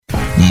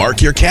Mark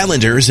your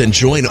calendars and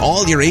join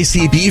all your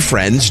ACB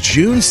friends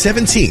June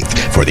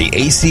 17th for the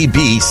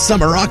ACB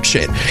Summer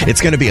Auction.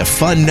 It's going to be a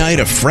fun night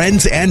of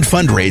friends and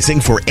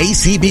fundraising for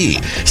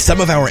ACB.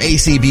 Some of our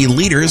ACB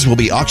leaders will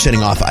be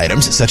auctioning off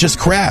items such as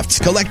crafts,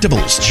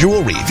 collectibles,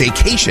 jewelry,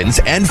 vacations,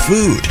 and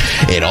food.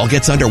 It all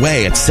gets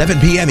underway at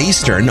 7 p.m.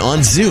 Eastern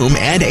on Zoom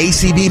and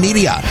ACB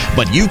Media.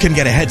 But you can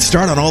get a head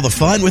start on all the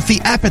fun with the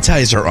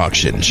appetizer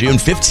auction June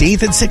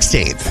 15th and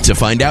 16th. To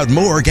find out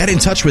more, get in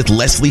touch with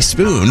Leslie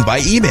Spoon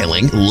by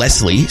emailing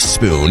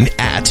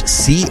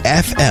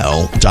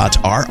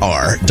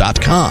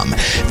lesliespoon@cfl.rr.com.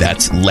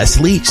 That's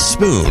Leslie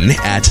Spoon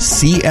at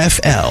cfl.rr.com.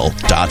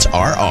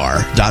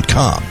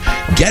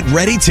 Get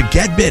ready to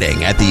get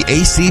bidding at the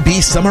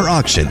ACB Summer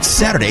Auction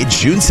Saturday,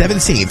 June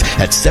 17th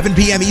at 7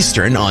 p.m.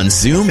 Eastern on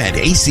Zoom and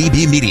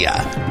ACB Media.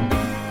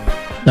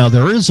 Now,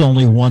 there is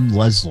only one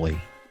Leslie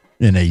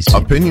in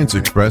ACB. Opinions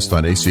expressed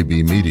on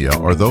ACB Media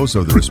are those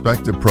of the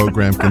respective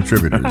program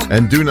contributors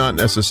and do not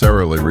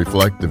necessarily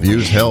reflect the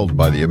views held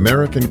by the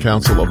American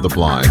Council of the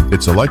Blind,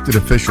 its elected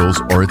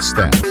officials, or its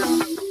staff.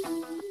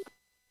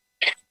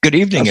 Good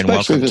evening and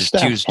Especially welcome the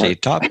to Tuesday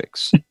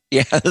Topics.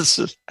 Yes,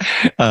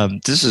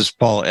 this is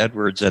Paul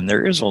Edwards, and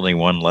there is only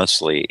one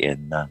Leslie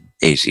in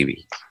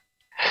ACB.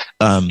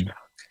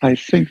 I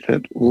think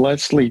that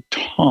Leslie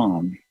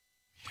Tom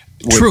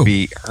would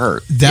be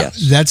her.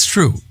 That's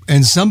true.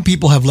 And some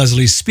people have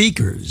Leslie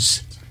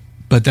speakers,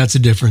 but that's a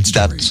different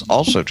story. That's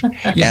also true.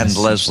 Yes.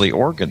 And Leslie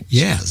organs.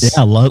 Yes.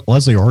 Yeah,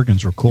 Leslie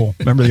organs are cool.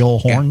 Remember the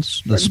old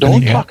horns? The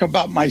Don't talk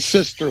about my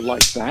sister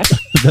like that.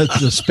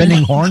 the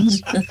spinning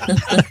horns?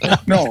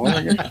 No,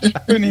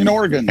 spinning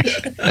organs.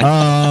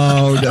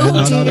 Oh,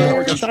 no.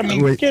 Organs. I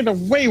mean, get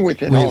away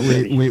with it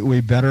already.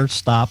 We better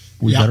stop.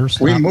 We better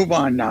stop. We move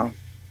on now.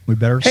 We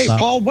better stop. Hey,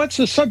 Paul, what's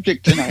the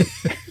subject tonight?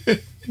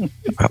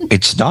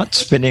 It's not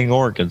spinning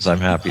organs,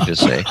 I'm happy to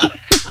say.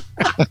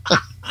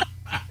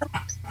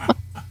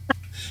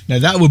 Now,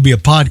 that would be a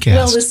podcast.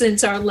 Well, listen,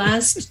 it's our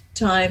last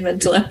time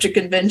until after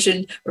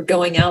convention. We're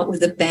going out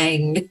with a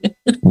bang.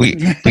 We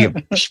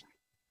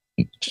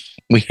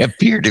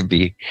appear to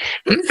be.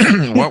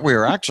 What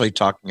we're actually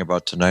talking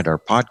about tonight are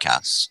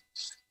podcasts.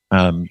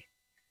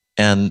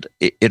 And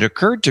it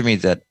occurred to me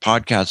that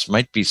podcasts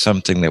might be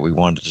something that we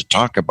wanted to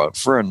talk about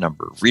for a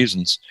number of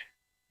reasons.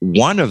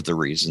 One of the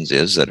reasons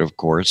is that, of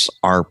course,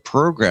 our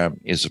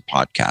program is a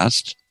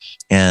podcast.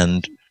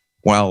 And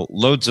while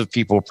loads of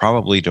people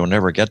probably don't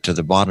ever get to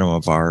the bottom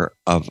of our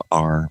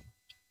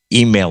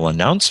email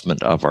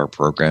announcement of our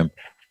program,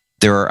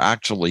 there are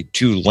actually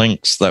 2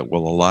 links that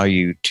will allow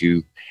you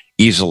to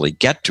easily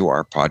get to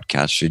our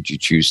podcast should you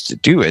choose to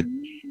do it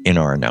in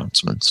our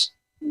announcements.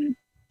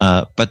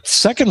 But the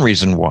second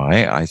reason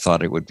why I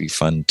thought it would be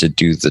fun to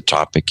do the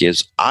topic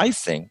is I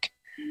think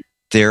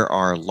there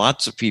are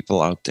lots of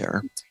people out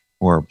there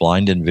who are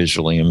blind and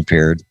visually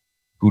impaired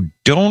who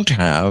don't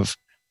have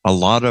a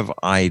lot of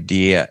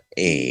idea,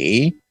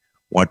 A,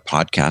 what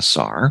podcasts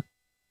are,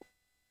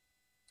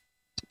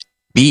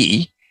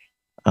 B,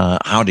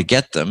 how to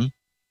get them,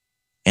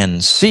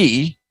 and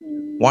C,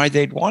 why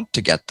they'd want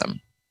to get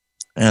them.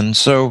 And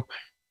so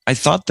I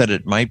thought that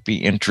it might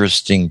be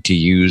interesting to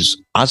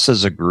use us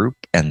as a group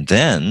and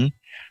then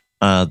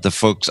the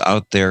folks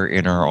out there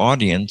in our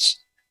audience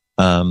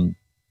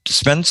to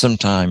spend some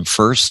time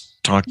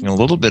first talking a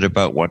little bit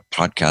about what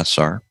podcasts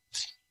are,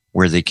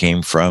 where they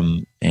came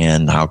from,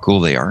 and how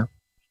cool they are.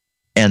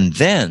 And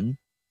then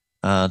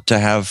to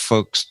have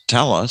folks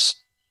tell us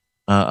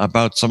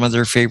about some of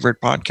their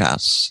favorite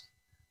podcasts.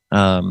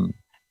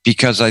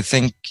 Because I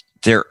think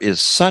there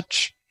is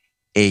such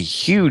a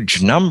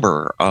huge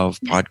number of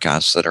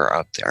podcasts that are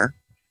out there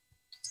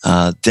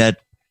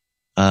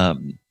that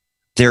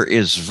there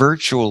is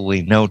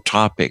virtually no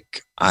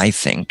topic, I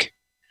think,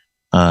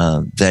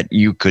 that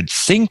you could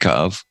think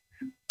of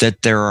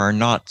that there are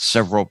not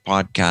several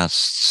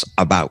podcasts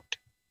about.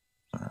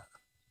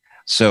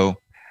 So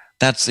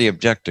that's the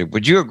objective.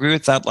 Would you agree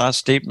with that last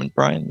statement,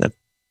 Brian? That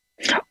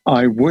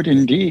I would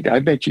indeed. I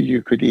bet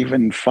you could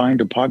even find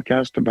a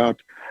podcast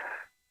about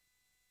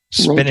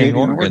spinning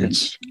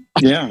organs.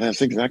 Yeah,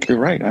 that's exactly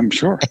right. I'm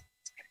sure.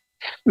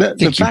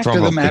 The fact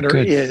of the matter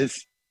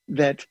is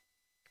that,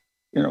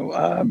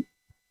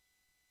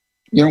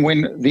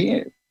 when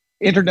the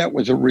internet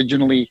was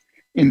originally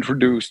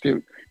introduced,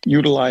 it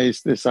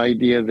utilized this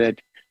idea that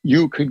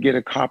you could get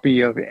a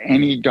copy of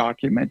any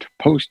document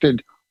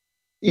posted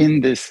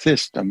in this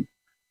system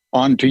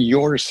onto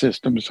your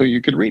system so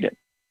you could read it.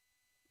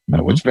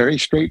 That was very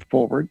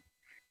straightforward.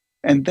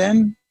 And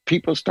then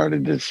people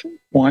started to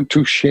want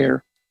to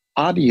share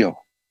audio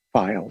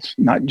files,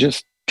 not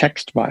just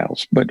text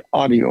files, but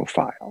audio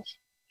files.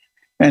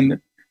 And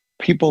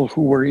people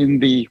who were in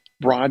the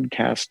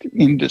broadcast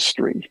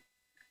industry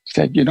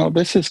said,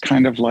 this is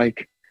kind of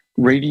like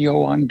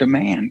radio on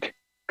demand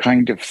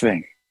kind of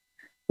thing.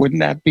 Wouldn't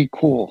that be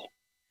cool?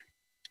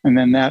 And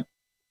then that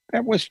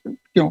was,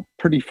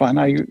 pretty fun.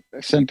 I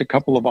sent a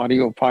couple of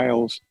audio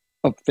files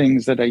of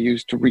things that I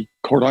used to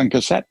record on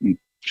cassette and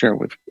share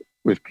with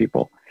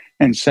people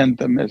and send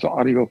them as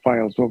audio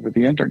files over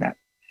the internet.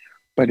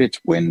 but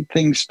it's when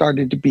things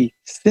started to be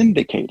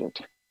syndicated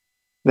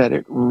that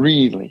it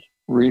really,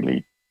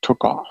 really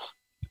took off.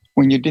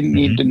 When you didn't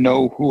need to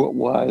know who it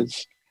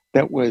was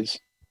that was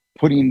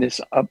putting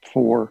this up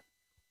for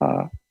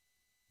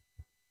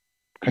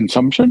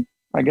consumption,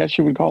 I guess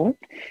you would call it.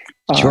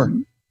 Sure.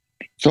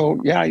 So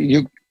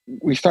yeah,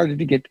 we started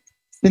to get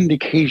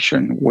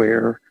syndication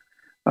where,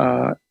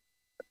 do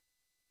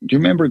you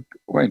remember?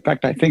 Well, in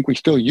fact, I think we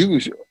still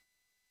use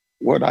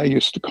what I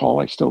used to call,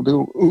 I still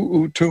do,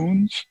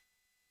 OOTunes.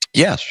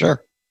 Yeah,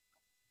 sure.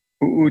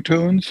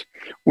 OOTunes,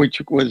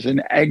 which was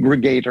an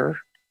aggregator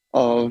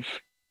of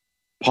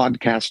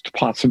podcast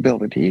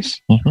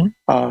possibilities.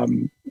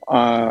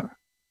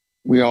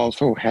 We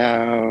also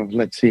have,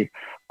 let's see,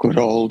 good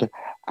old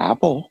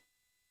Apple,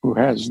 who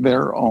has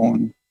their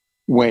own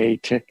way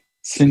to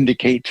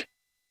syndicate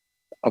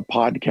a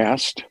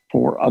podcast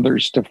for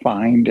others to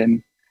find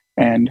and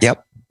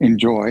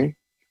enjoy.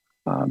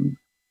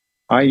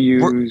 I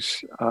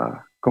use.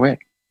 Go ahead.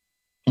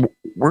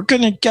 We're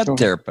going to get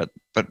there, but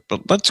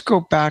let's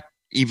go back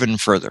even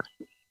further.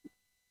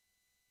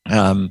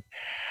 I'm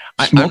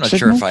not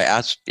sure if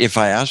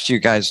I asked you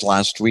guys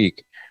last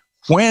week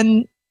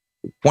when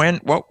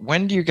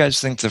do you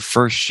guys think the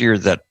first year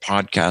that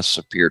podcasts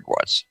appeared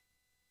was?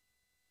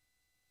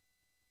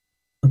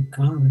 Oh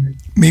God.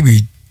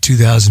 Maybe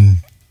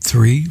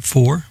 2003,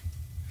 4.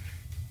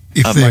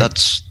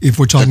 If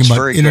we're talking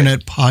about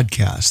internet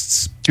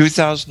podcasts,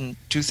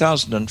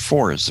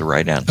 2004 is the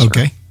right answer.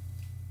 Okay.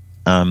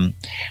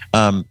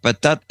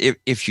 But that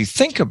if you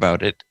think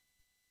about it,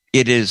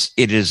 it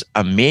is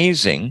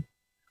amazing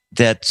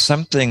that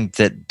something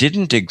that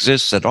didn't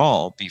exist at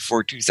all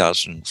before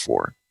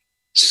 2004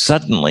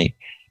 suddenly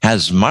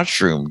has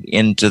mushroomed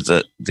into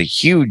the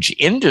huge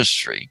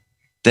industry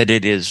that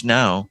it is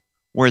now,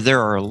 where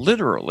there are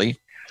literally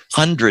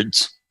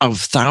hundreds of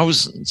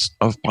thousands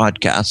of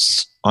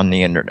podcasts on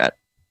the internet.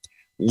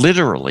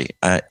 Literally,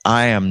 I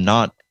am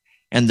not,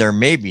 and there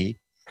may be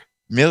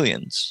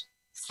millions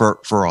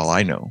for all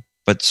I know,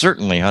 but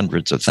certainly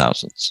hundreds of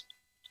thousands.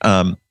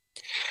 The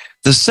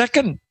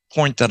second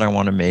point that I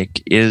want to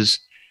make is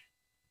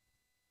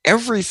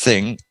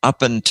everything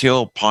up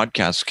until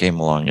podcasts came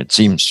along, it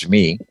seems to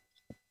me,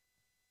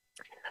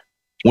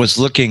 was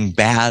looking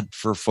bad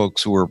for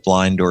folks who were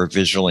blind or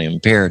visually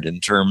impaired in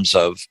terms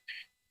of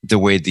the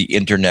way the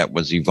internet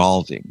was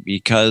evolving,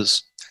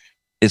 because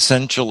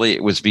essentially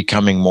it was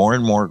becoming more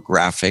and more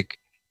graphic.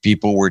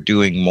 People were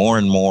doing more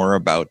and more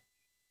about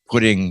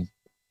putting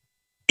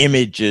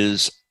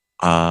images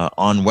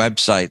on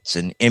websites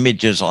and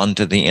images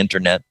onto the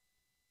internet.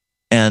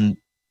 And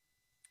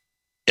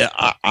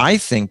I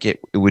think it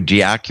would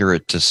be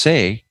accurate to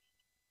say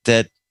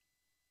that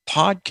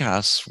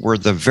podcasts were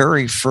the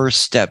very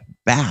first step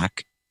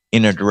back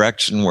in a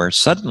direction where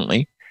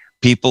suddenly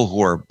people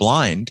who are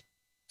blind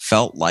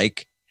felt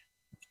like,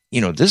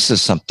 this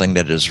is something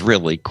that is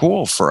really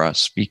cool for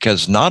us,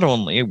 because not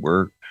only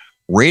were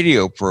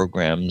radio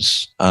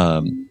programs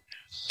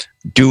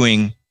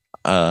doing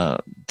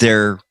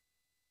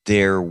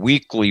their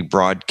weekly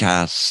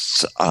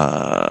broadcasts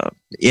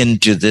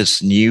into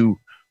this new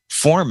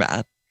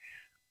format,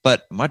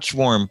 but much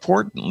more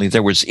importantly,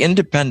 there was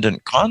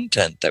independent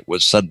content that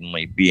was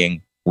suddenly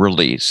being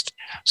released.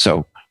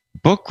 So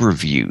book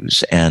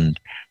reviews and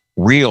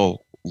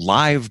real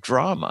live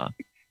drama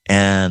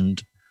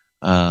and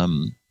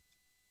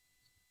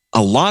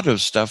a lot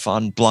of stuff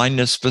on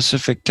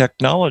blindness-specific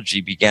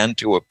technology began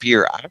to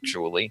appear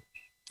actually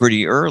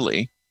pretty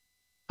early.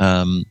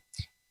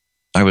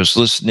 I was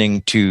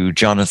listening to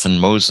Jonathan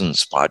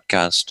Mosen's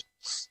podcast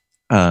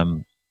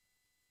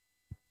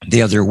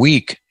the other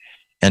week,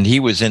 and he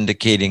was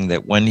indicating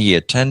that when he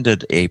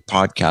attended a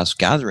podcast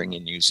gathering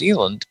in New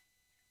Zealand,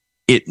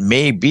 it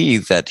may be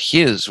that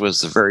his was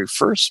the very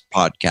first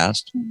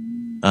podcast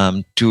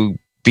to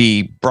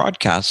be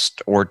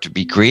broadcast or to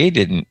be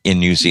created in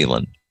New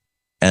Zealand.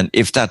 And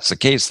if that's the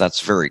case, that's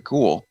very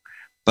cool.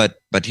 But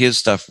his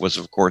stuff was,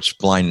 of course,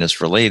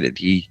 blindness related.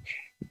 He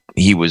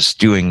was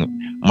doing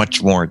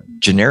much more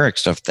generic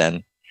stuff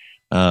then,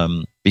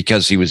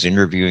 because he was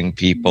interviewing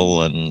people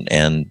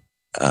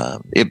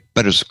but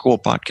it was a cool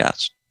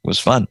podcast. It was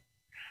fun.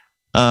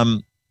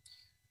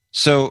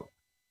 So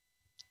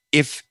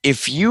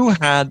if you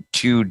had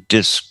to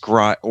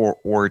describe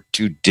or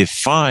to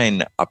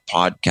define a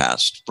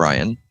podcast,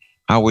 Brian,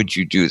 how would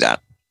you do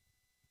that?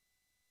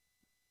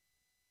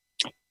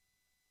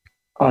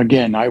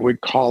 Again, I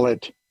would call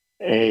it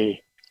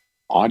a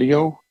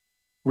audio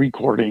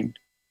recording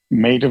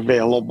made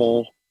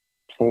available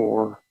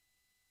for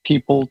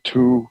people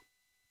to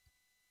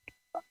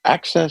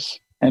access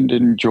and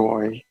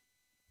enjoy.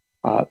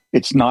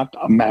 It's not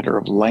a matter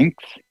of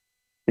length.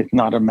 It's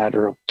not a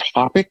matter of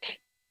topic.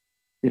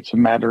 It's a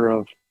matter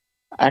of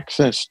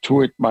access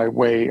to it by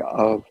way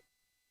of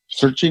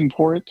searching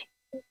for it,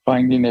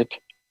 finding it,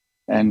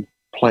 and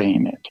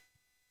playing it.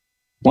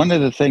 One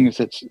of the things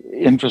that's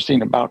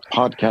interesting about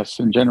podcasts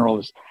in general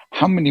is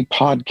how many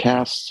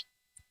podcasts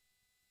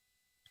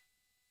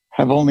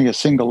have only a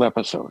single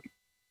episode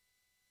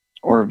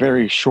or a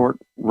very short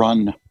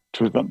run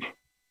to them.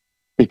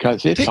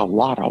 because it's a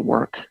lot of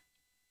work.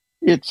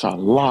 It's a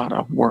lot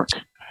of work.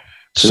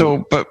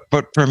 So, but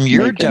from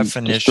your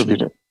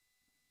definition,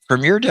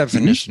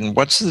 Mm-hmm.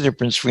 what's the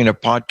difference between a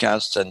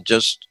podcast and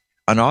just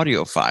an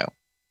audio file?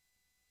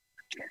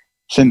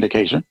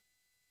 Syndication.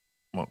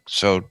 Well,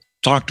 so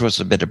talk to us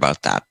a bit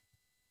about that.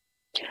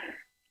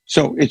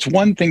 So it's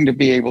one thing to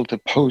be able to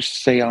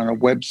post, say, on a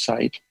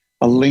website,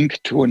 a link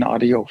to an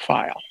audio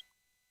file,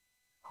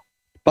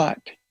 but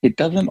it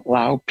doesn't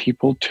allow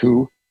people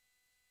to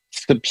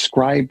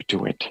subscribe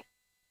to it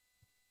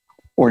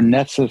or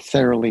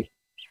necessarily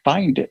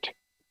find it,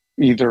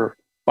 either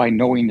by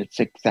knowing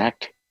its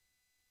exact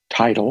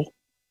title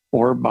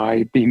or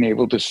by being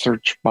able to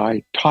search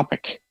by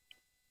topic.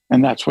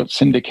 And that's what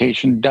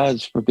syndication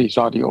does for these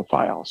audio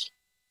files.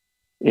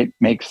 It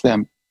makes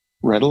them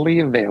readily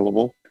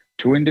available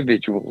to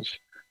individuals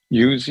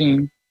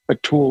using a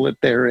tool at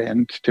their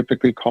end,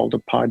 typically called a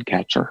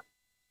podcatcher,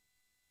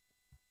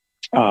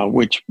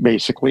 which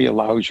basically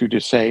allows you to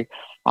say,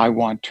 I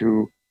want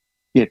to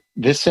get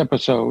this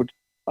episode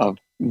of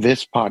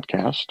this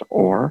podcast,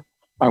 or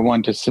I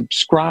want to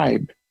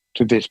subscribe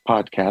to this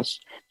podcast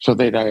so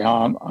that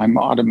I'm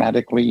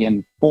automatically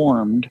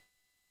informed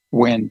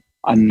when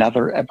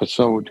another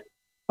episode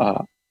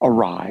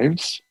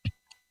arrives.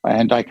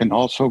 And I can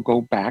also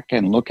go back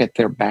and look at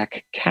their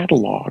back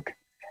catalog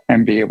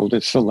and be able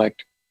to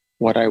select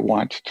what I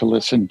want to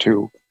listen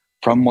to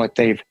from what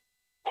they've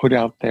put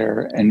out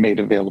there and made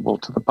available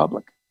to the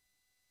public.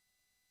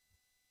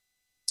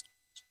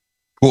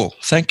 Cool.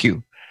 Thank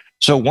you.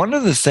 So one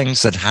of the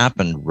things that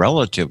happened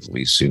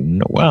relatively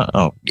soon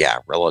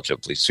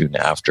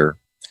after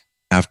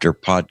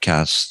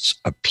podcasts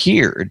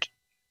appeared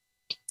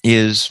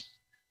is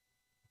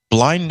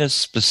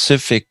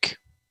blindness-specific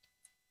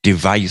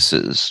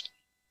devices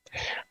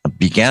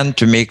began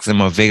to make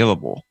them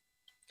available.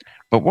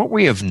 But what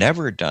we have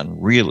never done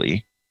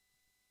really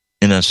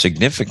in a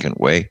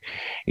significant way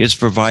is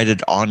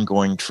provided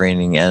ongoing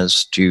training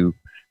as to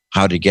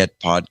how to get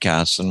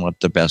podcasts and what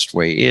the best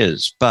way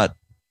is. But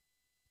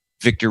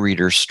Victor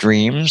Reader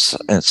Streams,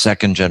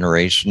 second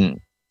generation,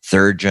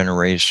 third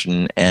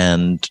generation,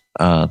 and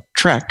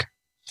Trek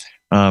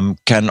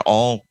can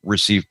all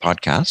receive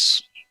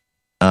podcasts.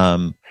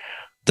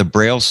 The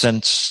Braille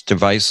Sense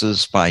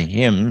devices by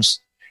HIMSS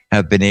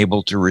have been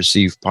able to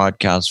receive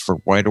podcasts for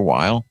quite a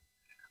while.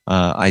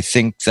 I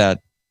think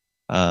that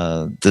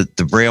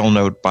the Braille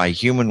Note by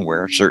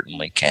HumanWare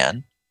certainly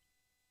can.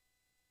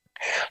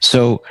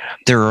 So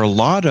there are a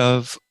lot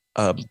of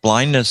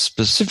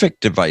blindness-specific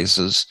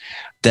devices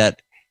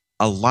that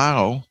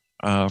allow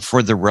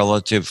for the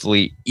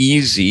relatively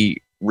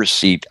easy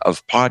receipt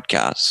of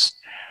podcasts.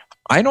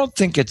 I don't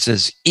think it's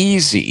as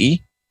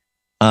easy,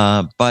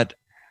 but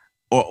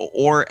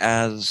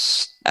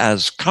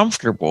as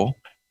comfortable,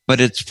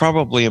 but it's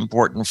probably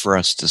important for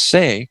us to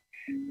say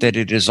that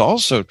it is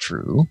also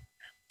true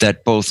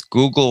that both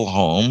Google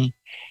Home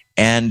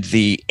and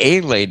the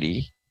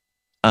A-Lady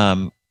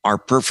are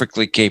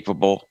perfectly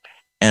capable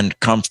and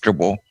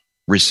comfortable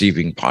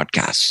receiving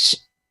podcasts.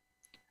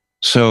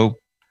 So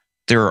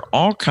there are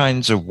all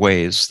kinds of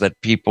ways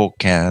that people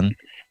can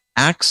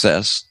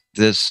access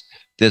this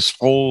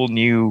whole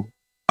new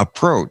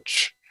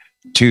approach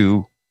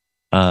to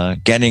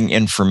getting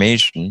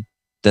information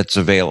that's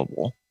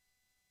available.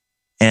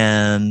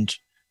 And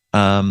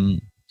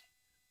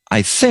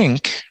I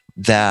think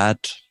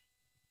that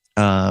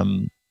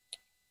it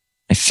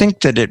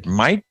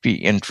might be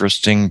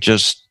interesting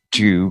just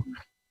to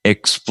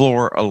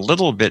explore a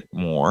little bit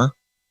more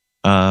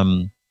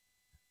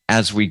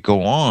as we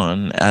go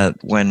on.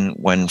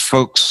 When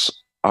folks,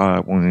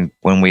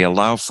 when we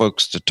allow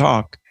folks to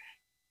talk,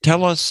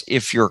 tell us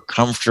if you're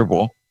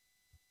comfortable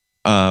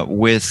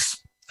with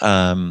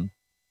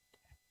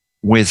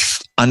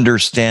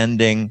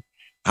understanding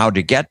how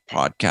to get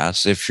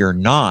podcasts. If you're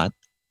not,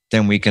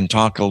 then we can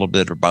talk a little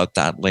bit about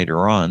that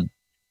later on.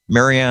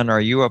 Marianne,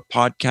 are you a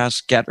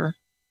podcast getter?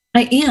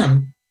 I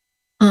am.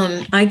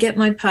 I get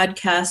my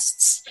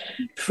podcasts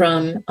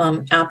from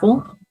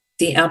Apple,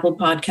 the Apple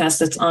podcast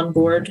that's on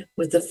board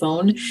with the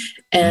phone.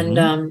 And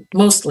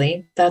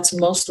that's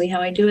mostly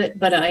how I do it.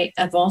 But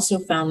I've also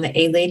found the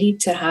A-Lady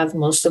to have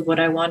most of what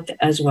I want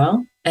as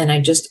well. And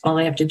all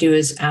I have to do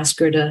is ask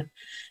her to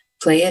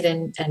play it.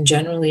 And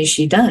generally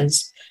she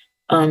does.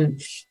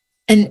 And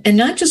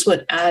not just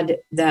would add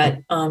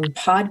that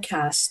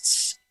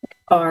podcasts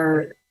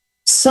are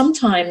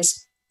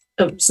sometimes,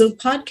 so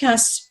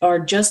podcasts are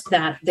just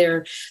that.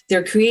 They're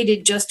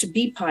created just to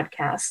be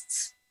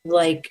podcasts,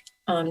 like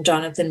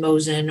Jonathan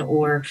Mosen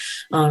or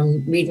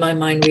Read My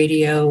Mind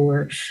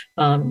Radio,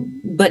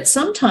 but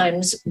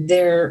sometimes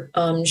they're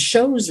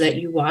shows that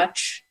you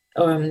watch.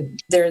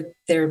 There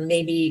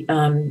may be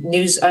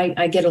news.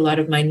 I get a lot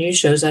of my news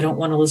shows. I don't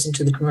want to listen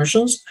to the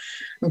commercials.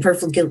 I'm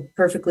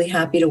perfectly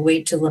happy to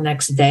wait till the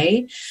next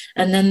day.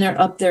 And then they're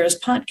up there as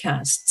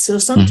podcasts. So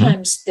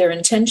sometimes their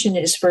intention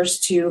is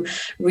first to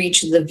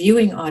reach the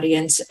viewing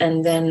audience,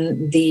 and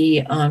then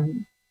the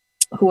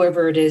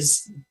whoever it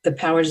is, the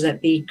powers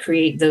that be,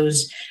 create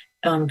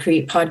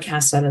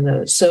podcasts out of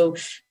those. So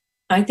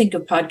I think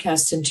of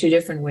podcasts in two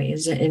different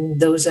ways, in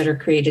those that are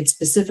created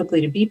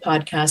specifically to be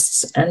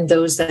podcasts and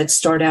those that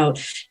start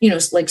out,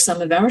 like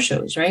some of our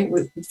shows, right?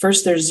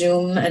 First they're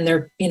Zoom and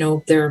they're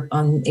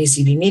on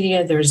ACB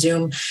Media, they're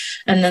Zoom,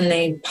 and then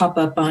they pop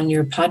up on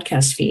your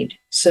podcast feed.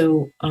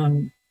 So,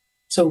 I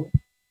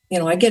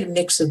get a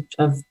mix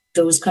of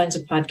those kinds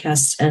of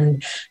podcasts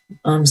and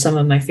some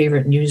of my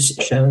favorite news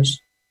shows.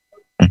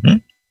 Mm-hmm.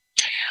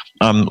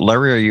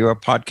 Larry, are you a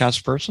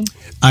podcast person?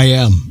 I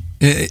am.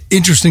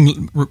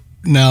 Interesting.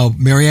 Now,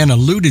 Marianne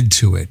alluded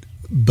to it,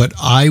 but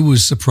I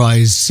was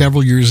surprised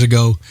several years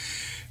ago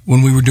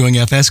when we were doing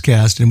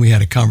FScast and we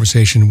had a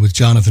conversation with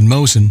Jonathan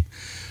Mosen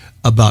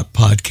about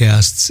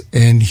podcasts.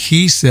 And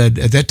he said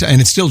at that time, and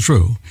it's still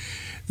true,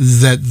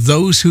 that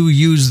those who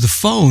use the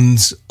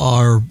phones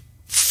are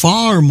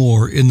far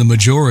more in the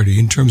majority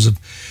in terms of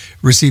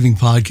receiving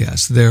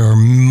podcasts. There are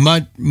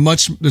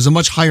there's a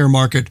much higher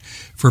market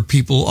for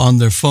people on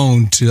their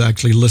phone to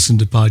actually listen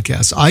to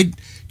podcasts. I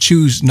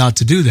choose not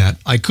to do that.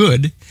 I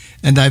could,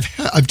 and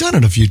I've done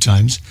it a few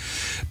times,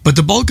 but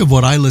the bulk of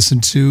what I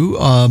listen to,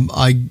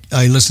 I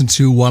listen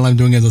to while I'm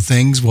doing other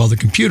things while the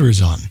computer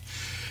is on.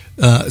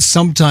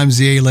 Sometimes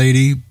the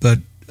A-Lady, but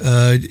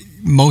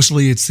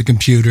mostly it's the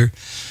computer,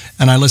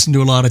 and I listen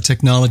to a lot of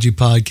technology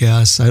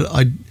podcasts.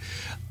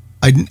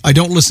 I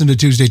don't listen to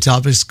Tuesday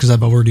Topics because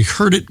I've already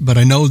heard it, but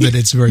I know that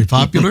it's very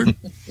popular.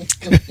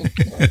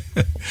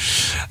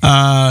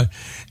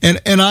 And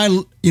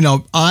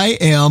I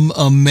am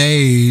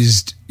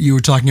amazed. You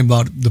were talking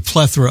about the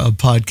plethora of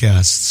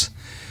podcasts.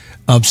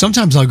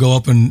 Sometimes I'll go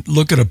up and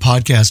look at a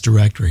podcast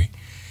directory,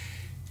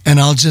 and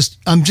I'm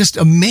just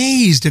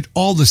amazed at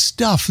all the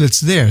stuff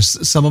that's there.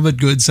 Some of it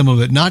good, some of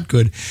it not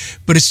good,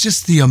 but it's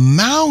just the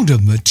amount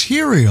of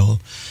material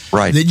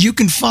that you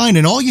can find,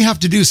 and all you have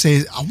to do is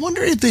say, I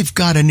wonder if they've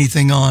got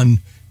anything on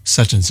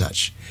such and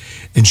such.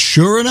 And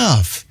sure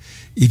enough,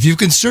 if you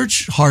can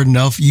search hard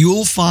enough,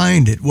 you'll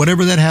find it,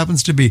 whatever that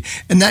happens to be.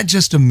 And that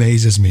just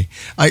amazes me.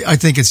 I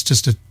think it's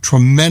just a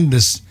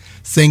tremendous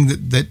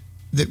thing that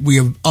we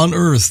have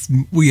unearthed,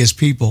 we as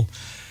people.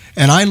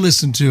 And I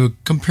listen to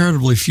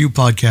comparatively few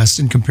podcasts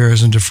in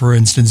comparison to, for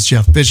instance,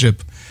 Jeff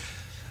Bishop,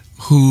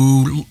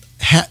 who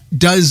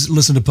does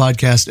listen to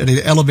podcasts at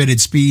elevated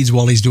speeds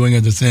while he's doing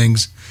other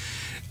things.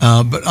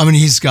 But I mean,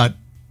 he's got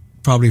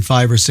probably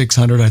 500 or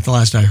 600 at the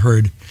last I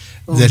heard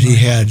he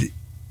had.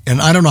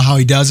 And I don't know how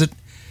he does it.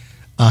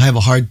 I have a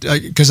hard,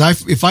 because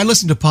if I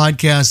listen to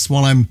podcasts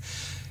while I'm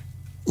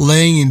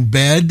laying in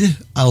bed,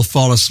 I'll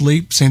fall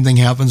asleep. Same thing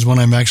happens when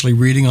I'm actually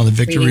reading on the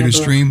Victor Reader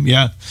stream.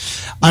 Yeah.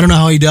 I don't know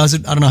how he does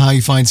it. I don't know how he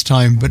finds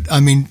time, but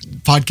I mean,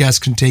 podcasts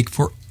can take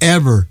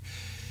forever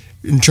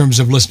in terms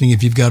of listening.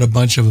 If you've got a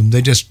bunch of them,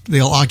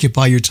 they'll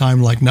occupy your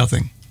time like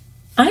nothing.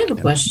 I have a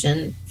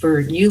question for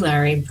you,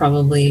 Larry,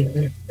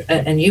 probably,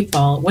 and you,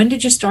 Paul. When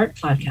did you start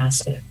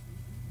podcasting?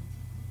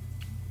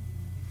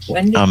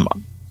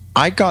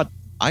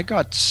 I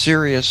got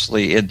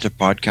seriously into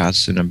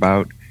podcasts in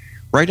about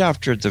right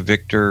after the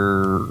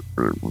Victor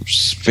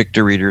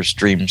Reader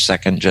Stream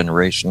second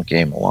generation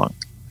came along.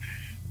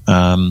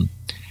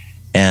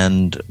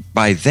 And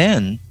by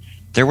then,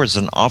 there was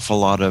an awful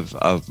lot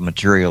of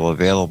material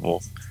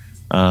available.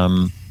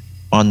 On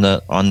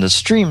the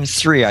Stream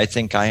 3, I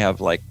think I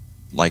have like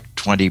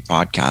 20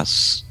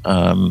 podcasts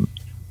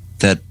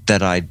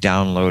that I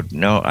download.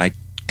 No, I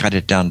cut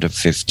it down to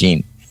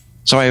 15.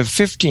 So I have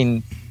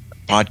 15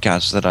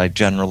 podcasts that I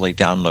generally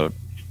download.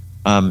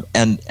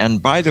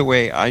 And by the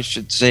way, I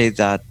should say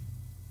that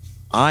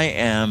I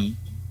am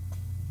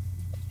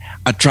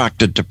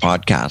attracted to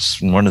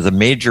podcasts. And one of the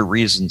major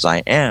reasons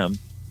I am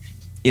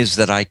is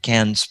that I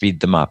can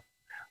speed them up.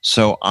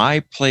 So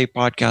I play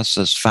podcasts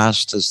as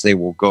fast as they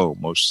will go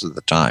most of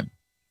the time,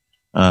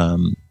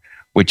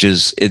 which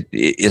is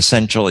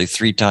essentially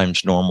 3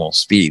 times normal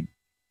speed.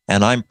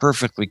 And I'm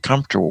perfectly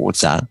comfortable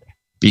with that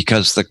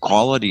because the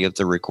quality of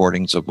the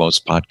recordings of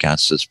most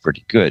podcasts is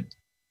pretty good.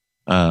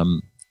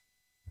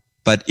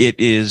 But it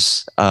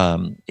is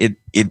it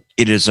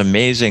is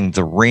amazing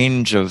the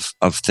range of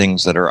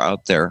things that are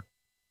out there.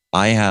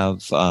 I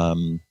have a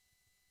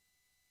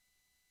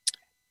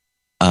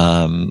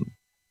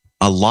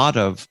lot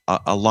of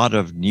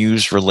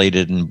news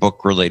related and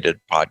book related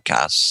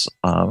podcasts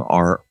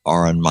are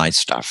on my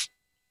stuff.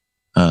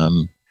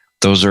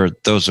 Those are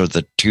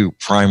the 2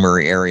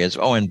 primary areas.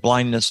 Oh, and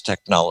blindness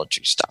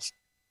technology stuff.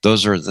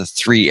 Those are the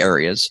 3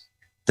 areas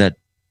that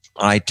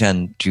I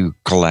tend to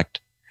collect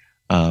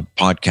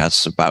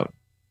podcasts about.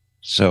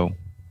 So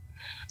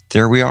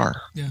there we are.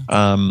 Yeah.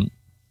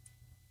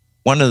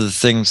 One of the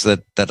things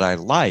that I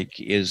like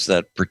is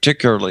that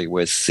particularly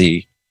with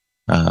the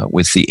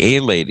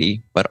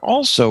A-Lady, but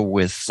also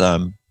with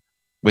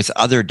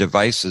other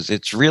devices,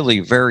 it's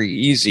really very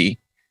easy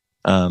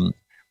to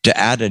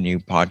add a new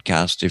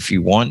podcast if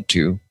you want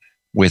to,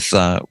 with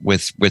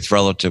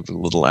relatively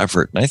little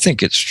effort. And I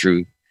think it's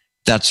true.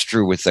 That's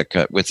true with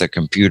a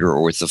computer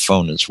or with the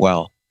phone as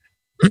well.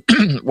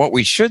 What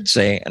we should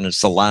say, and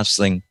it's the last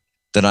thing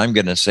that I'm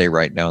going to say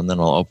right now, and then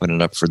I'll open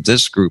it up for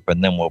this group,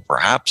 and then we'll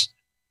perhaps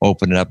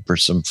open it up for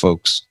some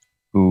folks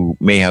who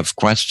may have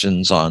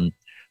questions on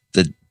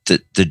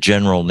the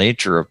general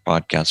nature of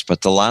podcasts. But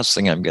the last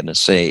thing I'm going to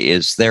say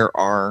is there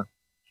aren't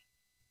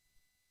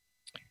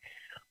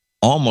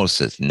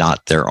almost as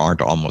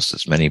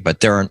many, but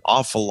there are an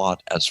awful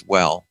lot as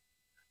well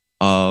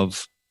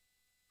of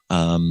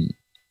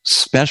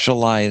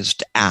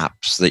specialized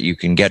apps that you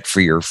can get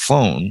for your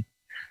phone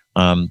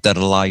that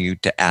allow you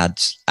to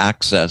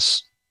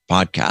access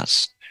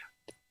podcasts.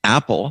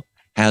 Apple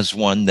has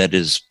one that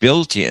is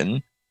built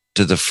in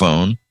to the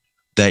phone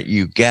that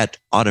you get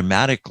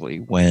automatically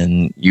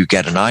when you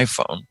get an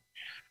iPhone.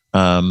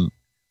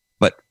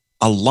 But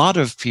a lot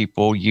of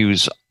people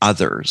use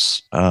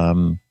others.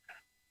 The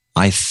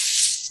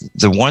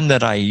one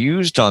that I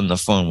used on the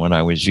phone when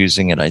I was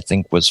using it, I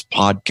think, was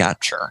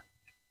Podcatcher.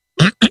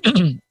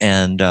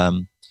 And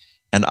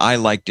I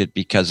liked it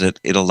because it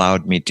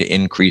allowed me to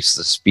increase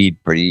the speed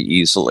pretty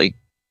easily.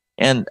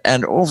 And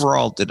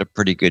overall did a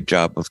pretty good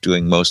job of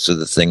doing most of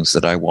the things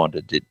that I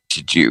wanted it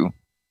to do.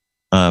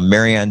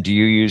 Marianne, do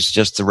you use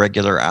just the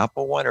regular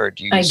Apple one, or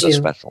do you use a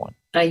special one?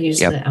 I use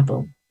the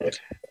Apple.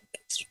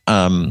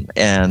 And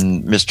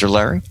Mr.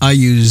 Larry? I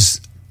use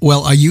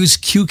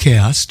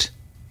QCast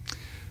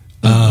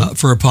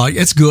for a pod.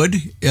 It's good.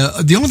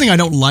 The only thing I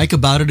don't like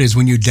about it is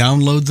when you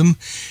download them,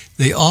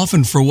 they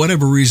often, for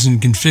whatever reason,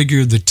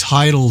 configure the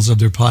titles of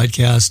their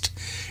podcast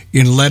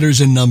in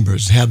letters and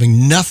numbers,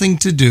 having nothing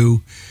to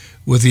do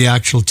with the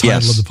actual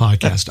title of the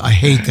podcast. I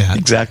hate that.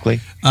 Exactly.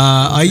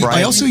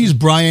 I also use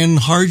Brian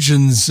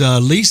Hargen's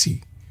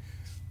Lacey,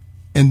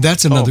 and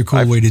that's another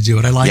cool way to do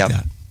it. I like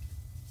that.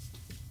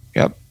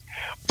 Yep.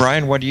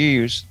 Brian, what do you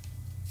use?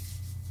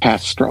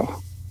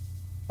 Pastro,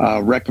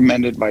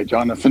 recommended by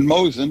Jonathan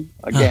Mosen,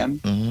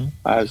 again,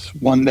 as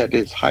one that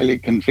is highly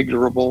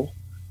configurable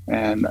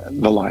and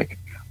the like.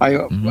 I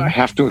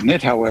have to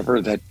admit,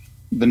 however, that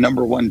the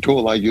number one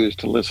tool I use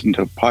to listen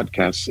to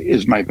podcasts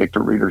is my Victor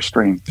Reader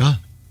Stream.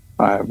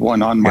 I have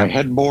one on my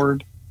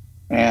headboard,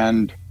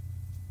 and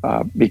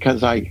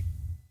because I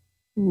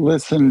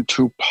listen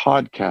to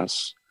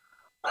podcasts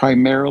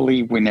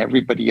primarily when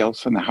everybody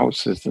else in the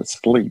house is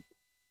asleep,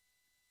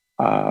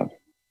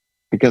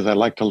 because I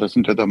like to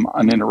listen to them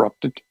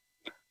uninterrupted.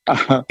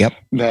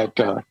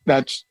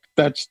 That's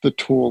the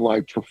tool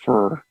I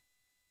prefer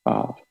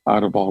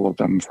out of all of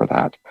them for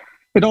that.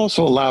 It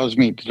also allows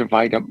me to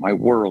divide up my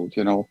world.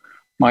 You know,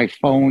 my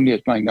phone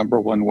is my number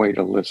one way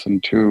to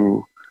listen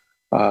to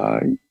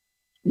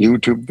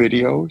YouTube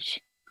videos.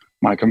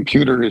 My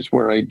computer is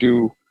where I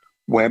do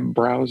web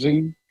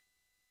browsing,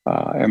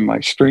 and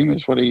my stream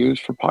is what I use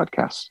for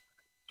podcasts.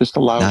 Just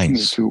allows me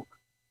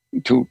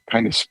to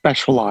kind of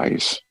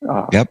specialize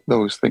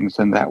those things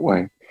in that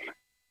way.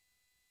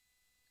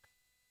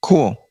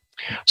 Cool.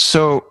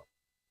 So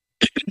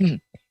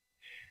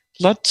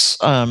let's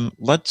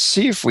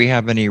see if we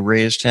have any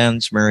raised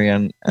hands,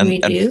 Marianne.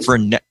 And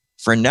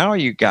for now,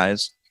 you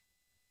guys,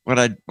 what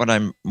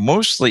I'm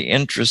mostly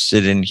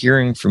interested in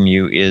hearing from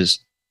you is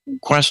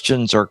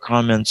questions or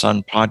comments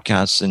on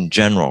podcasts in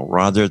general,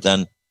 rather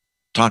than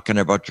talking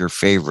about your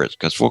favorites,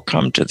 because we'll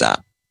come to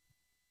that.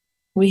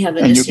 We have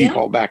Anicio. And you can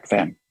call back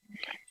then.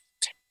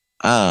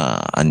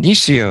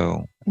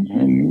 Anicio.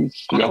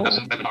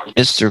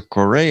 Mr.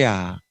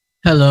 Correa.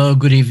 Hello,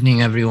 good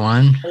evening,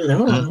 everyone.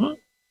 Hello.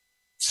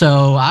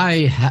 So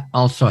I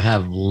also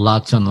have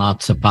lots and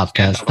lots of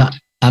podcasts.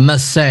 I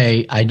must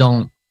say, I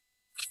don't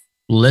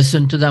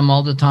listen to them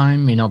all the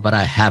time, but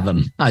I have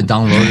them. I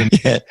download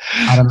them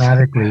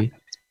automatically.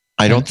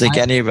 I don't think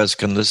any of us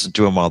can listen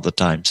to them all the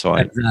time, so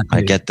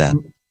I get that.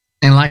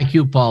 And like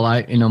you,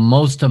 Paul,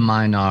 most of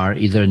mine are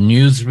either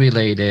news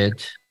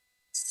related,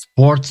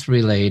 sports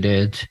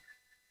related,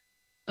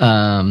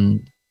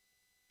 and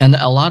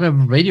a lot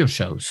of radio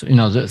shows.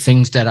 The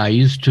things that I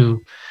used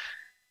to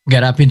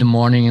get up in the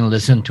morning and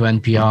listen to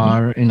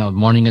NPR,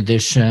 Morning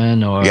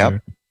Edition, or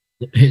other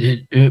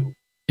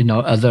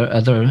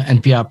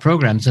NPR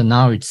programs. And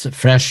now it's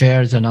Fresh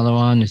Air is another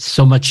one. It's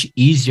so much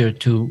easier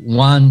to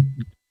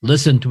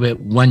listen to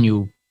it when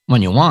you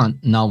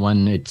want, not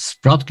when it's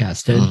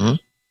broadcasted,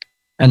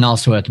 and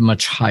also at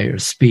much higher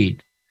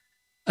speed.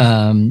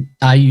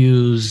 I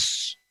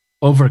use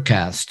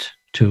Overcast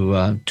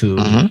to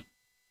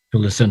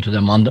listen to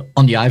them on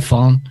the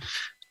iPhone.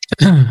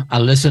 I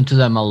listen to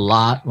them a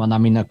lot when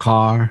I'm in a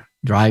car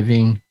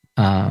driving.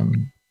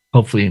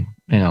 Hopefully,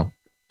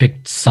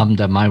 picked some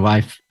that my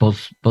wife,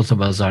 both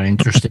of us are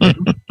interested in.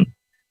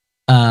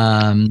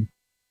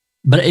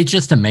 But it's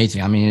just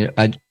amazing. I mean,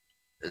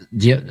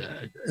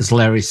 as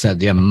Larry said,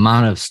 the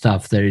amount of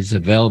stuff that is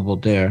available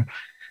there.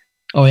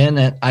 Oh,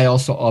 and I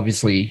also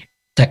obviously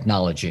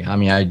technology. I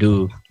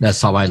mean,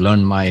 that's how I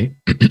learned my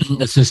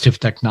assistive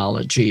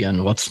technology,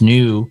 and what's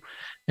new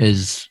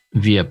is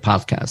via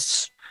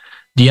podcasts.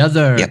 The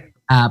other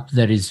app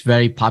that is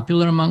very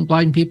popular among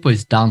blind people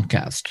is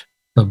Downcast.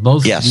 So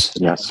both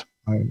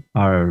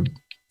are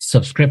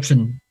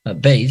subscription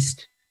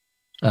based.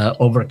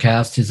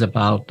 Overcast is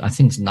about, I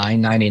think it's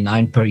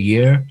 $9.99 per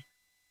year,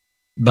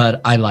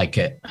 but I like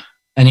it.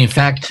 And in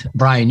fact,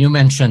 Brian, you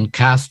mentioned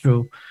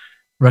Castro.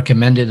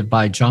 recommended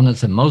by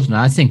Jonathan Mosner.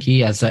 I think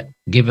he has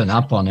given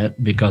up on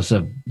it because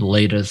of the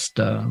latest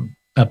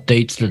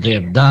updates that they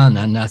have done,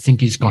 and I think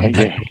he's going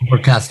back to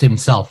Overcast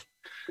himself.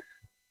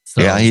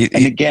 So,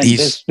 and again,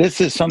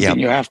 this is something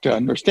you have to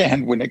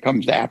understand when it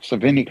comes to apps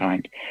of any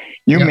kind.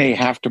 You may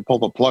have to pull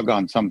the plug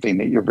on something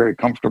that you're very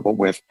comfortable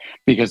with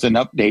because an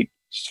update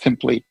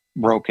simply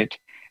broke it.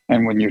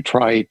 And when you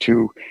try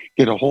to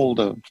get a hold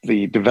of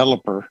the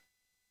developer,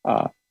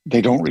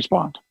 they don't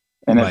respond.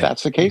 And if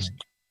that's the case,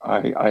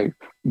 I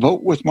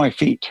vote with my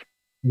feet.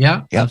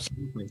 Yeah,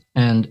 absolutely.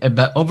 And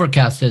but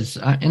Overcast is,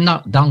 and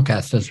not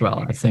Downcast as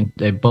well. I think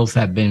they both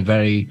have been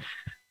very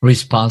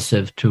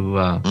responsive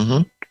to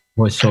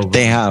voiceover.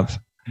 They have.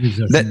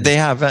 They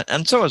have,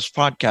 and so is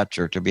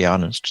Podcatcher, to be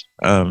honest.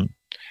 I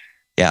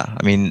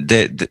mean,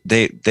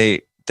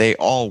 they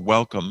all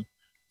welcome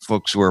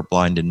folks who are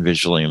blind and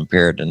visually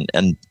impaired,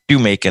 and do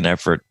make an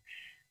effort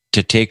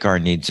to take our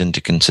needs into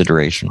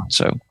consideration.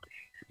 So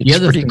it's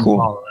pretty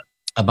cool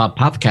about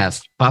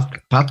podcasts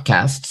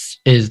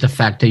is the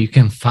fact that you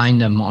can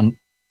find them on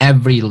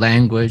every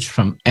language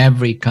from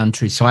every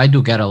country. So I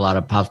do get a lot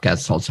of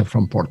podcasts also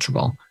from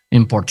Portugal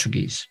in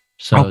Portuguese.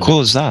 So how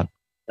cool is that?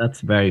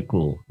 That's very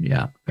cool.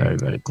 Yeah, very,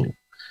 very cool.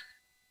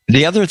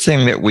 The other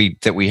thing that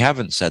we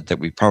haven't said that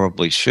we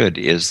probably should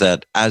is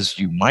that, as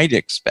you might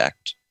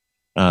expect,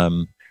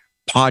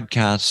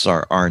 podcasts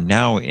are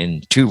now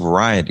in two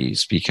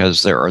varieties,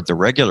 because there are the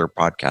regular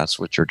podcasts,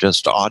 which are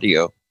just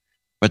audio,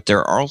 but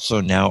there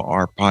also now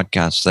are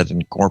podcasts that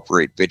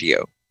incorporate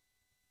video.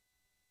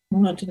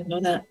 Oh, I didn't know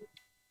that.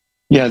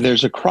 Yeah,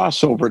 there's a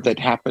crossover that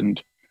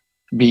happened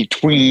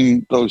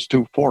between those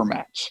two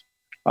formats.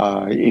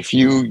 If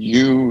you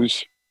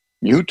use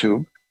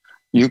YouTube,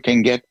 you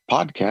can get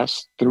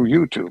podcasts through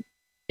YouTube.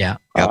 Yeah.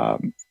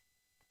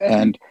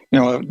 And,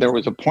 there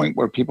was a point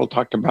where people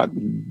talked about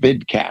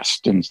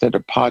vidcast instead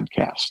of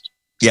podcast.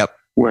 Yep.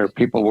 Where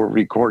people were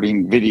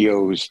recording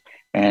videos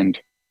and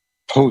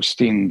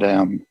posting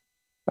them.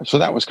 So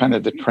that was kind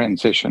of the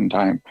transition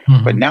time.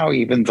 Mm-hmm. But now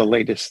even the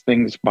latest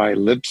things by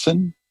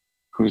Libsyn,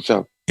 who's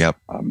a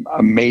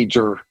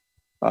major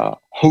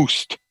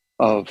host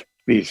of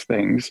these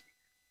things,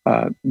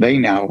 they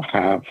now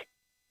have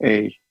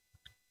the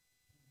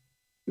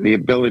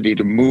ability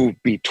to move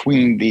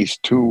between these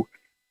two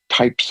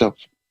types of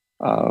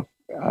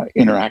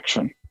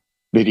interaction,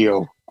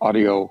 video,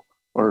 audio,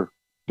 or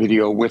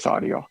video with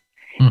audio.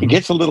 Mm-hmm. It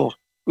gets a little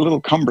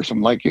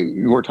cumbersome. Like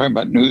you were talking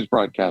about news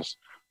broadcasts.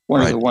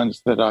 One of the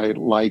ones that I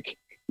like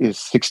is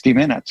 60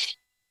 Minutes.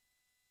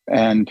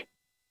 And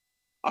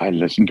I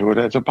listen to it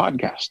as a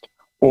podcast,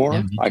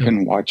 or I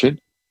can watch it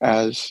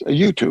as a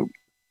YouTube.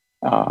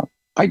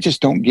 I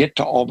just don't get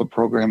to all the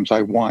programs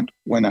I want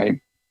when I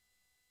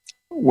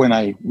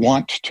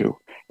want to.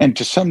 And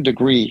to some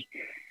degree,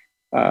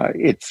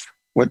 it's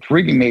what's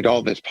really made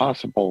all this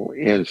possible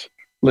is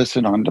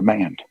listen on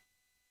demand.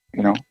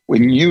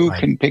 When you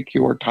can pick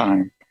your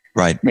time,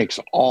 makes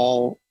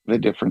all the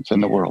difference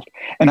in the world.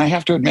 And I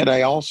have to admit,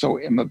 I also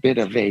am a bit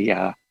of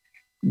a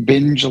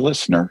binge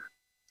listener.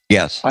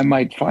 Yes. I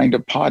might find a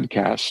new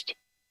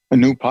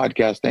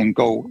podcast, and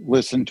go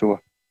listen to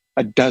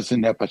a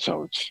dozen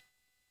episodes.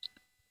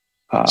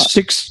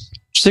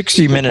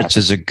 60 Minutes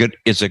is a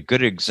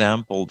good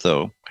example,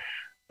 though,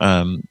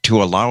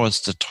 to allow us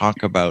to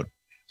talk about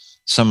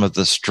some of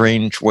the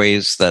strange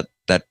ways that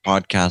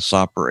podcasts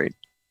operate.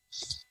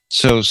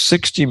 So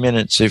 60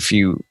 Minutes, if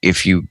you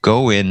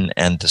go in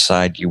and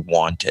decide you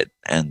want it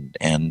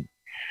and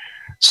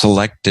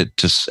select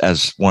it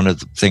as one of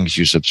the things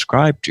you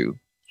subscribe to,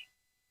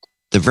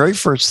 the very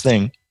first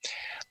thing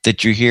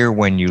that you hear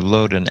when you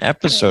load an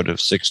episode of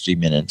 60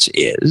 Minutes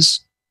is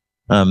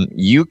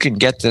you can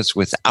get this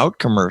without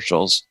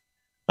commercials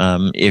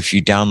if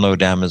you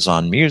download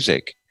Amazon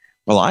Music.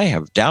 Well, I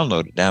have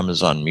downloaded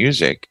Amazon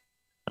Music,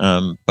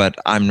 but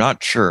I'm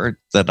not sure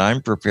that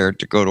I'm prepared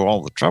to go to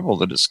all the trouble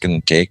that it's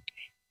going to take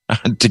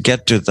to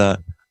get to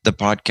the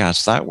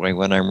podcast that way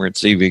when I'm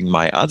receiving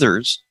my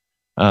others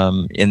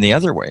in the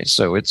other way.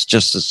 So it's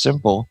just as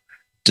simple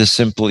to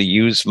simply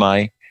use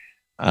my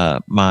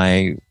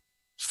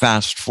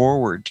fast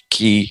forward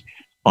key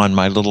on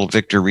my little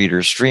Victor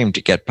Reader Stream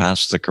to get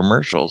past the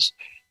commercials.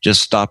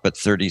 Just stop at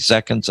 30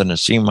 seconds and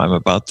assume I'm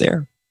about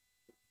there.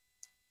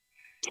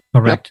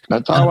 Correct. Yep,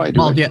 that's how I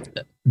do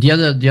it. The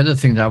other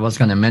thing that I was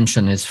going to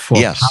mention is for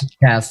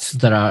podcasts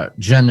that are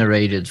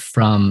generated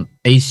from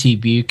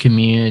ACB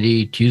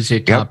community, Tuesday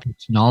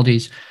Topics, and all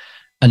these.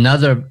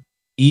 Another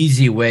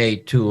easy way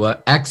to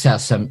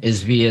access them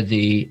is via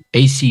the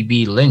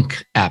ACB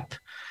Link app.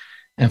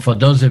 And for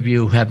those of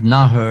you who have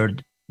not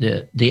heard,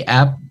 the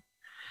app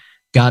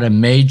got a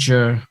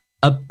major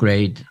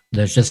upgrade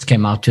that just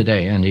came out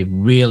today, and it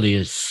really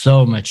is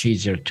so much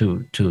easier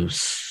to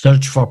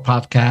search for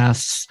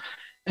podcasts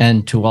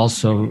and to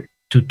also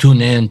to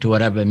tune in to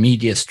whatever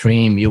media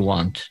stream you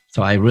want.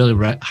 So I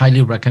really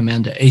highly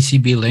recommend the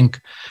ACB Link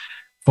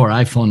for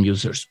iPhone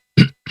users.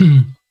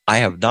 I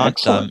have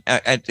not.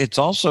 It's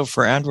also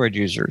for Android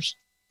users.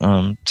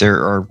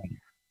 There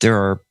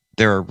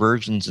are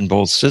versions in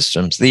both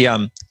systems.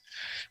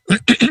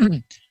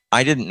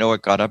 I didn't know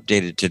it got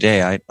updated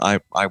today.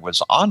 I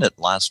was on it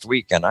last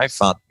week, and I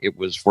thought it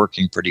was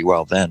working pretty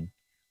well then.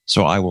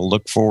 So I will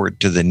look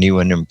forward to the new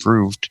and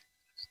improved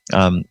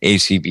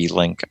ACB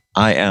Link.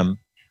 I am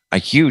a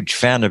huge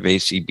fan of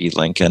ACB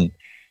Link, and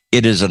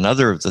it is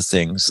another of the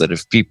things that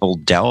if people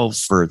delve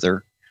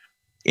further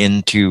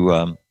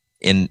into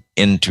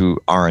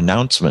our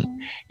announcement,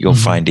 you'll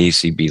find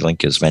ACB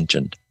Link is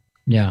mentioned.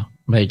 Yeah,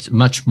 but it's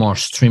much more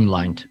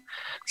streamlined.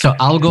 So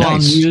I'll go on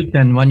mute,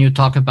 and when you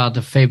talk about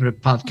the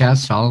favorite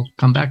podcasts, I'll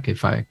come back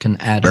if I can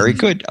add. Very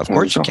good. Of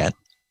course you can.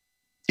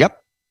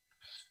 Yep.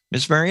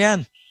 Miss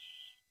Marianne.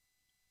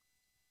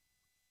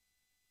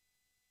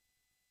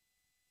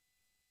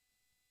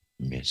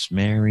 Miss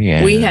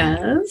Marianne. We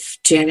have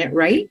Janet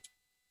Wright.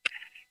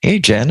 Hey,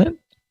 Janet.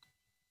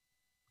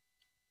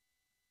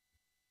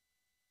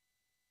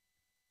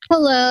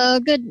 Hello.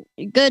 Good.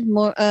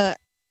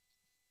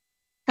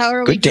 How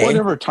are we doing?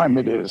 Whatever time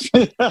it is.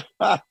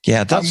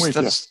 Yeah,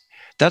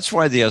 that's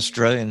why the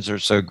Australians are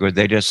so good.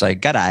 They just say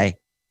 "g'day."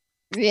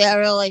 Yeah,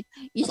 really.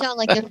 You sound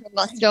like you're from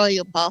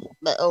Australia, Paul.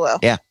 But oh well.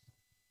 Yeah.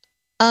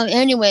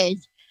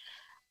 Anyways,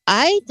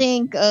 I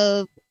think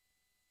of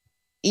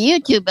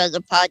YouTube as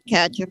a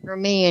podcatcher for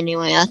me.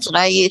 Anyway, that's what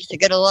I used to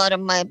get a lot of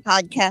my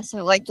podcasts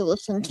I like to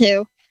listen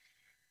to.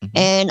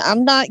 And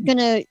I'm not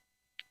gonna.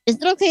 Is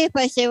it okay if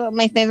I say what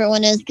my favorite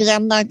one is? Because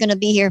I'm not gonna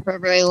be here for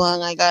very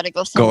long. I gotta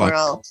go somewhere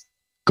else.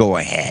 Go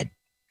ahead.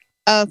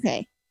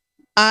 Okay.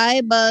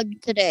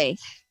 iBug Today.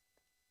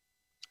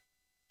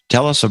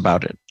 Tell us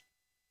about it.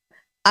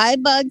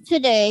 iBug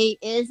Today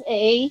is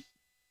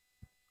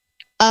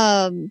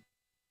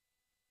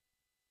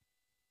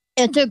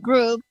it's a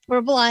group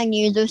for blind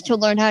users to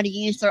learn how to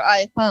use their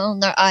iPhone,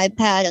 their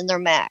iPad, and their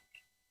Mac.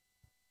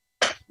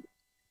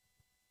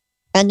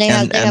 And they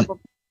have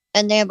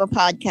a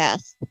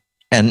podcast.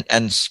 And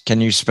can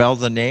you spell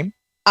the name?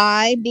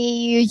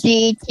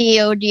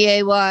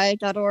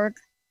 ibugtoday.org.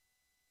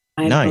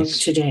 Nice.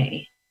 iBug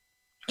Today.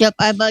 Yep,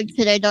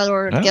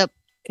 ibugtoday.org. Huh? Yep.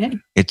 Okay.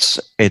 It's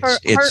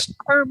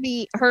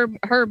Herbie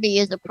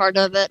is a part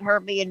of it.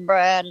 Herbie and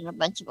Brad and a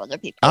bunch of other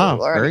people. Oh,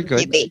 very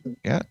good. TV.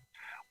 Yeah.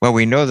 Well,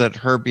 we know that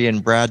Herbie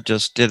and Brad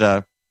just did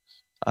released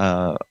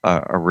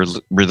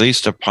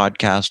a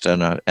podcast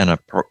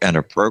and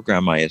a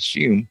program, I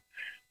assume,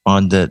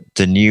 on the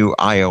new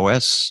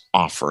iOS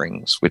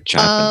offerings, which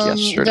happened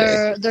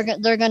yesterday.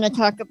 They're going to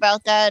talk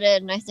about that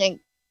in, I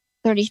think,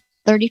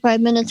 35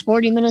 minutes,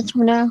 40 minutes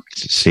from now.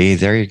 See,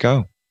 there you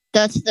go.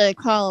 That's the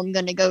call I'm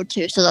going to go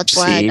to, so that's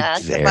why I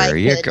asked. There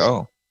you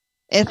go.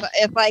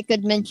 If I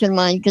could mention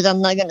mine, because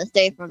I'm not going to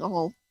stay for the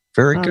whole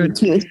very good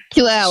 2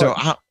 hours. So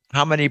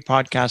how many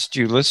podcasts do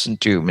you listen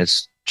to,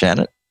 Miss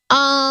Janet?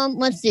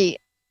 Let's see.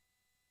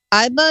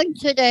 iBug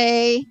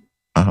Today.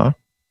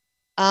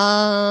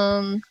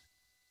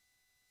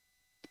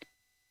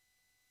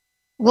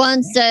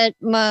 Ones that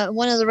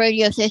one of the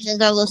radio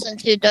stations I listen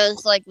to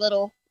does like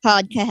little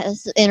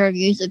podcast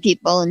interviews of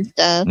people and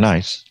stuff.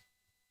 Nice.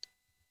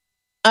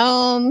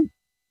 My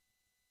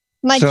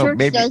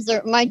church does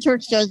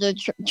a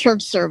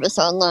church service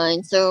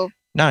online, so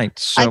nice.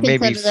 So I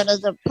consider that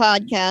as a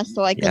podcast,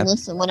 so I can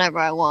listen whenever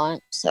I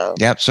want. So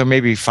so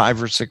maybe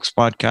 5 or 6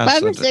 podcasts.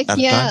 5 or 6,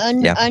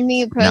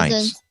 unmute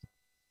presence.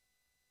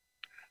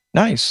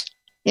 Nice.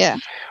 Yeah.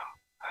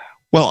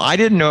 Well, I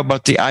didn't know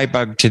about the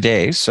iBug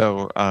Today,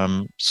 so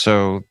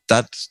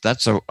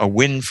that's a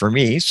win for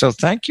me. So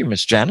thank you,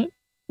 Miss Janet.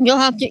 You'll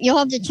have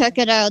to check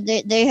it out.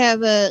 They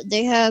have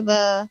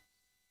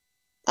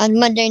on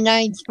Monday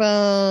nights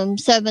from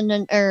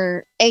 8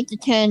 to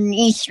 10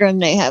 Eastern.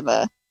 They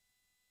have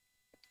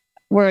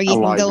where you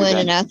can go in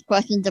and ask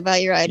questions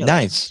about your items.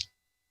 Nice,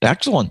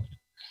 excellent.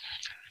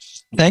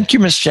 Thank you,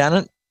 Miss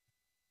Janet.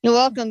 You're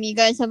welcome. You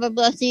guys have a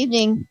blessed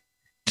evening.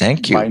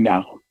 Thank you. Bye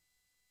now.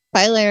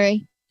 Bye,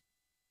 Larry.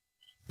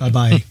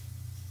 Bye-bye.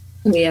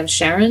 We have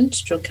Sharon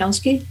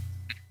Strelkowski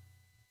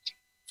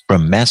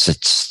from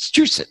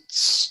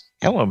Massachusetts.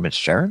 Hello, Miss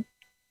Sharon.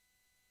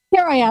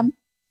 Here I am.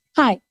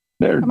 Hi.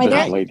 There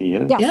that lady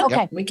is. Yeah,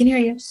 okay. We can hear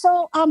you.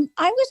 So I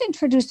was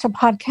introduced to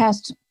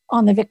podcasts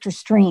on the Victor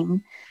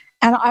Stream,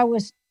 and I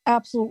was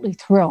absolutely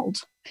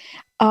thrilled.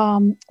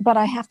 But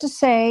I have to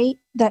say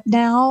that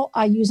now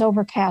I use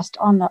Overcast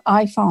on the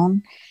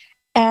iPhone,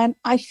 and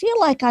I feel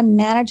like I'm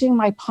managing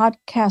my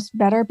podcast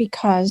better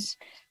because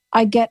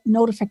I get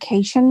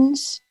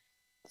notifications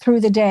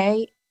through the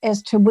day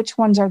as to which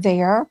ones are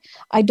there.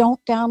 I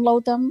don't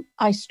download them.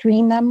 I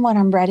stream them when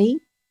I'm ready.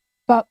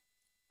 But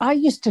I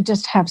used to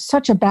just have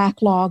such a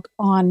backlog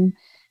on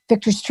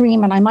Victor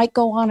Stream, and I might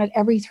go on it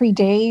every 3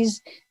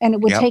 days, and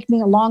it would take me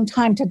a long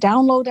time to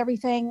download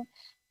everything.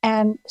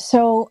 And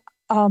so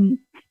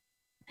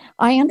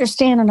I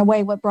understand in a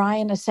way what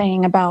Brian is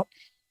saying about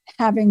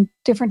having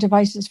different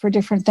devices for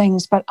different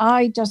things, but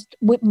I just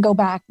wouldn't go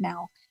back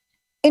now.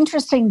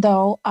 Interesting,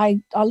 though, I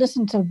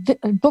listen to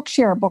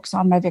Bookshare books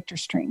on my Victor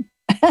Stream.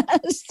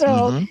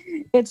 So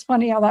it's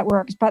funny how that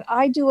works. But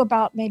I do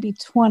about maybe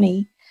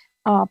 20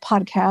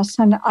 podcasts,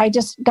 and I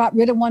just got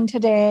rid of one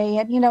today.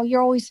 And,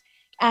 you're always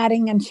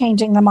adding and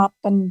changing them up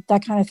and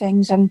that kind of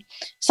things. And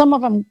some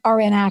of them are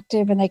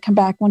inactive and they come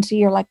back once a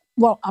year. Like,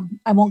 well,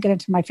 I won't get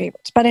into my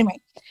favorites, but anyway.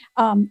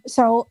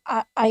 So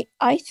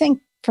I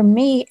think for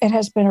me, it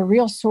has been a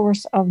real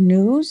source of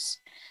news,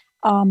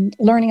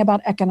 learning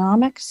about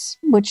economics,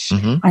 which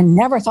I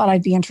never thought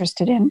I'd be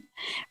interested in,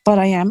 but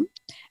I am.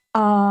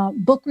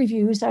 Book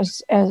reviews,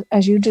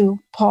 as you do,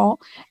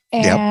 Paul,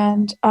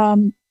 and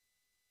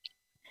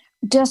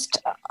just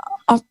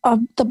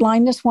the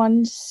blindness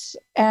ones,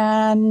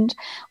 and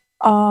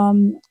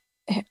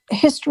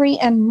history,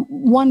 and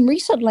one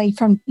recently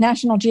from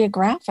National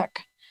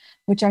Geographic,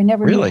 which I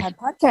never knew had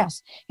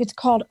podcasts. It's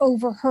called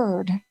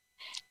Overheard,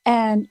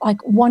 and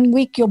like 1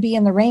 week you'll be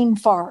in the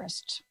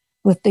rainforest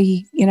with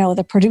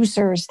the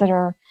producers that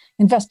are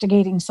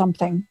investigating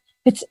something.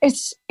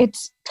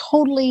 It's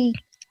totally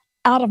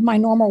out of my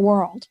normal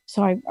world,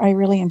 so I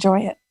really enjoy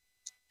it.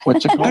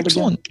 What's it called?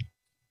 Excellent.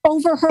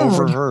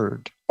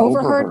 Overheard.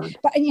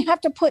 But and you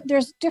have to put,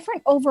 there's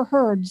different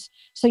overheards,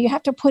 so you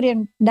have to put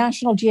in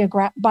National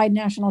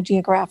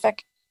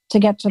Geographic to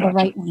get to the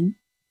right one.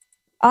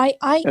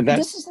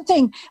 This is the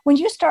thing, when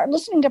you start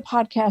listening to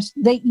podcasts,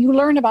 you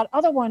learn about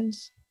other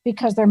ones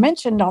because they're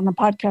mentioned on the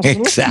podcast.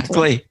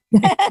 Exactly.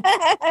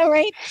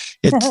 Right?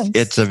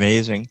 It's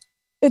amazing.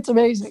 It's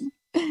amazing.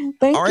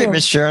 Thank you. All right,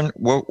 Miss Sharon,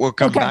 we'll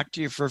come back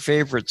to you for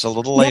favorites a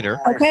little later.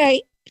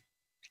 Okay.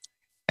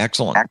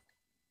 Excellent.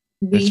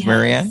 Miss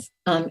Marianne?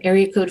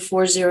 Area code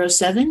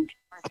 407.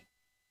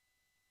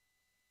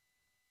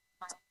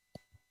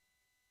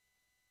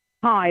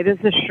 Hi, this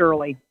is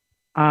Shirley.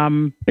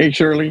 Hey,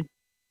 Shirley.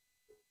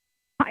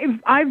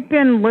 I've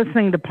been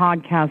listening to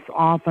podcasts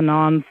off and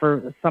on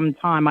for some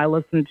time. I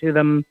listen to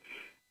them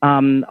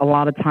a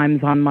lot of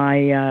times on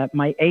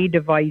my A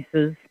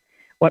devices.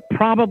 What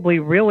probably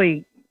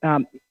really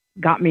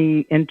got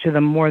me into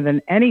them more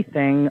than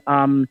anything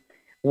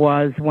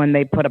was when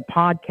they put a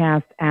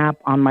podcast app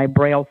on my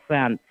Braille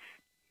Sense.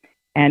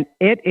 And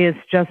it is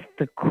just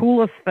the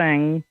coolest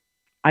thing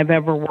I've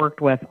ever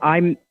worked with.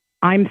 I'm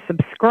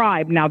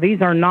subscribed. Now,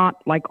 these are not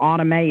like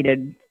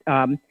automated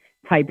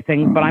type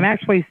things, but I'm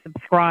actually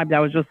subscribed. I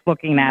was just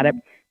looking at it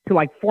to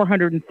like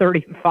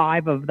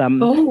 435 of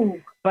them. Oh.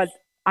 But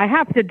I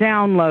have to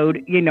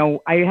download,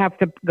 I have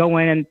to go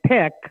in and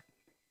pick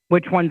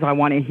which ones I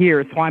want to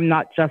hear. So I'm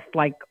not just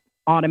like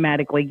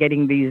automatically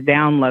getting these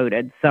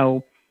downloaded.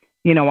 So,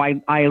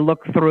 I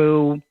look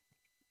through,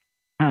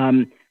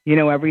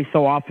 every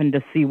so often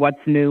to see what's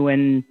new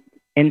in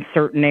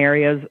certain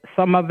areas.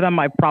 Some of them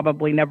I've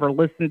probably never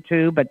listened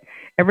to, but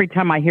every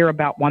time I hear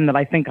about one that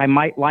I think I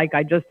might like,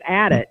 I just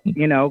add it,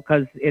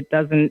 because it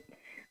doesn't,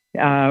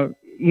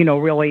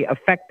 really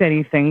affect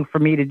anything for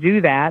me to do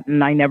that.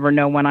 And I never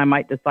know when I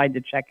might decide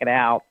to check it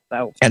out.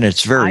 So, and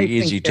it's very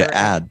easy to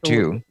add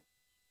too.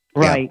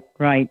 Right,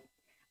 right.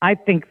 I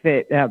think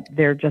that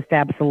they're just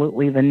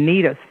absolutely the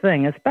neatest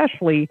thing,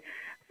 especially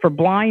for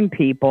blind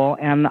people.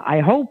 And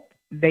I hope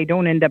they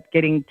don't end up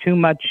getting too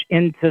much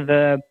into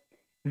the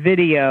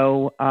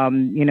video,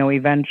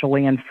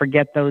 eventually, and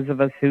forget those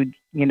of us who,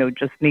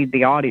 just need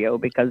the audio,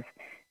 because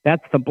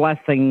that's the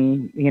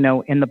blessing,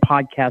 in the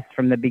podcast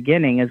from the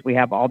beginning, is we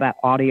have all that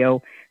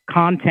audio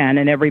content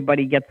and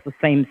everybody gets the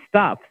same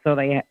stuff. So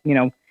they,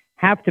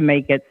 have to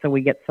make it so we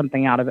get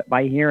something out of it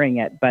by hearing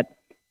it. But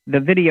the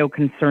video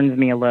concerns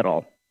me a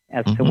little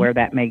as to where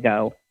that may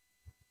go.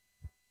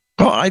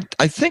 Well,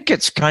 I think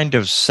it's kind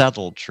of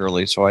settled,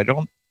 Shirley. So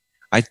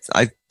I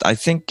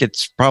think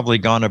it's probably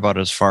gone about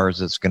as far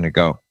as it's going to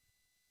go.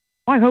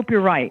 Well, I hope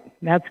you're right.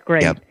 That's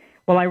great. Yep.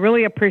 Well, I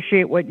really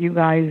appreciate what you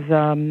guys,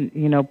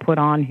 put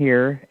on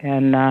here.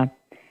 And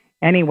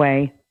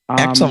anyway.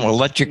 Excellent. We'll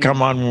let you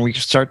come on when we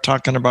start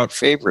talking about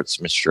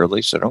favorites, Miss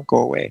Shirley, so don't go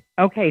away.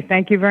 Okay.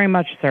 Thank you very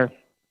much, sir.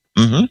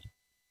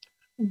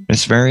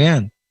 Miss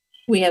Marianne.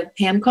 We have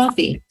Pam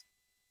Coffee.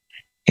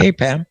 Hey,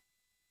 Pam.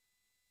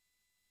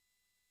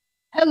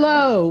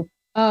 Hello.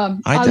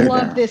 I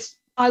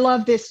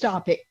love this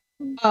topic.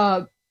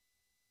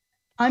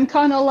 I'm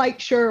kind of like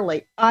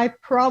Shirley. I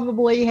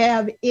probably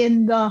have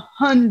in the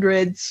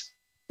hundreds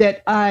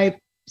that I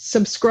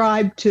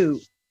subscribe to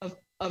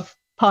of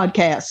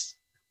podcasts.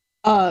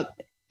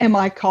 Am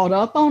I caught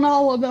up on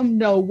all of them?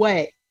 No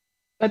way.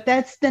 But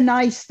that's the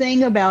nice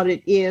thing about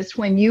it, is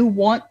when you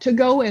want to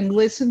go and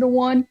listen to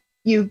one,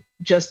 you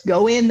just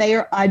go in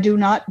there. I do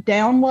not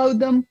download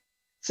them,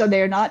 so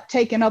they're not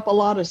taking up a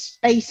lot of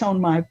space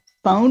on my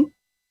phone.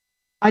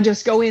 I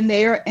just go in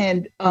there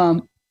and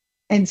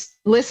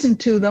listen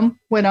to them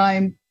when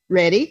I'm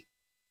ready.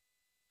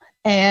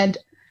 And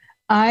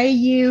I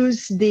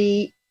use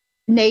the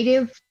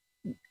native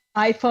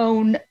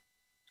iPhone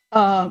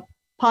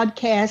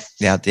podcasts.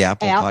 Yeah, the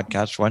Apple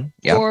Podcast one.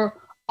 Yeah.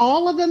 For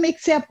all of them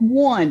except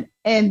one.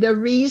 And the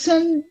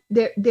reason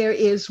that there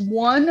is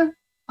one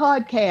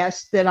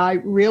podcast that I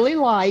really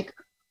like,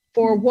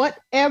 for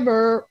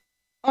whatever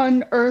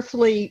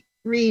unearthly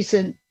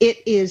reason, it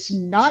is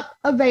not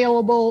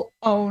available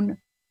on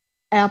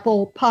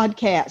Apple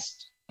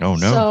Podcast. Oh,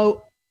 no.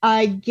 So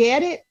I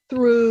get it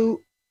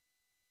through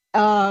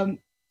an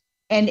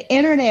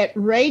internet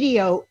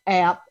radio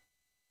app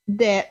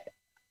that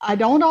I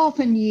don't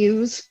often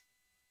use,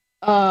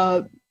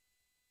 but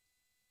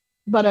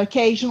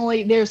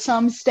occasionally there's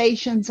some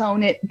stations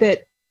on it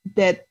that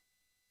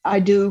I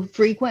do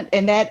frequent,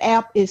 and that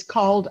app is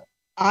called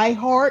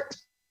iHeart.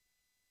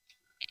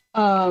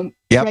 Radio.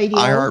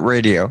 iHeart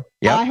Radio.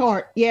 Yep.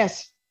 iHeart,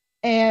 yes.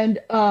 And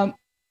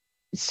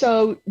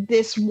so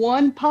this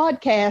one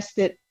podcast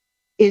that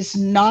is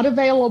not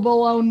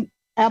available on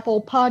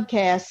Apple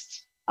Podcasts,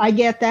 I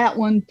get that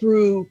one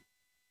through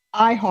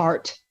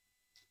iHeart.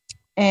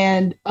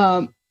 And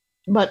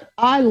but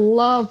I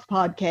love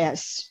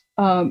podcasts,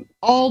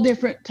 all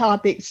different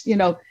topics,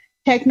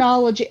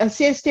 technology,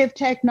 assistive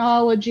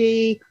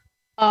technology,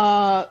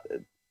 not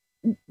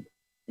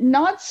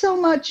so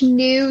much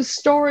news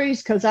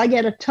stories, because I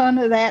get a ton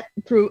of that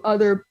through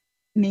other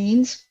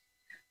means.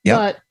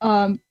 Yep.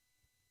 But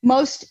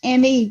most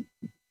any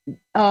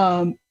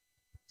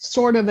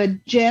sort of a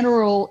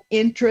general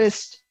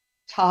interest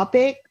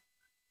topic,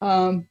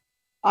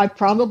 I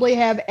probably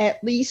have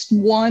at least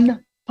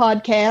one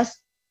podcast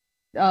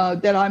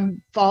that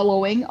I'm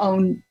following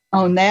on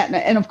that.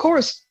 And of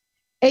course,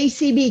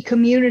 ACB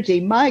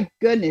community, my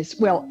goodness,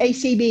 well,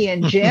 ACB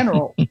in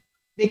general,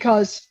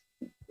 because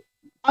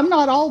I'm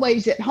not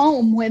always at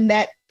home when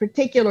that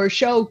particular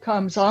show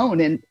comes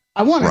on, and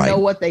I want to know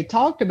what they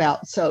talked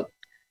about. So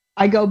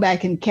I go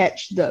back and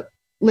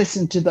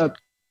listen to the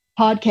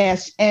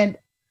podcast. And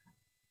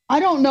I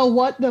don't know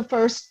what the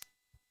first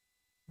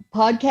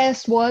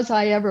podcast was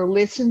I ever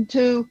listened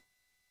to,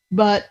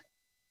 but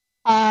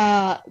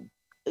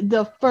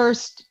the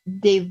first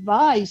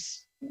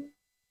device,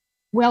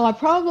 well, I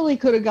probably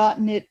could have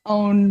gotten it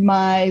on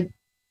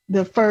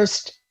the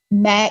first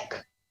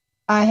Mac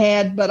I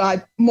had, but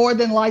I more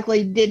than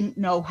likely didn't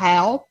know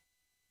how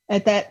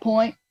at that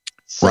point.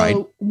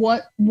 So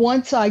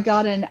once I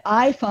got an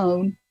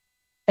iPhone,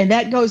 and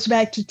that goes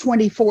back to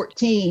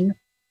 2014,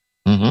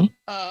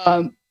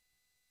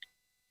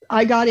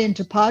 I got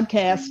into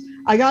podcasts.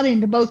 I got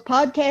into both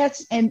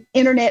podcasts and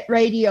internet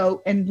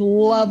radio and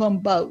love them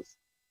both.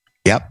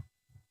 Yep.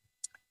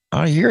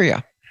 I hear you.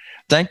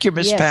 Thank you,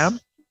 Miss Pam.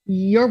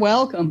 You're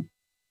welcome.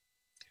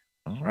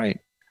 All right.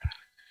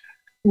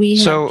 We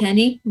have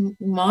Penny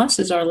Moss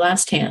as our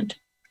last hand.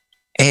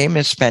 Hey,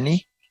 Miss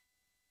Penny.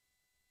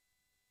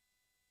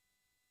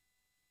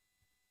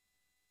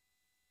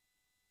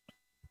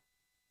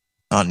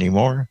 Not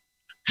anymore.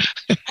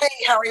 Hey,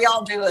 how are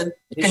y'all doing?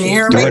 Can you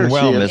hear me? Doing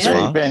well, Miss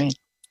Penny.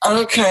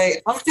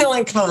 Okay, I'm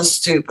feeling kind of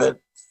stupid.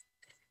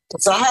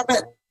 So I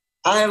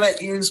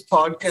haven't used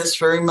podcasts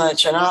very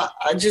much, and I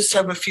just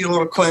have a few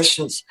little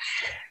questions.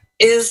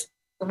 Is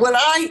when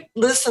I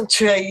listen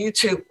to a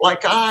YouTube,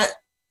 like I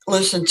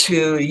listen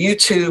to a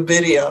YouTube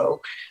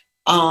video,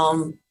 there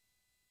are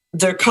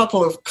a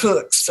couple of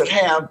cooks that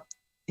have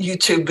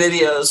YouTube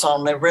videos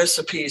on their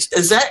recipes.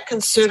 Is that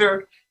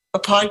considered a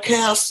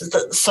podcast? Is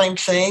that the same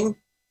thing?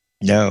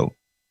 No.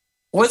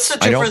 What's the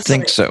difference? I don't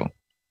think so.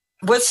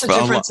 What's the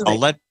difference?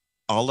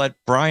 I'll let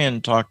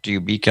Brian talk to you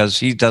because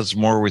he does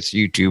more with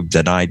YouTube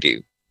than I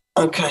do.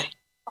 Okay.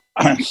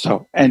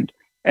 So, and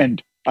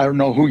I don't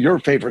know who your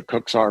favorite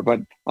cooks are, but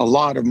a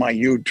lot of my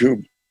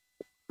YouTube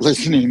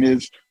listening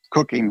is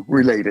cooking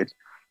related.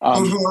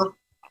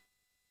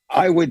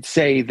 I would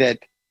say that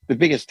the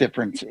biggest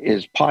difference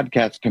is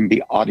podcasts can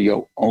be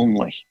audio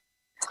only.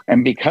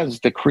 And because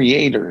the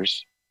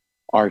creators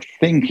are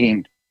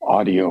thinking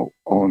audio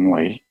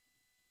only,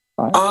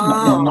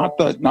 not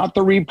the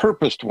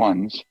repurposed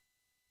ones,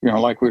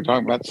 like we were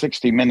talking about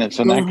 60 Minutes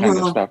and that kind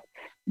of stuff,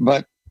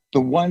 but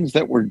the ones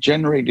that were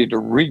generated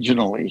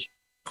originally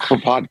for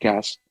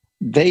podcasts,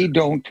 they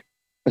don't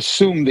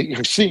assume that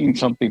you're seeing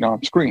something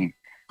on screen.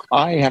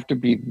 I have to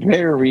be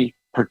very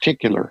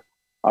particular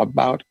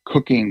about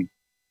cooking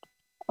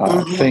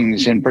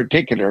things in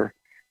particular,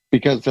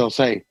 because they'll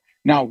say,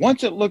 now,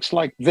 once it looks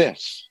like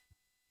this.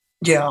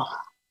 Yeah.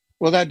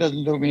 Well, that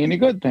doesn't do me any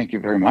good. Thank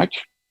you very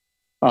much.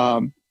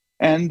 And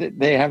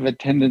they have a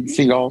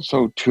tendency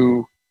also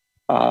to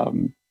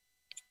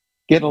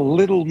get a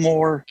little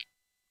more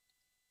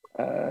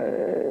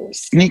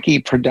sneaky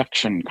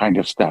production kind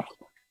of stuff.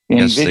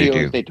 In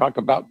videos, they talk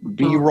about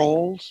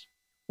B-rolls,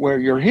 where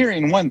you're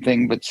hearing one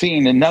thing but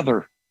seeing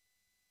another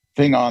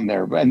thing on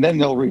there. And then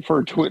they'll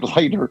refer to it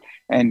later,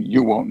 and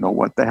you won't know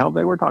what the hell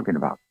they were talking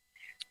about.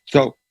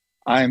 So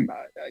I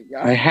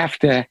have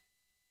to,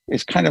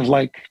 it's kind of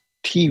like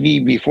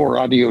TV before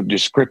audio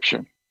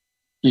description.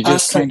 You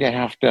just kind of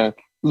have to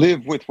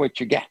live with what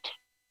you get.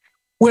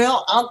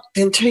 Well, I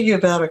can tell you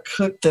about a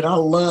cook that I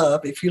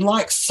love. If you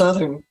like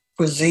Southern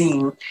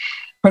cuisine,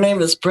 her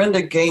name is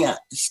Brenda Gant.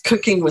 It's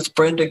Cooking with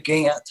Brenda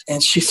Gant,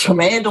 and she's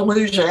from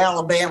Andalusia,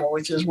 Alabama,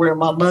 which is where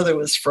my mother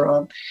was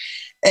from.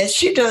 And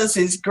she does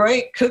these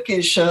great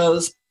cooking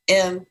shows.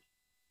 And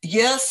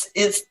yes,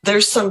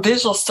 there's some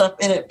visual stuff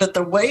in it, but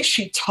the way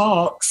she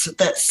talks,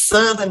 that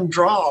Southern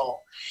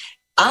drawl,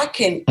 I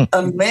can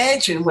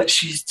imagine what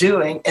she's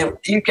doing, and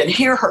you can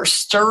hear her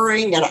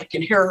stirring, and I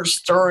can hear her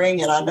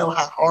stirring, and I know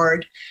how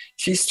hard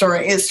she's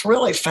stirring. It's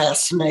really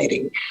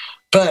fascinating.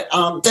 But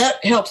that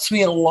helps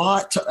me a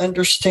lot to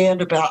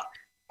understand about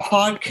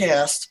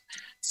podcast.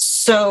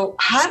 So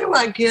how do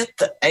I get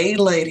the A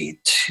Lady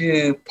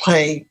to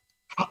play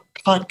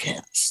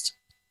podcast?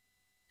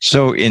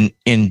 So in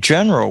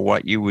general,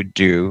 what you would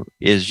do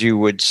is you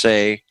would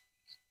say,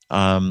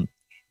 A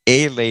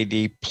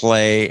Lady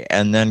play,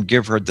 and then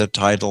give her the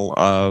title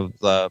of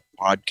the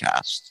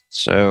podcast.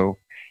 So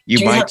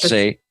you might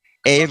say,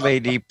 A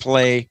Lady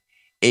play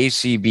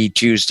ACB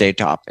Tuesday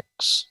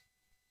topics.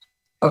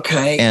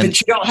 Okay,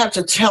 but you don't have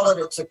to tell it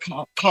it's a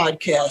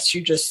podcast.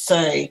 You just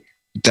say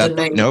the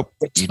name. Nope,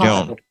 you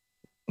don't.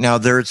 Now,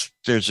 there's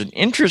an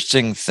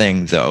interesting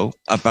thing, though,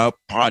 about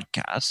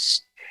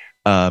podcasts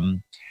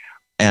and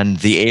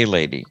the A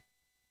Lady.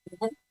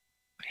 Mm-hmm.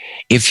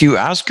 If you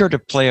ask her to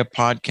play a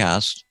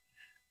podcast,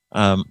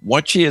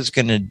 what she is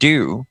going to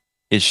do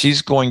is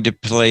she's going to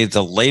play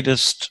the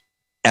latest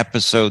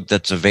episode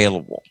that's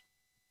available.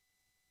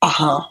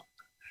 Uh-huh.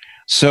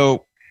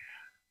 So,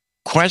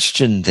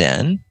 question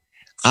then,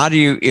 how do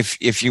you,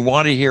 if you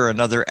want to hear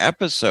another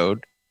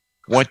episode,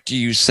 what do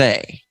you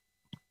say?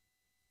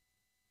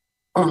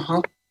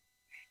 Uh-huh.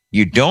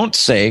 You don't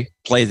say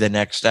play the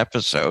next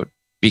episode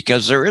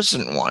because there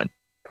isn't one.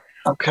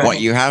 Okay.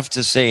 What you have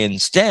to say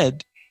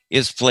instead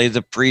is play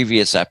the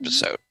previous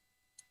episode.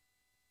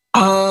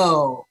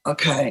 Oh,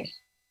 okay.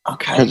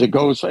 Okay.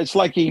 Because it's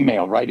like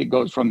email, right? It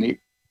goes from the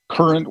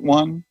current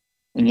one,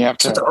 and you have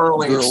to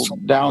drill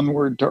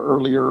downward to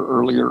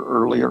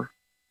earlier.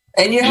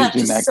 And you have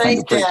to say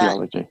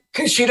that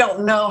because you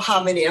don't know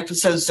how many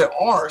episodes there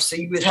are, so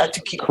you would have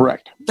to keep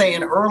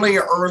saying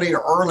earlier.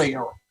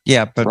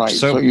 Yeah, but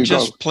so you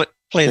just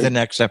play the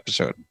next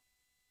episode.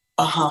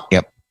 Uh-huh.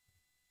 Yep.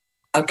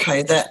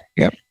 Okay,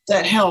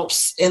 that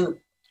helps in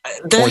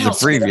or the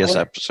previous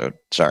episode.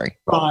 Sorry.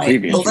 Right.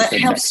 Well, that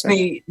helps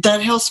me.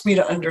 That helps me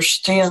to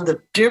understand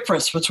the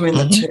difference between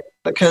the two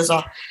because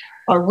I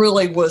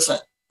really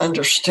wasn't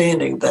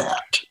understanding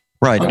that.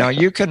 Right. Now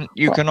you can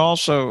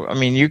also, I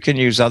mean, you can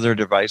use other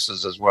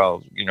devices as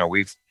well. You know,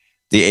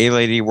 the A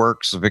Lady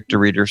works, the Victor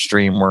Reader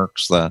Stream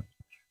works,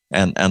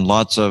 and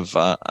lots of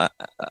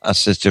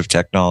assistive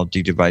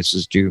technology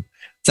devices do.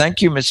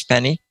 Thank you, Miss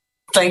Penny.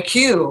 Thank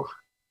you.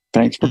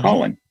 Thanks for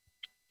calling.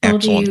 Well,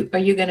 are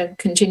you going to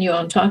continue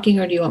on talking,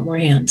 or do you want more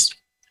hands?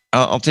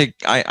 I'll take.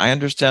 I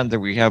understand that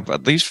we have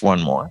at least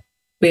one more.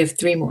 We have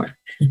 3 more.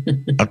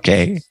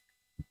 Okay.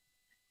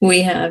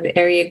 We have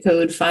area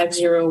code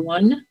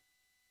 501.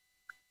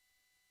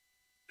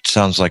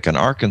 Sounds like an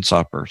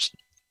Arkansas person.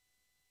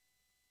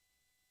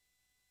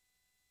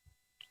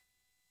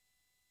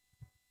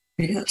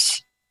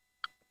 Yes.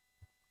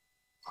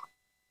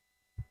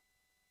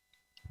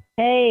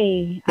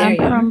 Hey,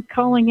 I'm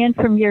calling in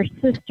from your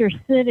sister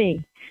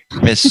city.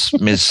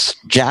 Miss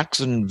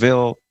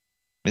Jacksonville,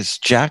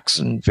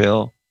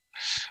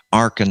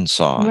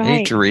 Arkansas. Right.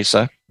 Hey,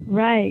 Teresa.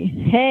 Right.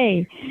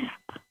 Hey.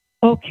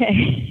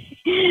 Okay.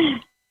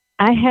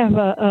 I have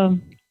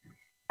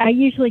I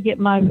usually get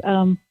my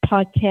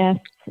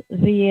podcasts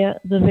via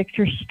the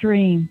Victor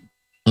Stream.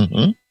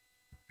 Mm-hmm.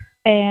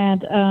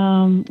 And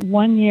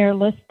one year,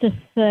 let's just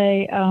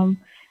say,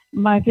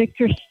 my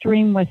Victor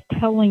Stream was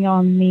telling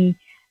on me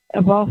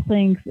of all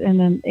things in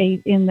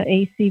the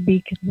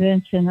ACB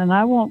convention, and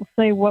I won't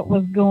say what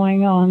was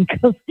going on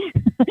because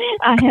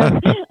I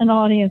have an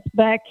audience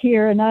back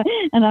here, and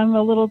I'm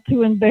a little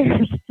too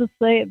embarrassed to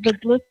say it. But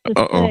let's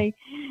just say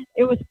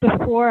it was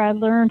before I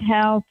learned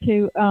how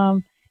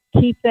to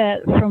keep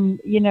that from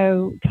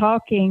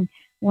talking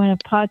when a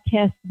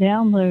podcast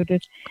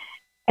downloaded.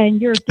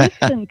 And your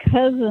distant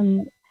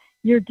cousin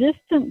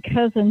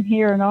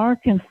here in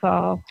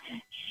Arkansas,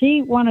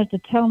 she wanted to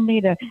tell me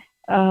to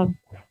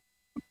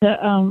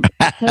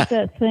set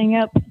that thing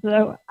up.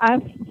 So I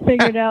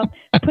figured out,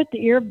 put the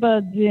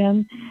earbuds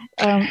in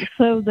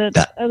so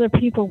that other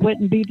people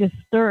wouldn't be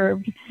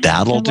disturbed.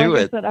 That'll do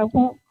it.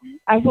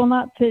 I will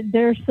not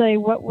dare say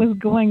what was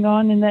going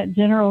on in that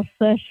general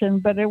session,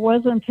 but it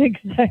wasn't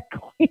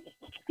exactly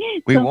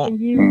we won't.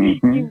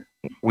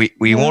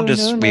 We won't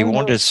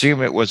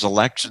assume it was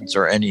elections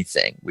or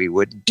anything. We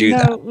wouldn't do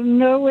that.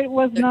 No, it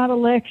was not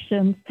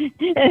elections.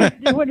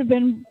 It would have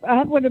been.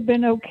 I would have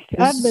been okay.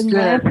 I've been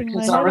laughing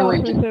my head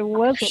off if it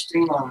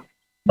wasn't.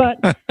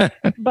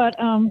 But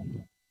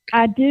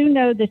I do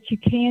know that you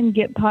can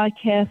get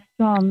podcasts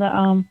on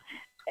the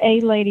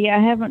A Lady. I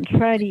haven't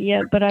tried it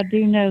yet, but I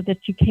do know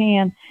that you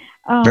can.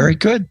 Very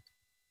good.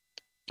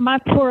 My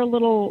poor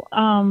little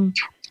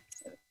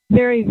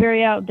very,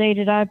 very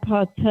outdated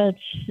iPod Touch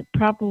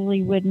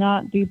probably would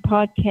not do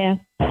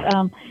podcasts.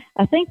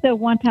 I think that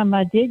one time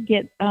I did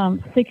get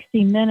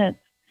 60 minutes,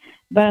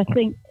 but I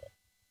think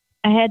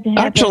I had to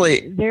have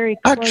very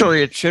close.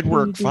 Actually, it should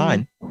work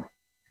fine.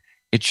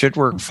 It should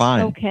work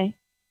fine. Okay.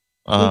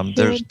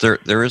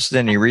 There isn't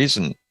any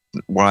reason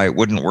why it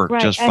wouldn't work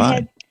just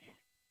fine.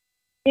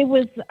 I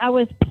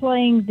was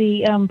playing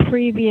the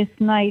previous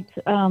night.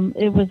 I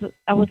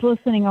was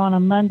listening on a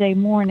Monday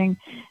morning,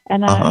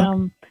 and I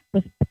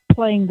was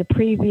playing the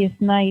previous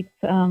night's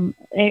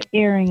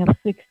airing of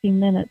 60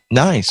 Minutes.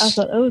 Nice. I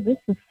thought, this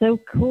is so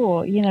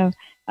cool.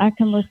 I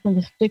can listen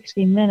to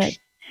 60 Minutes.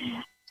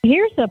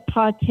 Here's a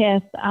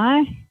podcast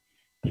I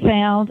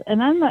found,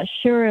 and I'm not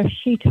sure if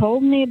she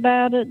told me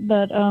about it,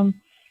 but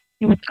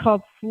it was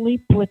called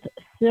Sleep with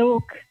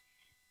Silk.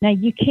 Now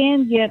you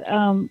can get,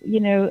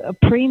 a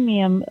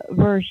premium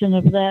version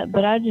of that,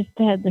 but I just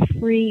had the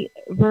free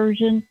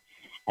version,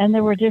 and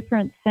there were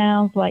different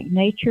sounds like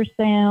nature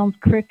sounds,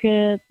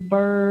 crickets,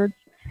 birds,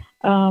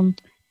 and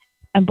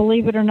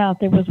believe it or not,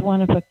 there was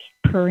one of a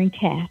purring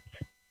cat.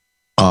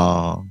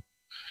 And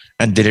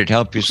did it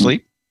help you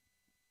sleep?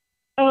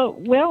 Oh,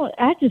 well,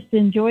 I just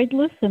enjoyed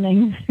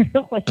listening.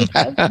 Really,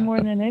 that's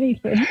more than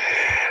anything.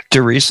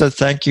 Teresa,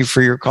 thank you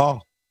for your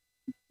call.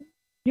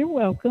 You're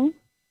welcome.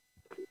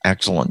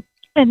 Excellent.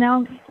 And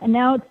now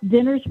it's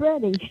dinner's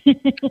ready.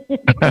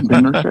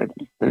 Dinner's ready.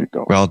 There you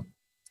go. Well,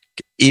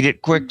 eat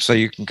it quick so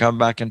you can come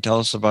back and tell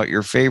us about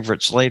your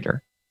favorites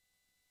later.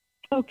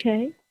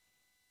 Okay.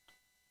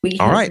 We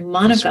All have right.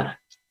 Monica.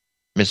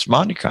 Miss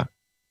Monica.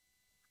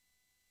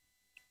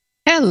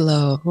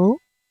 Hello.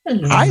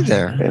 Hi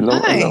there. Hello.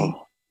 Hi. Hello.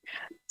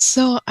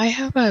 So I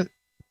have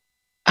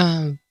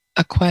a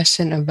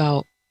question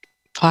about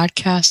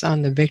podcasts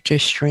on the Victor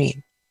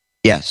Stream.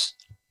 Yes.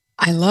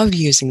 I love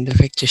using the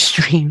Victor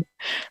Stream.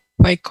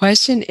 My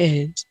question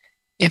is,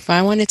 if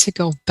I wanted to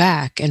go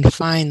back and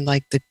find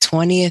like the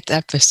 20th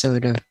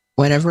episode of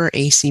whatever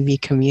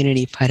ACB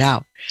community put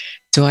out,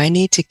 do I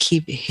need to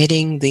keep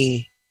hitting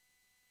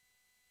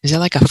is there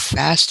like a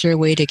faster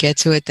way to get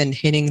to it than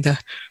hitting the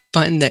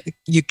button that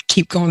you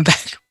keep going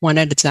back one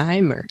at a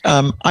time? Or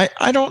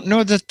I don't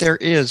know that there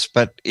is,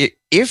 but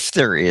if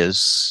there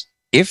is,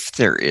 it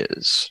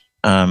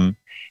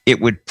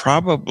would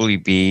probably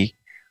be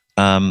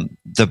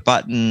the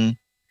button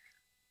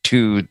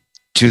to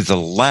the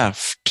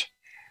left,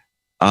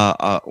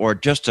 or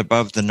just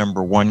above the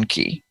number 1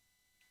 key.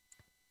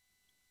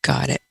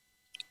 Got it.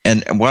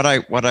 And what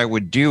I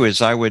would do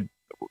is I would,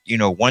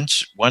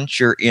 once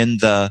you're in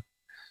the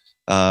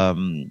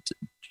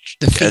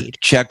feed,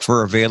 check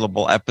for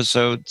available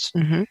episodes.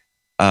 Mm-hmm.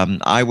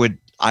 I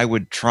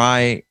would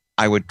try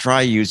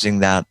using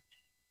that.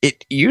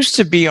 It used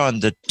to be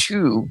on the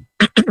 2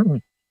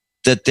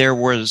 that there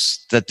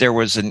was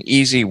an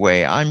easy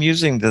way. I'm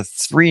using the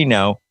 3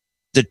 now.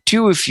 The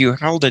 2, if you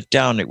held it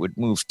down, it would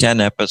move 10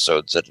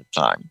 episodes at a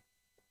time.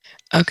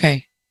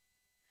 Okay.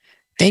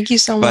 Thank you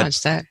so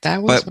much.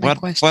 That was my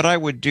question. What I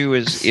would do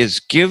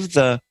is give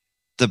the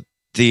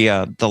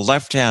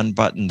left-hand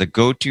button, the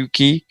go-to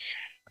key,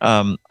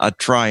 a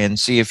try and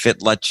see if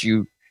it lets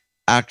you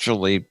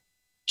actually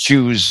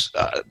choose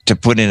to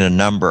put in a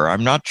number.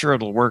 I'm not sure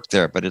it'll work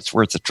there, but it's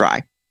worth a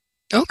try.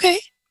 Okay.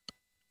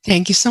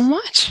 Thank you so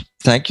much.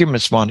 Thank you,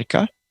 Miss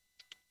Monica.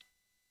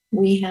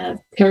 We have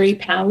Terry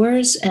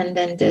Powers and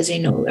then Desi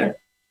Noller.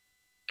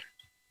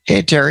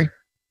 Hey, Terry.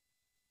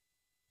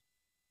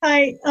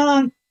 Hi.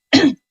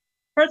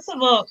 First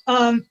of all,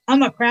 I'm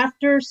a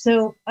crafter,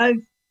 so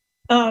I've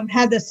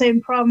had the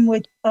same problem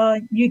with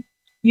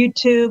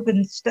YouTube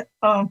and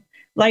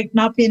like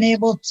not being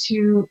able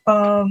to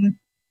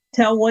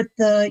tell what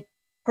the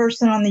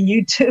person on the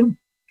YouTube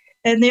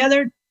and the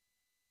other,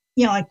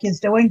 like is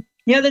doing.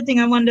 The other thing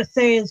I wanted to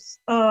say is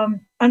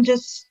I'm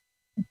just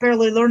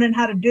barely learning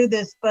how to do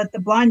this, but the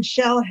Blind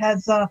Shell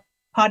has a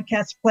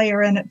podcast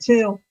player in it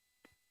too.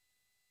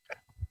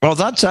 Well,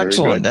 that's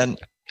excellent, and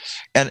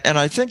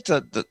I think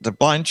that the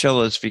Blind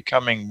Shell is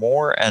becoming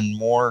more and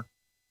more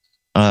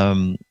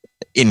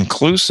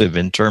inclusive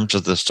in terms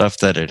of the stuff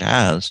that it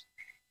has,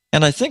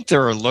 and I think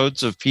there are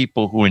loads of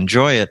people who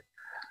enjoy it.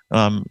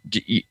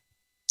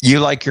 You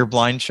like your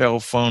Blind Shell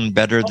phone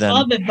better than I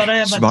love it, but I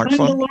have smartphone? a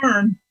ton to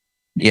learn.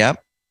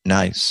 Yep,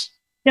 nice.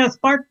 Yeah,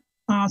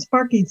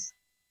 Sparky's.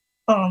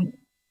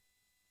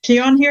 She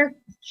on here?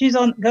 She's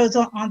on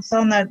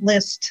that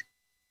list.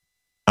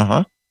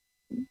 Gotcha.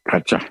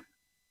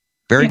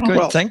 Very good.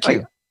 Well, thank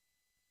you.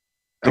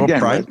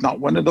 Again, it's not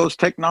one of those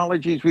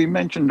technologies we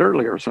mentioned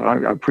earlier, so I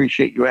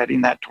appreciate you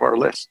adding that to our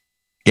list.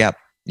 Yep,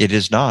 it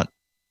is not.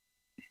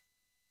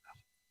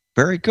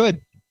 Very good.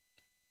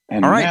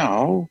 And all right.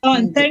 Now,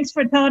 and thanks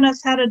for telling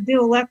us how to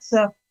do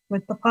Alexa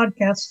with the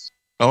podcast.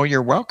 Oh,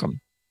 you're welcome.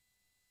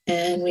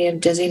 And we have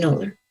Desi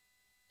Noller.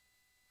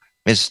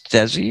 Miss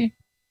Desi?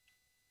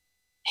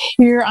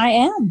 Here I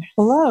am.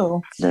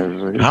 Hello.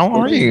 How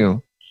are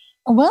you?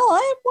 Well,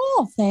 I am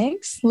well,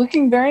 thanks.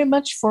 Looking very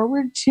much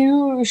forward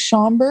to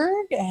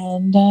Schaumburg,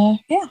 and I'm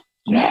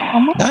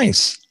well.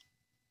 Nice.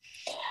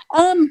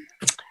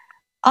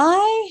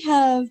 I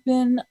have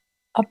been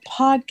a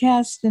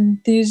podcast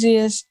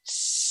enthusiast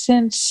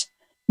since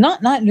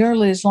not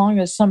nearly as long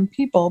as some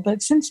people,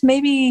 but since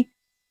maybe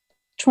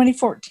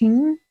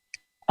 2014.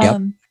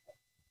 Yep.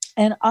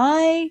 And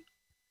I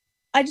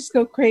just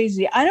go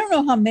crazy. I don't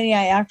know how many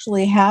I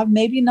actually have,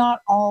 maybe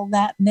not all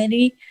that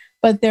many,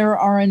 but there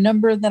are a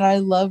number that I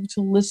love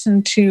to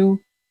listen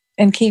to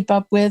and keep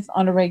up with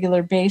on a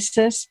regular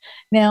basis.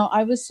 Now,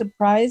 I was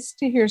surprised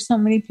to hear so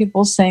many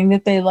people saying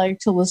that they like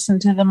to listen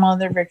to them on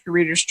their Victor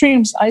Reader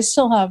streams. I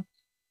still have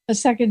a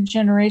second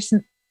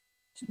generation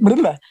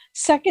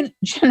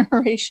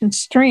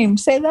stream.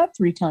 Say that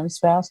 3 times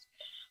fast.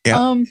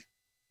 Yeah.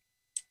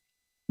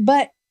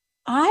 But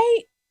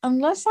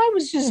unless I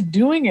was just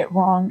doing it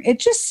wrong, it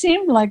just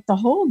seemed like the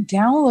whole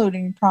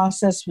downloading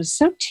process was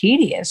so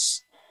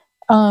tedious.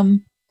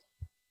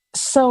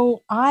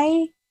 So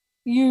I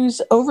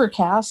use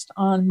Overcast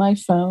on my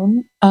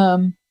phone.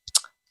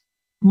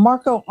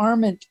 Marco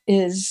Arment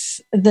is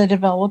the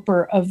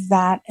developer of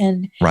that,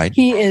 and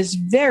he is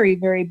very,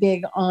 very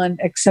big on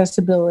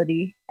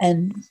accessibility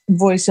and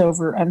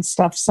voiceover and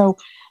stuff. So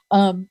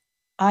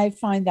I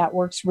find that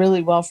works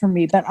really well for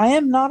me. But I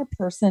am not a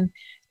person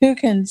who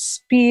can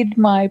speed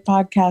my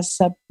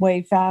podcasts up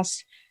way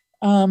fast.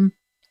 I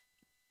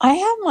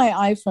have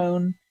my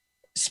iPhone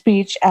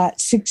speech at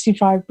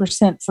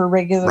 65% for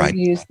regular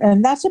use,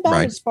 and that's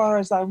about as far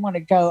as I want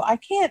to go. I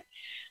can't.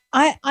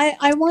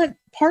 I want,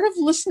 part of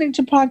listening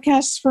to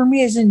podcasts for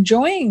me is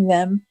enjoying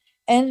them,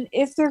 and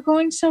if they're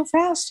going so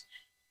fast,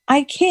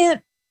 I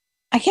can't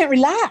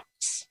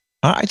relax.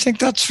 I think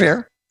that's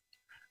fair.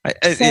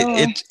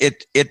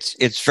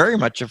 It's very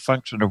much a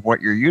function of what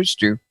you're used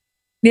to.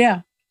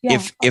 Yeah.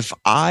 If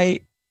I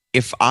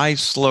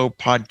slow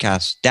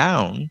podcasts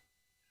down,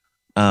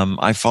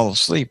 I fall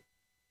asleep.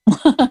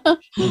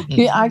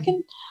 Yeah,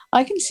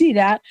 I can see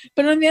that.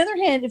 But on the other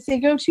hand, if they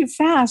go too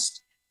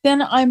fast,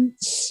 then I'm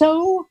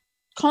so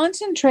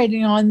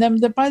concentrating on them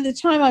that by the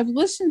time I've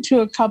listened to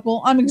a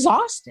couple, I'm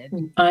exhausted.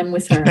 I'm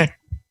with her.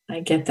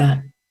 I get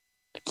that.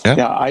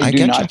 Yeah, I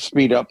do not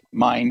speed up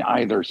mine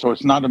either. So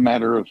it's not a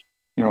matter of,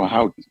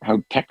 how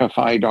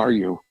techified are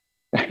you?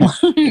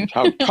 It's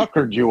how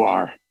tuckered you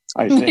are,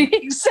 I think.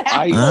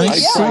 Exactly. I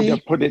try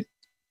to put it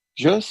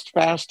just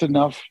fast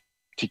enough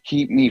to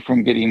keep me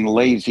from getting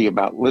lazy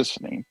about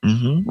listening,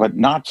 but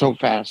not so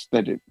fast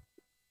that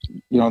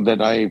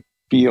that I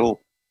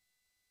feel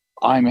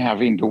I'm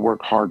having to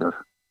work harder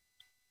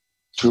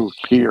to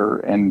hear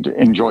and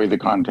enjoy the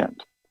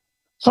content.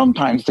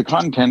 Sometimes the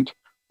content,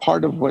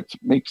 part of what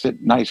makes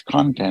it nice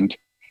content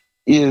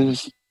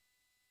is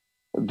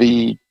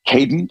the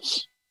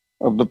cadence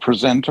of the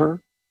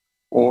presenter,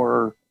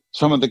 or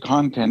some of the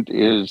content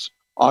is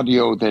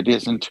audio that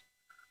isn't,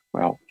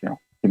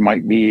 it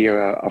might be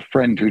a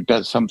friend who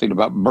does something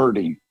about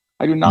birding.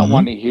 I do not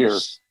want to hear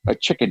a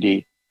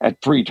chickadee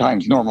at 3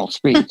 times normal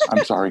speed.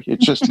 I'm sorry.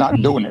 It's just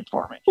not doing it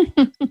for me.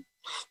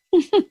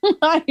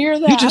 I hear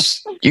that.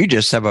 You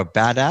just have a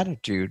bad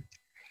attitude.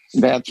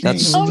 That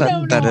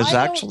is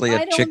actually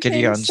a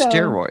chickadee on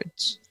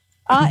steroids.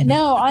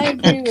 No, I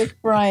agree with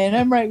Brian.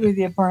 I'm right with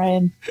you,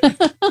 Brian.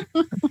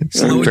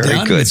 Slow it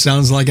down. It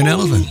sounds like an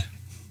elephant.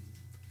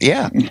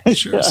 Yeah.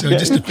 Sure. So it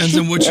just depends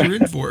on what you're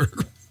in for.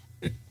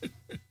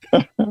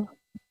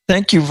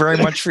 Thank you very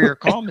much for your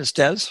call, Ms.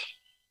 Des.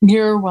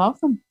 You're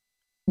welcome.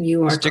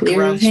 You are Stick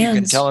clear around of so you hands.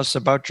 can tell us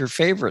about your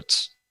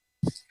favorites.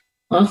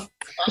 Well,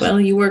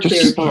 you were just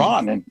clear keep of her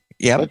hands. on and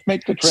let's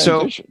make the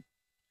transition.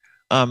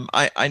 So,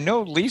 I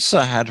know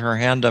Lisa had her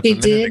hand up She a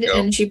minute did, ago.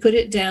 and she put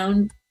it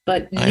down.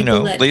 But I know,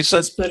 Nicolette Lisa.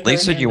 just put her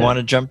Lisa, do hand you up. want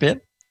to jump in?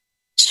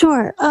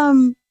 Sure.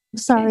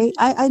 Sorry,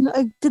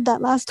 I did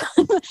that last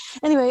time.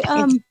 Anyway,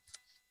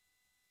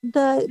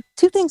 the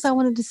 2 things I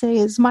wanted to say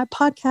is my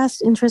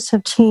podcast interests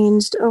have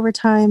changed over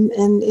time,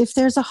 and if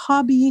there's a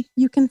hobby,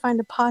 you can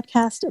find a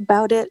podcast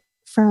about it,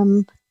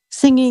 from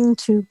singing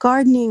to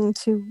gardening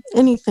to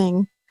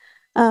anything.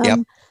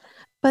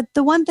 But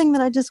the one thing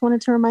that I just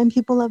wanted to remind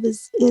people of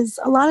is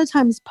a lot of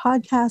times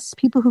podcasts,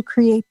 people who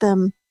create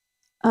them,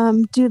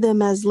 do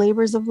them as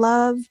labors of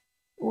love,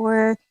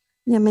 or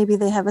maybe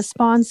they have a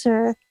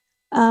sponsor.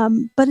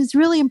 But it's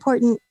really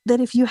important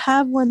that if you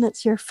have one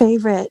that's your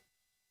favorite,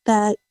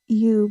 that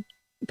you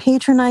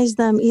patronize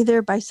them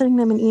either by sending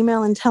them an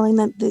email and telling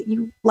them that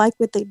you like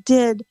what they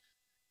did,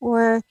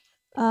 or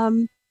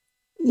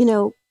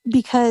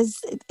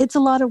because it's a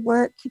lot of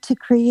work to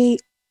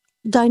create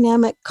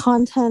dynamic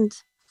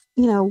content,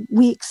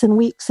 weeks and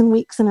weeks and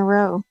weeks in a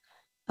row.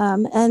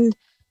 And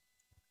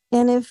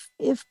if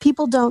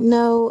people don't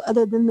know,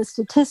 other than the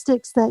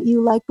statistics, that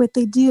you like what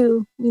they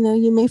do,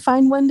 you may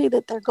find one day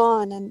that they're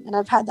gone. And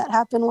I've had that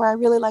happen where I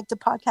really liked a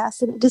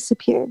podcast and it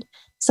disappeared.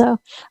 So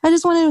I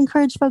just want to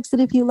encourage folks that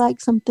if you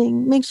like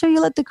something, make sure you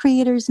let the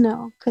creators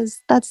know,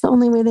 because that's the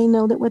only way they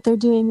know that what they're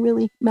doing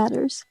really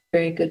matters.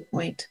 Very good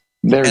point.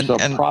 There's a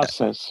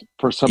process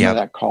for some of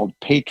that called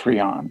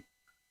Patreon.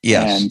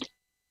 Yes. And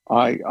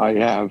I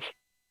have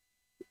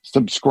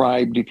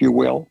subscribed, if you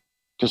will,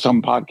 to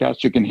some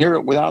podcasts. You can hear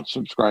it without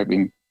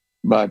subscribing.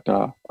 But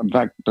in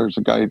fact, there's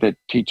a guy that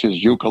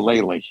teaches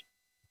ukulele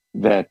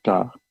that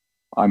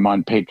I'm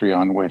on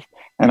Patreon with.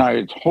 And I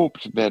had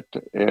hoped that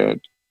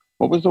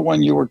what was the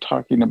one you were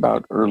talking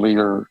about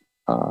earlier,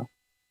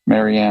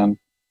 Marianne?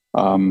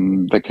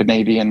 The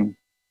Canadian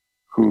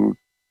who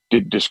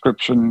did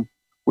description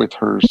with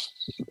her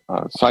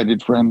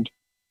sighted friend.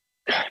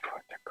 God,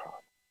 what's it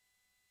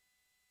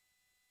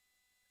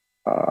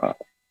called?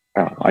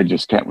 I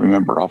just can't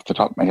remember off the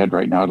top of my head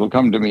right now. It'll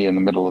come to me in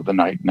the middle of the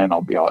night, and then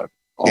I'll be all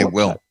it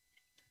will.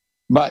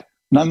 But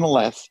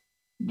nonetheless,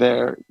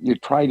 you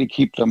try to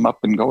keep them up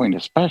and going,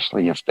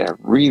 especially if they're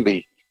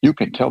really, you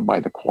can tell by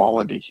the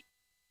quality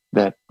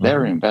that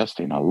they're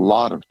investing a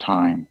lot of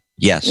time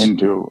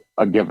into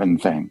a given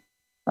thing.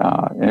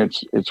 And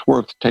it's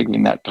worth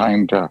taking that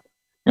time to,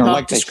 Talk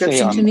like they say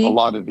description on to me? a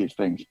lot of these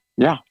things.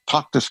 Yeah,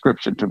 talk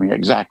description to me.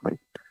 Exactly.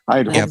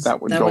 I'd hope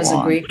that would go on. That was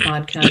a great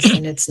podcast,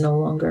 and it's no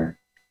longer.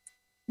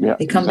 Yeah,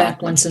 they come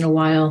back once in a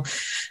while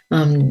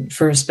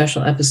for a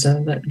special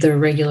episode, but their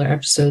regular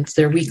episodes,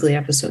 their weekly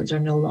episodes, are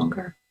no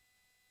longer.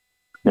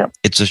 Yeah,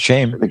 it's a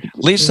shame.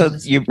 Lisa,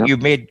 you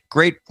made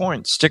great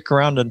points. Stick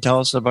around and tell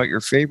us about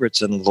your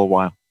favorites in a little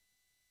while.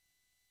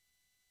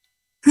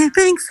 Yeah,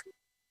 thanks.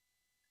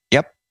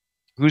 Yep.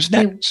 Who's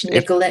next?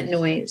 Nicolette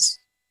Noyes.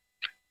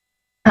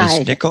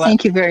 Hi,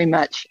 thank you very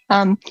much.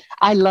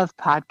 I love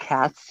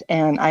podcasts,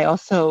 and I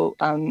also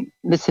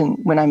listen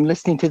when I'm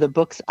listening to the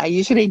books. I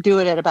usually do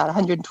it at about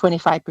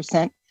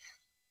 125%.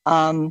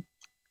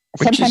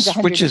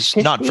 Which is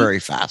not very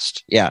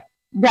fast. Yeah.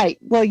 Right.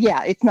 Well,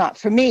 yeah, it's not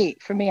for me.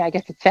 For me, I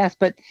guess it's fast.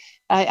 But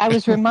I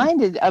was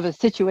reminded of a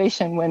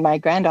situation when my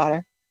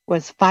granddaughter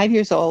was 5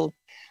 years old.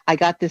 I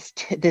got this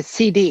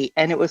CD,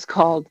 and it was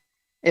called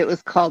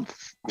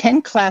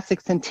 10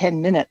 Classics in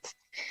 10 Minutes.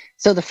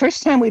 So the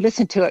first time we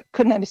listened to it,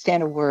 couldn't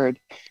understand a word,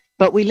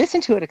 but we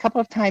listened to it a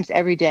couple of times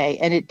every day,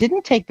 and it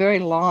didn't take very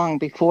long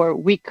before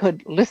we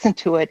could listen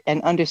to it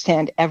and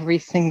understand every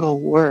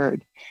single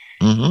word.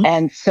 Mm-hmm.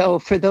 And so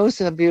for those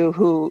of you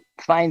who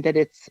find that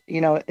it's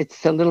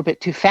a little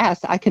bit too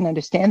fast, I can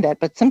understand that.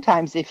 But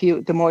sometimes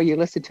the more you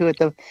listen to it,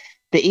 the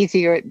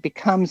easier it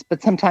becomes,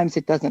 but sometimes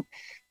it doesn't.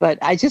 But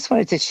I just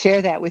wanted to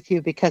share that with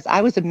you because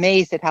I was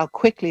amazed at how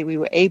quickly we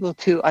were able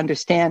to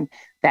understand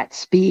that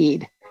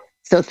speed.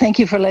 So thank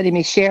you for letting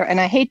me share. And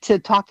I hate to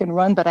talk and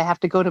run, but I have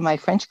to go to my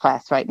French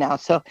class right now.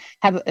 So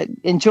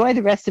enjoy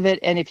the rest of it.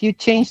 And if you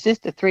change this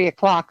to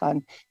 3:00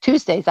 on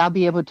Tuesdays, I'll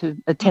be able to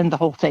attend the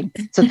whole thing.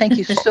 So thank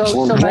you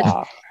so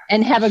much.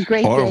 And have a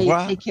great day.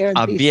 Take care.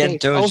 À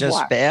bientôt,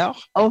 j'espère.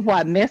 Au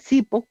revoir.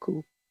 Merci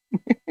beaucoup.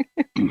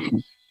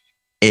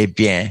 Eh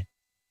bien,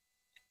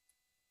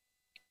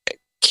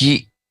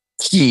 qui?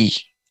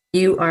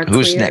 You are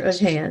Who's clear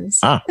next? of hands.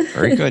 Ah,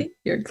 very good.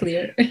 You're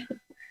clear.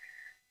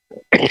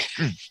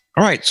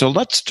 All right, so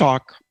let's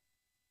talk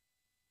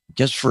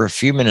just for a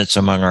few minutes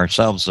among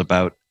ourselves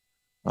about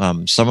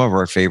some of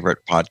our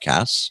favorite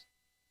podcasts.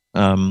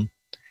 One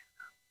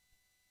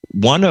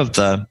of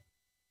the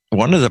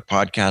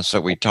podcasts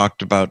that we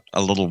talked about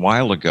a little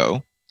while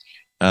ago,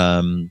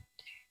 and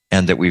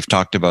that we've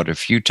talked about a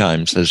few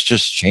times, has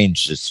just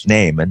changed its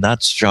name, and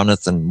that's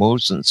Jonathan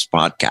Mosen's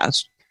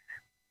podcast.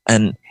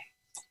 And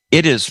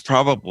it is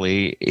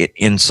probably,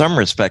 in some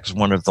respects,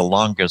 one of the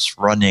longest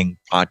running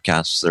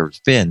podcasts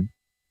there's been.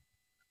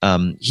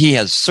 He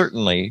has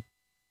certainly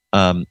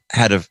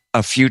had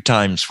a few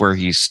times where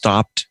he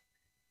stopped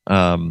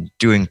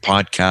doing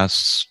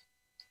podcasts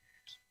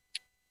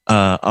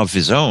of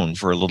his own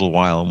for a little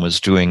while and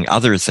was doing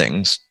other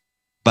things.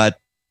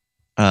 But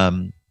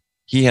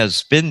he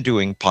has been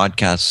doing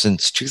podcasts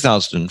since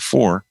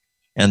 2004.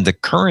 And the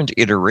current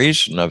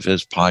iteration of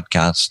his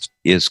podcast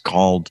is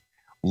called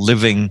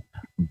Living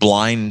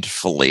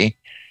Blindfully,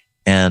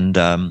 and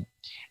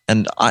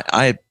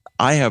I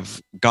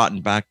have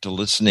gotten back to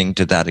listening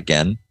to that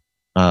again.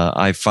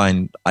 I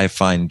find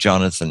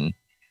Jonathan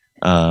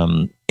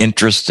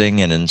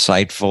interesting and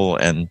insightful,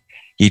 and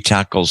he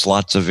tackles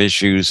lots of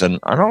issues, and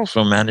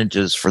also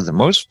manages, for the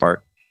most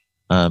part,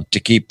 to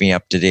keep me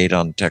up to date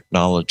on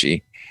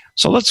technology.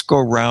 So let's go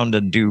around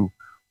and do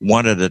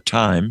one at a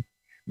time.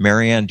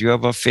 Marianne, do you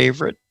have a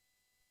favorite?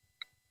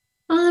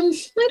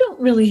 I don't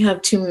really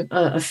have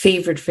a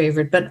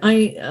favorite, but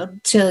I'll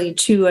tell you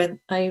too.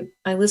 I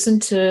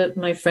listen to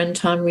my friend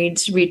Tom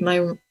Reed's Read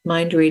My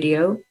Mind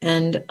Radio,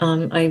 and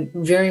I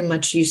very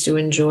much used to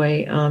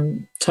enjoy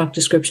Talk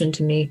Description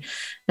to Me,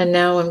 and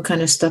now I'm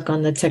kind of stuck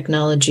on the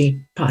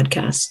technology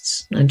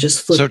podcasts. I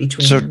just flip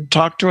between them. So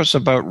talk to us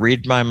about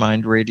Read My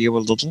Mind Radio a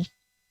little.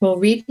 Well,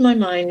 Read My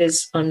Mind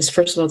is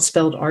first of all, it's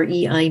spelled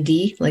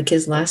REID, like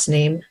his last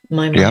name,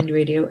 My Mind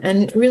Radio.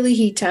 And really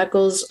he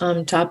tackles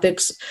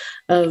topics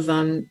of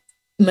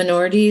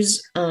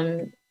minorities.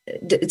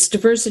 It's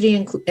diversity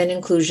and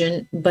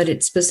inclusion, but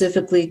it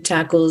specifically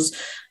tackles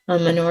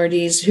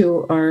minorities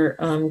who are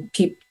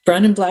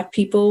brown and black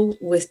people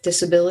with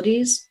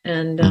disabilities,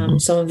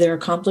 and some of their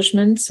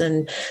accomplishments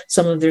and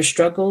some of their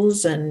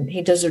struggles. And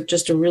he does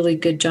just a really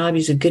good job.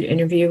 He's a good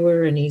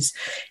interviewer, and he's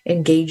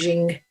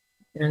engaging.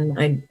 And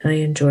I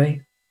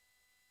enjoy.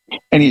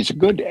 And he's a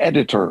good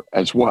editor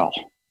as well.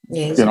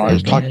 Yeah, I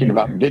was talking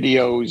about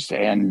videos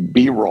and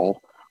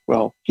B-roll.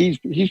 Well, he's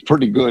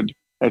pretty good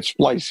at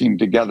splicing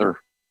together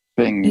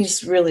things.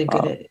 He's really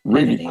good at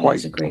really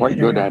editing. quite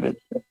good at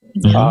it.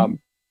 Mm-hmm.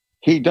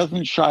 He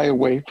doesn't shy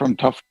away from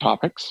tough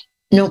topics.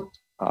 Nope.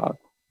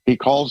 He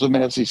calls them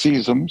as he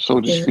sees them,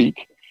 so to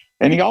speak.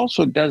 And he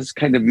also does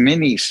kind of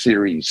mini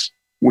series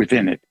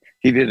within it.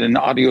 He did an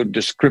audio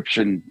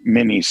description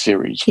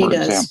mini-series, for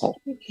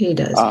example. He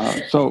does.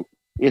 So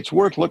it's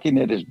worth looking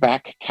at his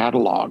back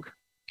catalog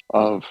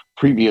of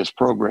previous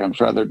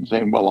programs rather than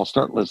saying, well, I'll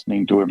start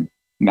listening to him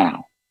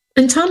now.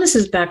 And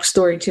Thomas's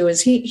backstory too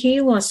is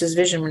he lost his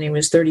vision when he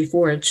was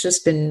 34. It's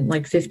just been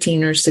like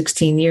 15 or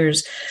 16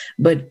 years,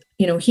 but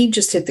he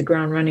just hit the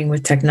ground running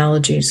with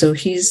technology. So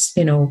he's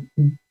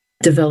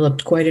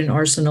developed quite an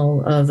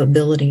arsenal of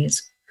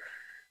abilities.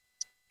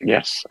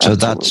 Yes. So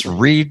that's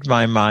Read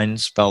My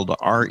Mind, spelled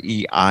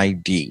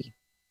REID.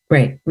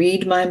 Right.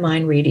 Read My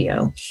Mind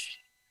Radio.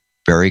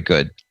 Very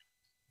good.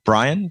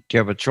 Brian, do you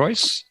have a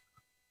choice?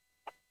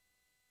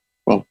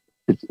 Well,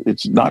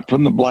 it's not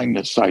from the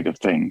blindness side of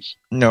things.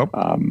 Nope.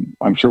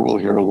 I'm sure we'll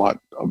hear a lot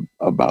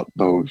about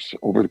those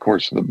over the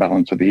course of the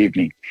balance of the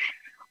evening.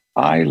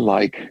 I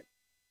like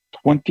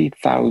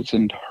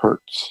 20,000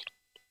 Hertz.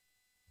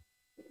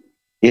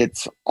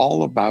 It's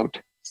all about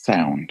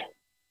sound,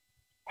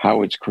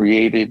 how it's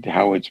created,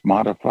 how it's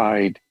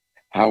modified,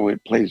 how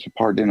it plays a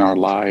part in our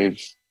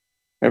lives.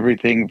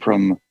 Everything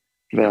from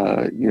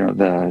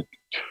the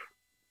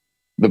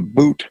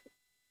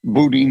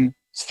booting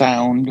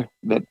sound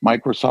that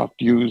Microsoft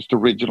used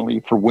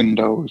originally for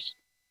Windows,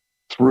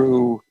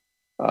 through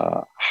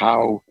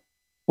how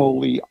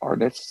Foley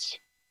artists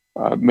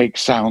make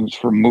sounds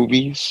for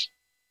movies,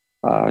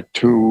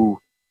 to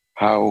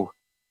how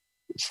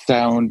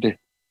sound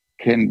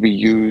can be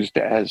used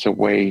as a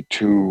way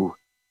to,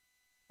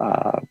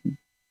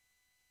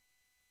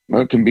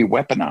 it can be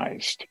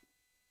weaponized.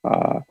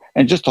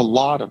 And just a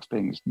lot of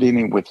things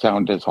dealing with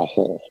sound as a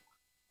whole.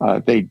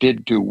 They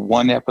did do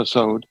one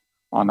episode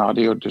on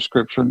audio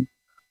description,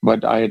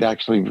 but I had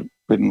actually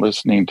been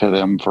listening to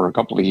them for a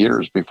couple of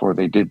years before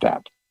they did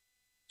that.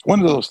 It's one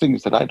of those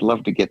things that I'd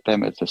love to get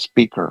them as a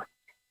speaker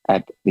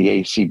at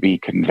the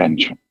ACB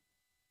convention.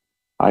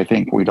 I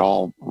think we'd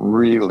all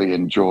really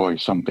enjoy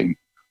something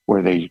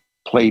where they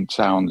played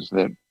sounds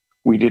that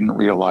we didn't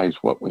realize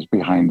what was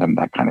behind them,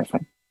 that kind of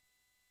thing.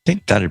 I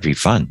think that'd be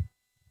fun.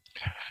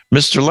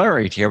 Mr.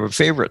 Larry, do you have a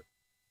favorite?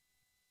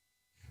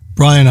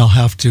 Brian, I'll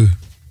have to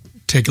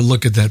take a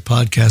look at that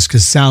podcast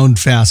because sound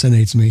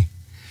fascinates me.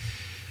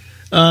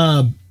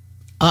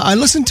 I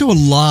listen to a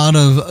lot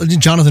of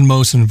Jonathan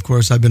Mosen, of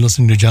course. I've been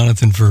listening to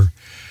Jonathan for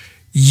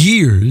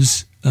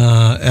years.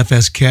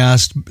 FS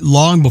Cast,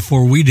 long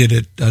before we did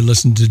it, I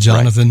listened to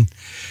Jonathan. Right.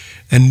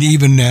 And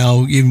even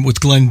now, even with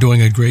Glenn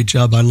doing a great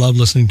job, I love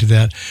listening to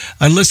that.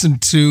 I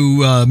listened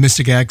to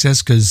Mystic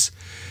Access because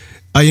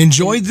I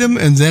enjoyed them.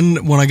 And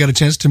then when I got a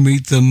chance to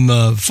meet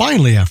them,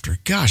 finally after,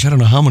 I don't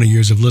know how many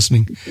years of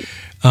listening,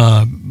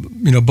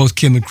 both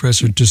Kim and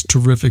Chris are just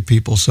terrific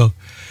people. So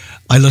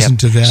I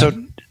listened to that.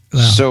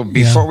 So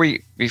before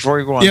we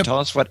go on, tell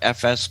us what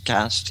FS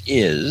Cast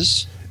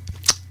is.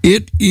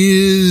 It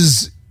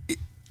is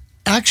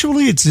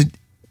actually it's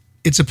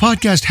a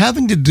podcast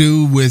having to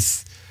do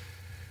with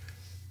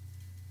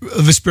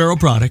Vispero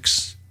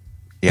products.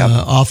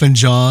 Often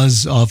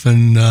JAWS,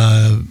 often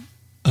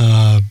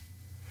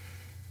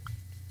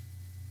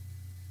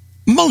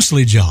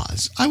mostly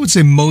JAWS. I would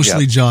say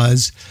mostly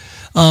JAWS.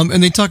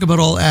 And they talk about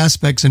all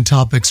aspects and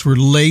topics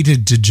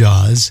related to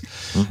JAWS.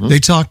 Mm-hmm. They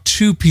talk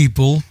to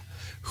people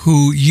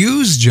who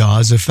use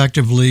JAWS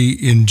effectively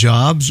in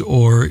jobs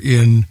or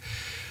in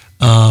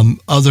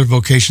other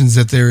vocations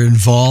that they're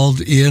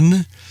involved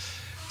in.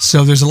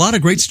 So there's a lot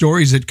of great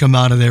stories that come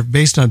out of there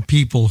based on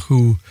people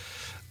who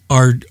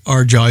are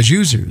JAWS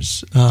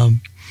users.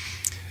 And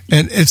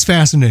it's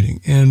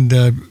fascinating. And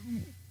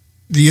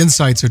the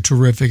insights are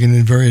terrific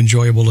and very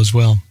enjoyable as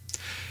well.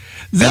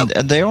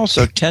 And they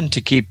also tend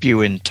to keep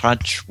you in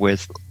touch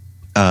with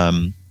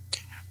new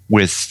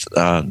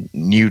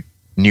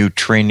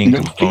training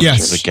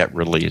components that get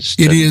released.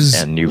 It is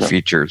and new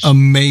features.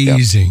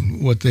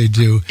 Amazing what they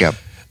do. Yep.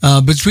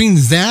 Between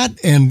that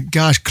and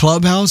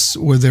Clubhouse,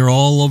 where they're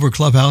all over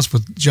Clubhouse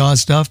with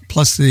JAWS stuff,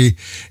 plus the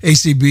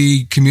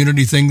ACB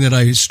community thing that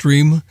I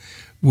stream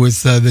with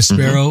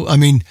Vispero. Mm-hmm. I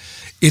mean,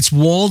 it's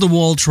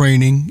wall-to-wall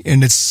training,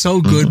 and it's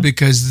so good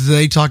because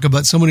they talk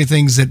about so many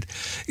things that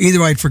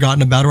either I'd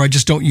forgotten about or I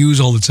just don't use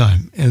all the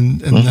time.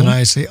 And then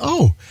I say,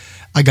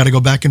 I got to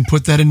go back and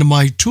put that into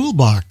my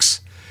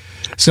toolbox.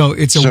 So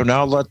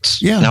now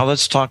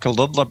let's talk a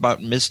little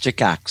about Mystic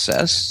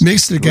Access.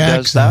 Mystic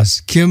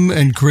Access. Kim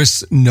and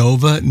Chris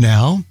Nova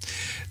now.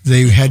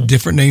 They had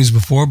different names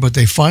before, but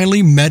they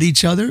finally met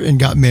each other and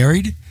got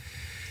married.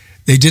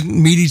 They didn't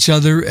meet each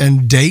other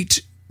and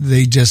date.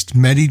 They just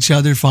met each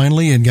other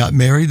finally and got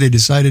married. They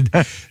decided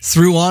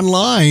through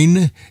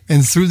online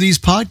and through these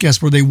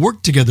podcasts where they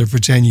worked together for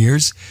 10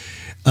 years,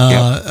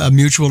 a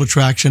mutual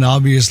attraction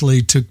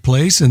obviously took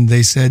place, and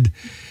they said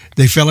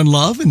they fell in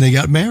love and they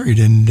got married,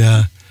 and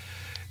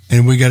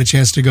we got a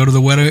chance to go to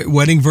the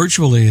wedding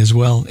virtually as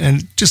well,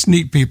 and just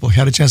neat people.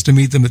 Had a chance to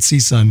meet them at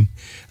CSUN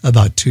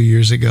about 2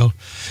 years ago,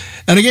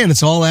 and again,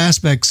 it's all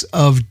aspects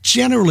of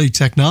generally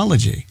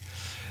technology.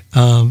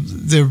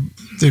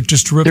 They're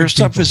just terrific. Their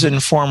stuff people. Is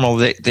informal.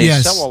 They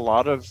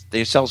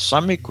they sell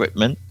some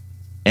equipment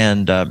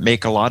and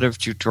make a lot of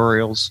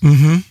tutorials.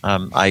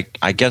 Mm-hmm.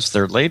 I guess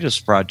their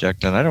latest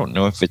project, and I don't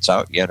know if it's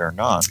out yet or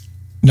not.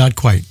 Not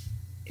quite.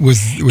 With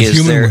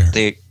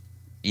HumanWare.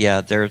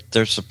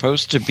 They're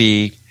supposed to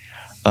be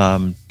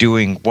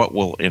doing what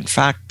will in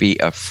fact be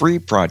a free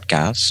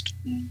broadcast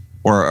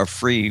or a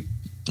free,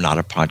 not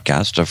a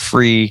podcast, a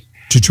free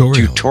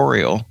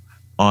tutorial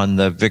on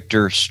the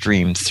Victor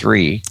Stream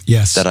 3.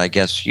 Yes. That I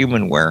guess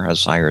Humanware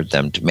has hired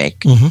them to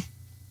make.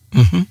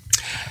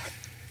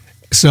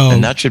 So,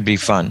 and that should be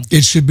fun.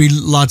 It should be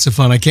lots of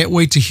fun. I can't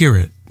wait to hear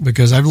it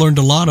because I've learned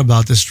a lot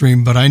about the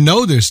stream, but I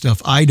know there's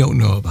stuff I don't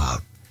know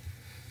about.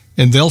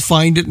 And they'll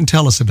find it and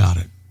tell us about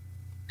it.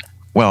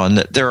 Well, and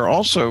there are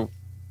also,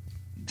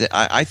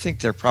 I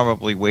think they're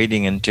probably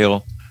waiting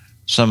until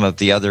some of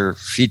the other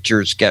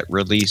features get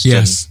released.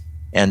 Yes.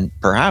 And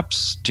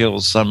perhaps till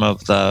some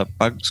of the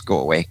bugs go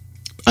away.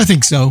 I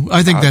think so.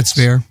 I think that's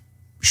fair.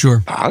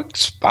 Sure.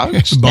 Bugs,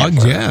 bugs,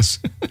 yes.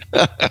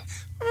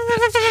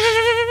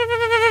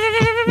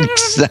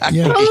 Exactly.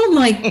 Yeah. Oh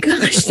my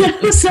gosh,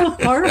 that was a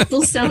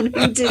horrible sound.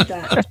 Who did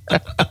that?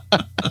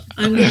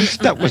 I'm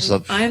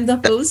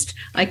the host.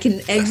 I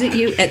can exit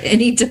you at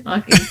any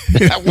time.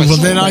 Well,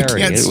 then I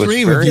can't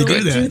stream if you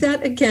do that. Do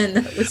that again.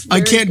 That was I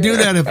can't do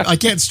that if I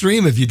can't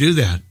stream if you do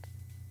that.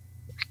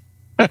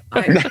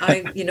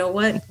 I you know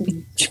what?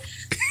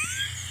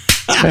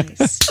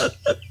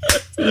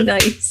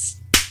 Nice.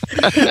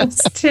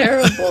 That's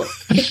terrible.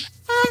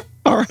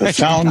 All right. The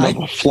sound of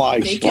a fly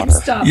Make swatter.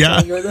 him stop.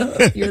 Yeah. You're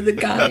the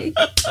guy.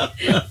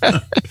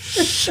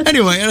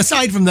 Anyway, and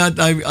aside from that,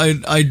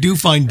 I do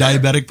find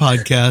diabetic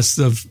podcasts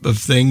of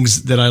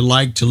things that I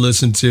like to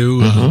listen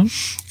to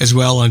as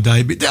well on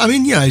diabetes. I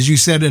mean, yeah, as you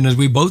said, and as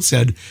we both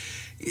said,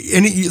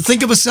 and you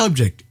think of a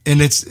subject,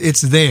 and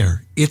it's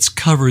there. It's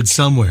covered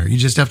somewhere. You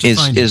just have to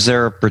find it. Is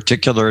there a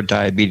particular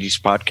diabetes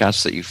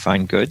podcast that you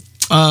find good?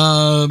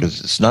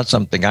 Because it's not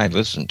something I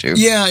listen to.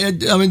 Yeah,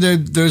 I mean,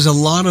 there's a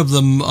lot of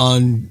them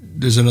on.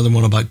 There's another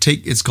one about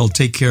it's called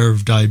Take Care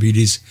of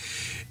Diabetes,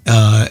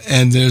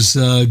 and there's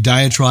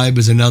Diatribe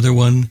is another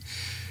one,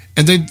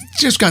 and they've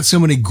just got so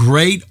many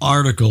great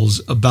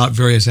articles about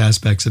various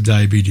aspects of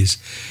diabetes.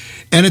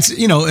 And it's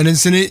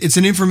it's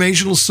an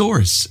informational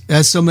source,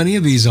 as so many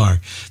of these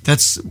are.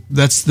 That's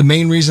the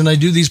main reason I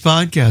do these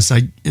podcasts.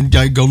 I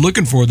go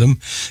looking for them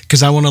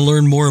because I want to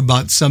learn more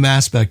about some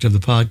aspect of the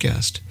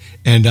podcast,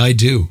 and I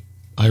do.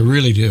 I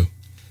really do.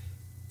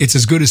 It's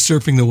as good as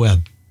surfing the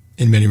web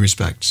in many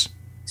respects.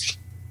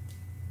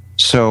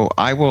 So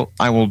I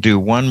will do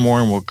one more,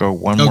 and we'll go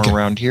one more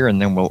around here,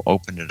 and then we'll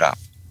open it up.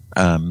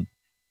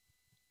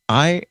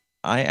 I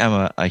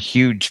am a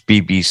huge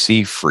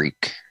BBC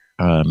freak.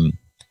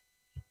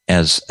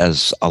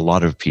 As a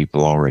lot of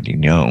people already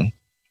know,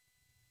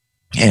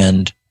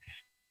 and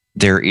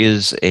there are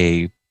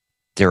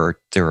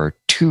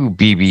two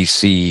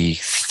BBC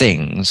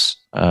things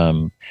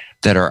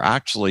that are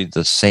actually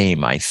the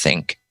same, I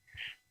think,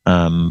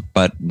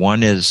 but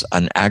one is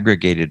an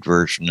aggregated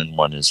version and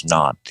one is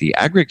not. The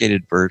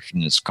aggregated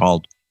version is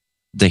called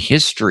the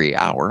History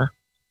Hour,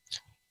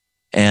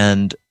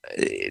 and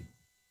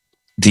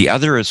the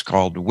other is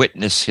called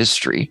Witness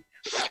History.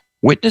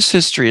 Witness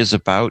History is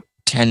about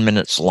 10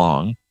 minutes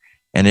long.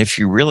 And if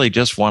you really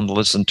just want to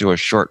listen to a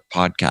short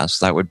podcast,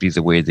 that would be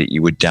the way that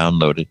you would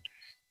download it.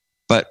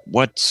 But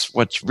what's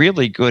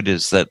really good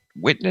is that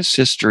Witness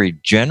History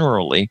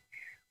generally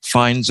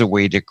finds a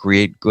way to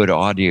create good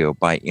audio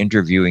by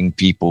interviewing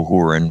people who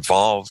are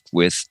involved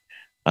with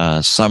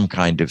some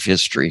kind of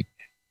history.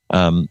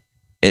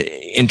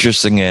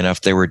 Interestingly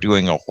enough, they were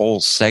doing a whole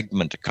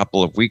segment a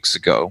couple of weeks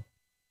ago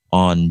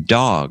on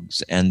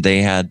dogs, and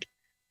they had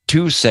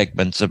two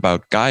segments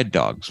about guide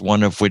dogs,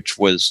 one of which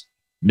was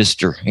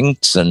Mr.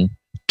 Hinkson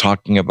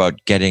talking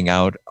about getting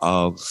out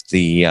of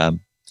the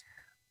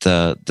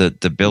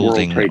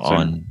building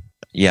on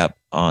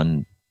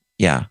 9/11.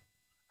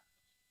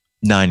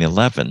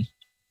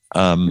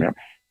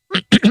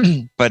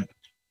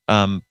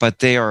 But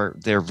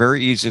they're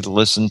very easy to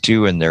listen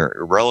to, and they're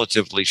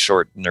relatively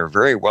short, and they're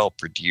very well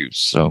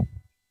produced. So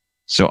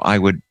I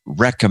would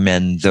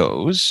recommend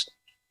those.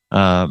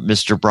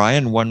 Mr.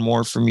 Brian, one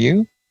more from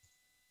you.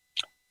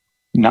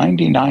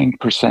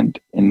 99%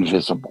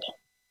 Invisible.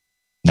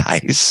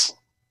 Nice.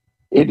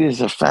 It is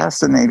a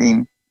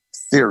fascinating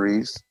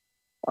series,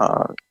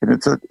 and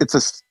it's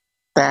a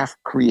staff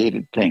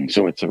created thing.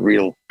 So it's a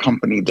real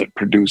company that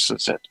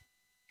produces it,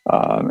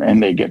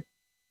 and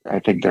I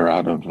think they're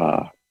out of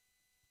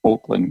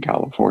Oakland,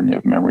 California,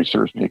 if memory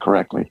serves me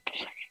correctly.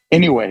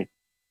 Anyway,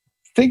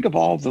 think of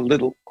all the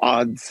little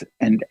odds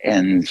and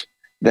ends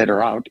that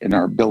are out in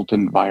our built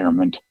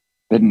environment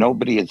that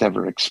nobody has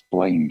ever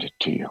explained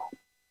to you.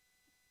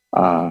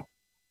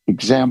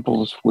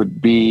 Examples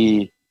would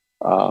be,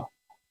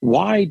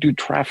 why do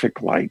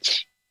traffic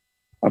lights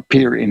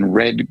appear in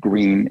red,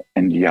 green,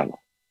 and yellow?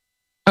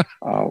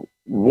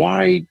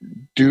 Why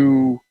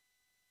do,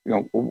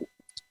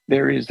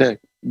 there is a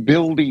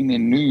building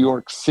in New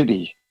York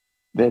City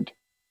that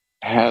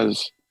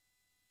has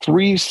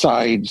 3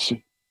 sides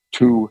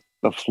to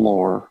the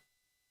floor,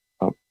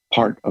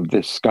 part of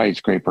this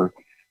skyscraper,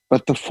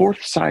 but the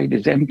 4th side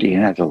is empty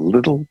and has a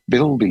little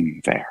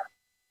building there.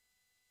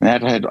 And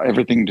that had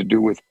everything to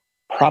do with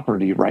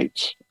property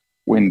rights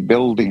when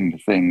building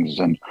things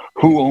and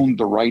who owned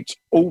the rights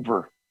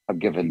over a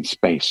given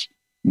space,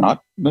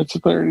 not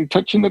necessarily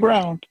touching the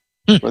ground,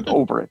 but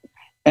over it.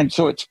 And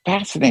so it's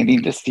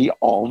fascinating to see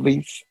all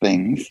these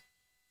things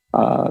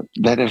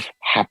that have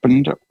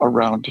happened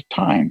around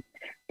time.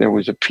 There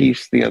was a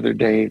piece the other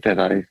day that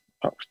I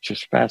thought was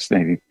just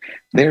fascinating.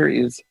 There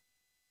is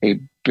a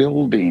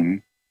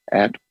building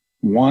at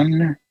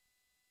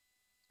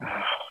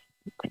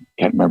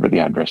can't remember the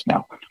address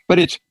now, but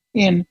it's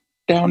in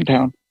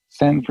downtown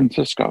San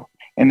Francisco.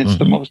 And it's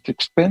the most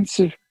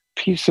expensive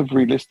piece of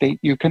real estate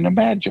you can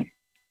imagine.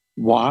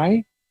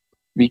 Why?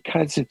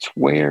 Because it's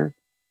where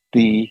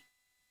the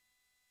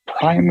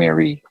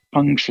primary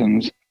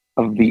functions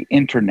of the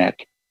internet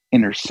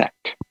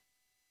intersect.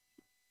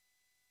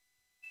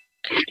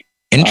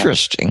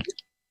 Interesting.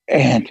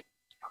 And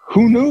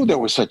who knew there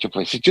was such a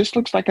place? It just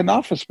looks like an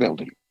office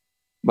building,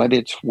 but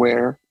it's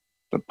where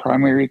the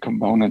primary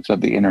components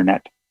of the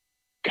internet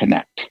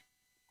connect.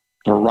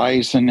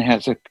 Verizon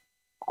has an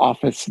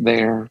office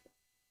there,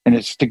 and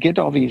it's to get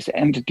all these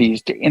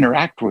entities to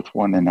interact with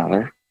one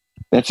another.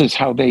 That's just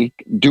how they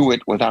do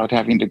it without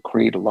having to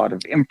create a lot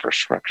of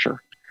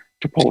infrastructure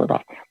to pull it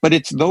off. But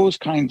it's those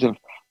kinds of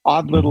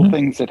odd little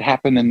things that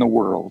happen in the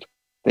world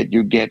that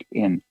you get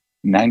in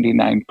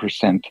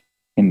 99%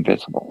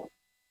 Invisible.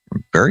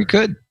 Very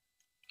good.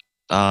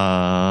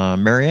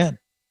 Marianne?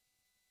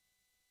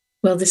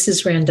 Well, this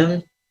is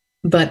random,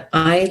 but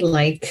I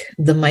like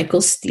the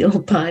Michael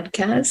Steele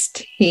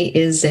podcast. He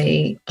is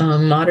a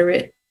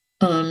moderate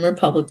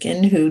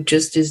Republican who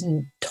just is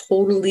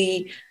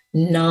totally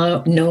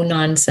no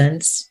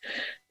nonsense.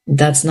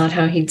 That's not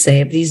how he'd say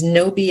it, but he's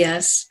no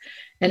BS.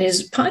 And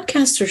his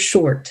podcasts are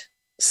short.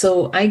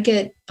 So I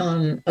get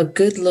a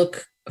good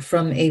look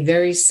from a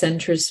very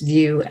centrist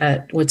view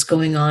at what's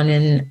going on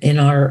in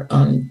our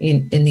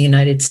in the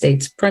United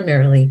States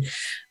primarily,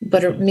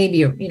 but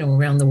maybe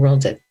around the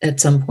world at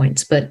some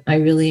points. But I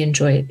really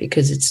enjoy it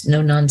because it's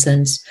no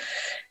nonsense,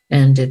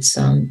 and it's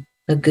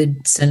a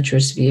good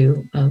centrist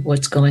view of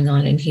what's going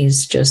on, and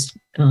he's just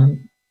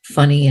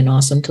funny and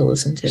awesome to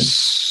listen to.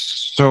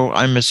 So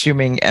I'm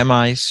assuming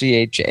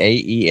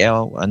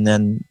Michael, and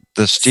then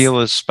the Steele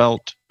is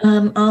spelt.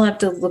 I'll have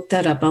to look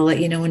that up. I'll let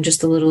you know in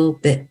just a little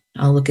bit.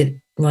 I'll look at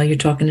while you're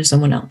talking to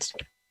someone else.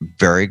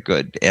 Very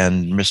good.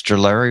 And Mr.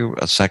 Larry,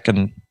 a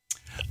second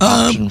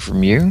option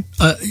from you?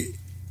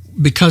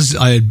 Because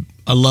I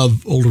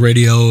love old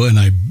radio and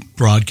I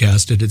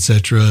broadcast it,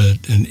 etc.,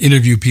 and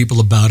interview people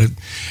about it.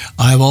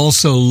 I've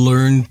also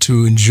learned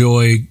to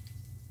enjoy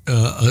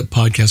a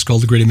podcast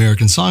called The Great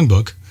American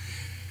Songbook.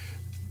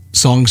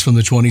 Songs from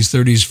the 20s,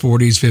 30s,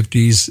 40s,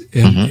 50s,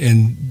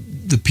 and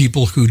the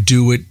people who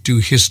do it do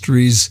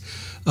histories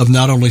of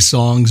not only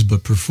songs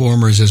but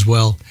performers as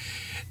well.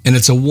 And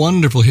it's a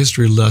wonderful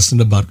history lesson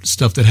about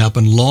stuff that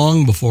happened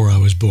long before I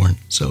was born.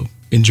 So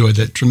enjoyed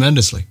that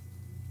tremendously.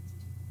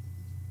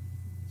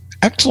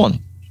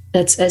 Excellent.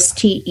 That's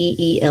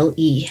Steele.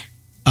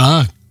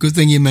 Ah, good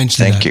thing you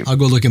mentioned that. Thank you. I'll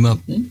go look him up.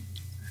 You're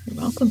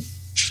welcome.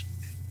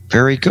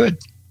 Very good.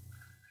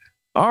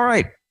 All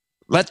right.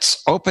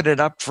 Let's open it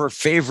up for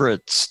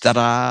favorites.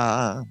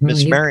 Ta-da,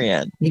 Miss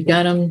Marianne. You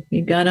got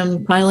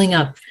them piling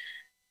up.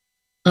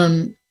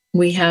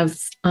 We have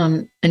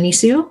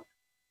Anicio.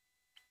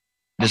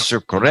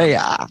 Mr.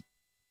 Correa.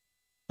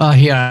 Oh,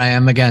 here I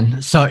am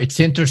again. So it's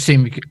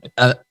interesting.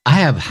 I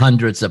have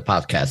hundreds of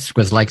podcasts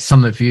because, like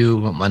some of you,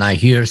 when I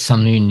hear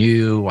something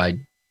new, I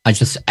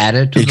just add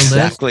it to the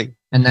list,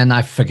 and then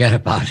I forget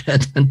about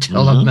it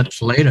until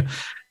much later.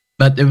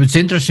 But it was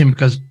interesting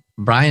because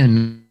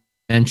Brian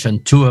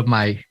mentioned two of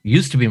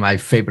used to be my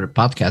favorite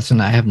podcasts,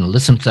 and I haven't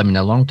listened to them in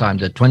a long time.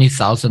 The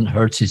 20,000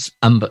 Hertz is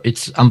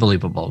it's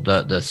unbelievable.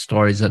 The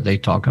stories that they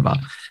talk about,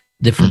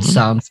 different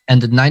sounds,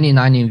 and the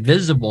 99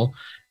 Invisible.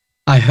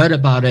 I heard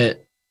about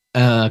it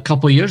a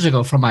couple of years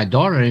ago from my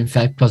daughter, in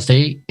fact, because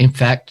they, in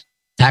fact,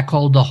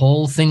 tackled the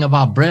whole thing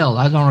about Braille.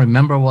 I don't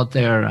remember what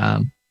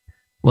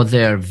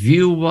their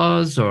view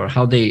was or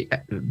how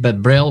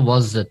but Braille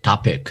was the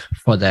topic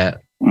for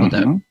that.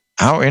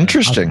 How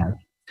interesting. Podcast.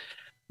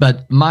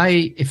 But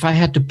if I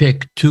had to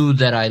pick two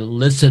that I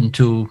listen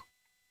to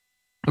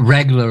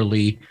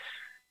regularly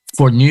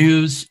for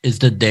news, is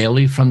the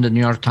Daily from the New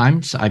York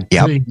Times. I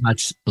pretty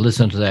much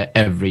listen to that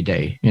every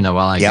day, while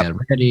I get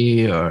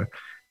ready, or,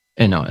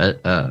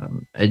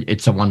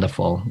 it's a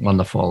wonderful,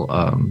 wonderful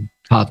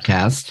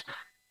podcast.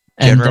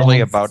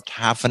 Generally about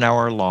half an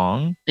hour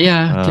long.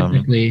 Yeah,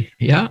 typically.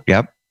 Yeah.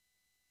 Yep.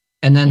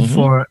 And then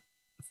for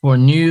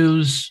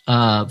news,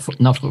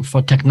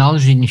 for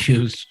technology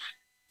news,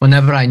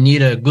 whenever I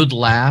need a good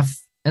laugh,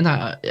 and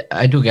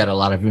I do get a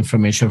lot of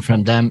information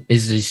from them,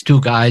 is these two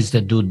guys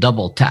that do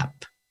Double Tap.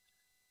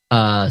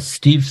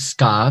 Steve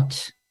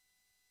Scott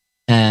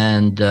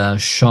and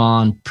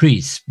Sean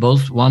Priest.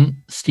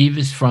 Steve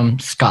is from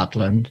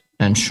Scotland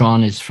and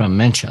Sean is from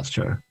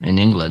Manchester in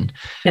England.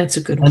 That's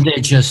a good one. And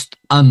they're just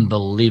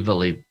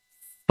unbelievably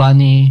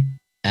funny.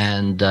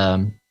 And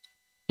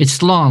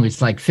it's long.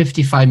 It's like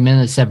 55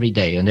 minutes every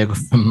day. And they go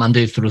from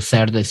Monday through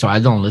Saturday. So I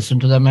don't listen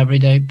to them every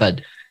day.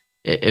 But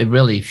it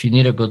really, if you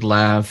need a good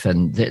laugh,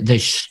 and they're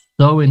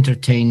so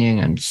entertaining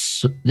and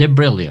they're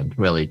brilliant,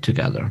 really,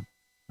 together.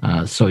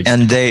 So it's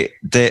and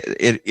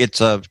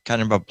it's a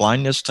kind of a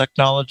blindness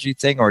technology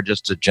thing, or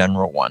just a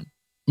general one?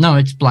 No,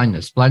 it's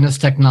blindness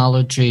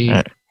technology,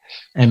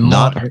 and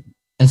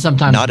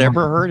sometimes not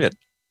ever heard it.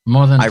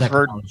 More than I've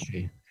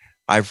technology.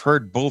 I've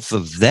heard both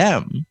of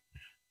them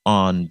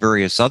on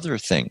various other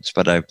things,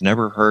 but I've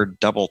never heard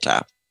double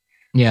tap.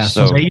 Yeah,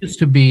 so they used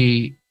to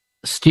be.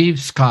 Steve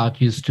Scott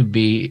used to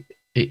be.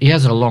 He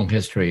has a long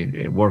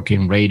history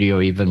working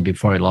radio, even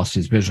before he lost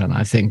his vision,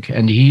 I think.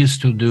 And he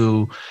used to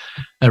do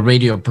a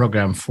radio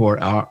program for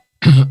our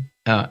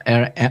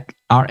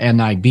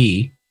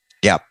RNIB.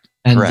 Yep.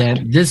 And correct.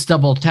 then this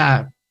double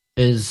tap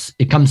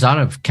it comes out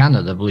of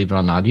Canada, believe it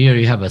or not. Here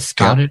you have a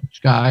Scottish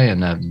guy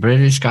and a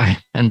British guy,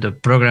 and the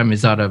program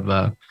is out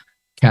of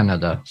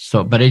Canada.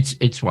 So, but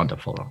it's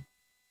wonderful.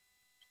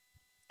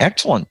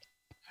 Excellent.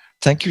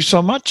 Thank you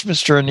so much,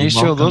 Mr.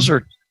 Anicio.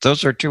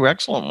 Those are two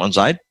excellent ones.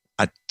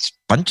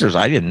 Bunches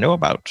I didn't know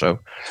about, so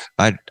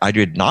I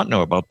did not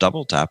know about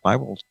double tap. I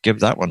will give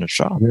that one a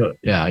shot.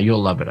 Yeah,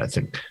 you'll love it, I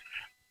think.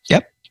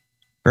 Yep,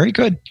 very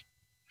good.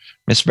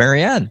 Miss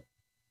Marianne.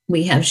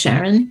 We have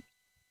Sharon.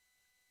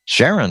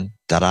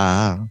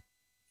 Ta-da.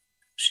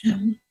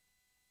 Sharon.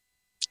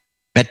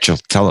 Mitchell,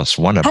 tell us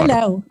one about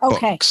Hello.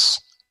 Okay. books.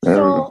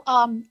 So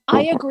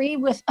I agree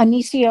with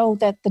Anicio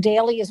that the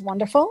Daily is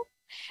wonderful.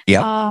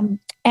 Yeah.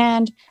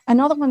 And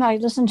another one that I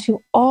listen to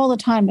all the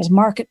time is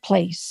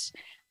Marketplace.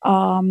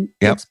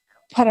 It's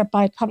put up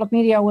by Public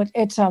Media.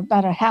 It's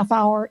about a half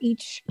hour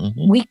each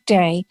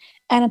weekday,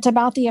 and it's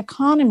about the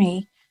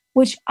economy,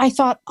 which I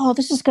thought, oh,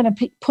 this is going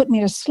to put me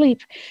to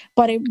sleep,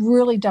 but it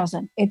really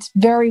doesn't. It's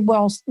very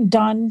well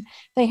done.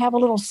 They have a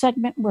little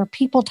segment where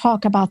people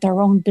talk about their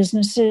own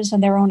businesses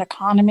and their own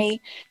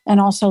economy,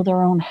 and also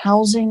their own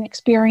housing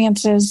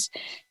experiences.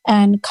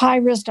 And Kai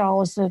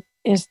Risdall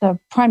is the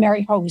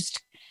primary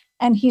host,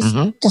 and he's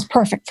just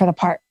perfect for the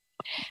part.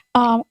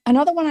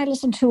 Another one I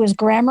listen to is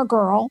Grammar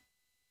Girl,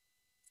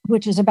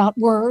 which is about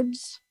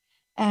words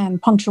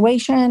and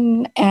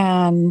punctuation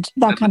and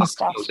that kind of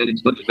stuff.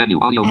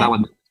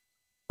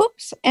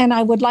 And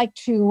I would like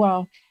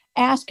to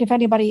ask if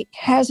anybody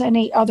has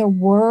any other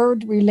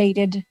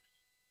word-related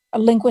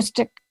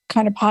linguistic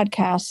kind of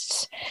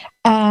podcasts.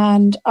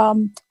 And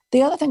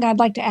the other thing I'd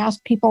like to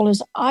ask people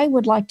is I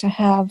would like to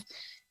have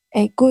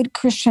a good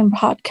Christian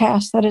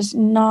podcast that is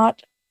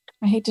not,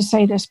 I hate to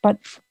say this, but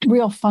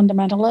real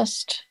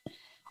fundamentalist.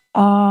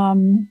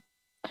 I'm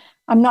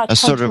not a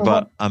sort of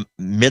a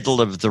middle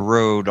of the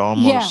road,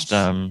 almost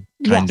kind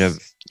of.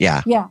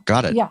 Yeah.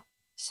 Got it. Yeah.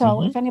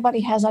 So if anybody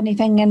has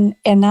anything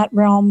in that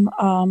realm,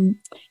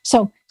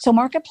 so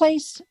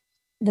Marketplace,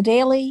 The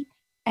Daily,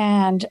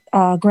 and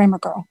Grammar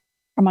Girl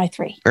are my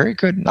three. Very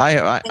good.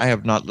 I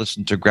have not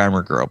listened to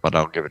Grammar Girl, but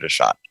I'll give it a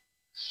shot.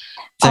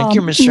 Thank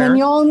you, Ms. Sharon.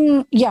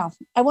 Mignon,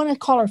 I want to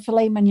call her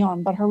Filet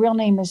Mignon, but her real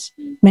name is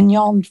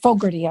Mignon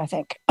Fogarty, I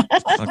think.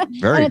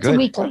 Very and it's good. a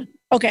weekly.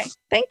 Okay,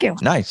 thank you.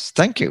 Nice.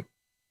 Thank you.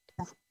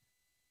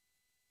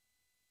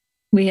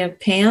 We have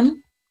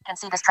Pam.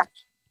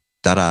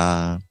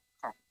 Ta-da.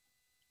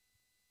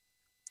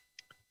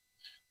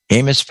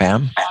 Hey, Miss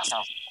Pam.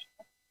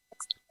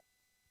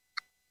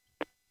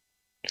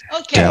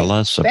 Okay. Tell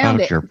us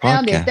about your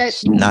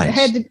podcast.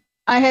 Nice.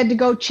 I had to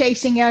go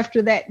chasing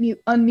after that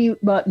unmute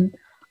button.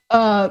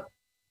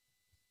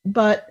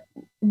 But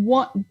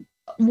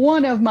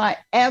one of my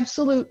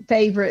absolute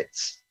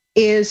favorites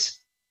is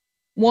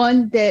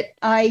one that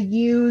I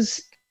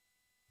use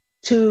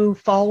to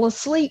fall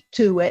asleep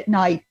to at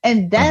night.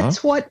 And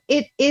that's what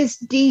it is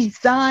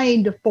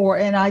designed for.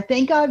 And I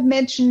think I've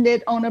mentioned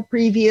it on a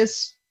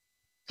previous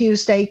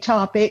Tuesday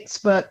topics,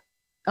 but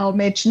I'll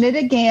mention it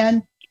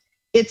again.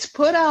 It's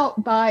put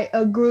out by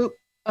a group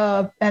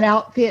of an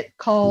outfit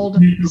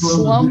called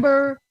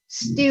Slumber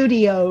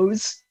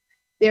Studios.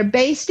 They're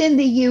based in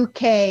the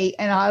UK,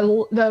 and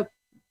the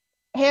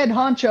head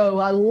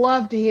honcho, I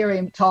love to hear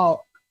him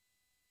talk.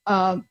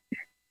 But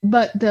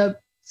the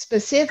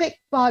specific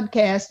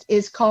podcast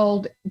is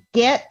called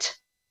Get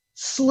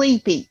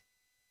Sleepy.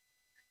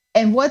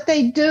 And what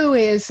they do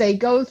is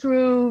they'll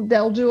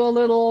do a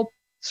little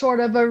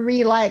sort of a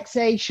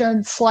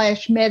relaxation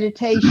 /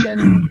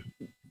 meditation,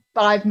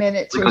 5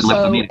 minutes or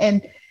so.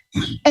 And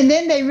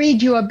then they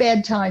read you a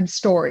bedtime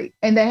story,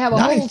 and they have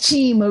a whole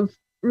team of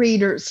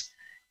readers.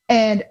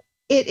 And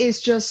it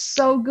is just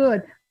so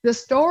good. The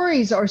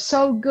stories are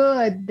so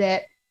good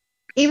that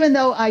even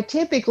though I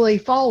typically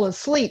fall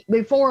asleep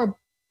before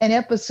an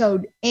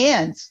episode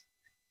ends,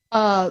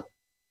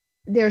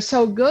 they're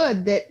so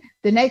good that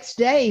the next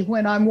day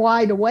when I'm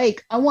wide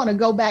awake, I want to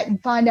go back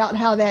and find out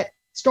how that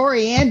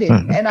story ended,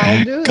 and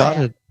I'll do Got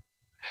that. it.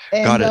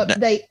 And Got it.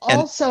 they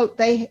also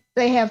they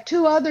have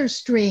two other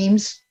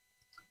streams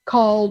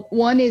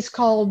one is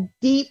called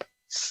Deep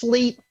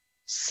Sleep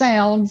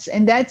Sounds,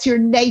 and that's your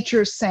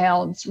nature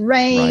sounds,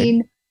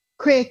 rain,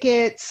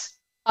 crickets,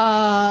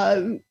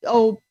 the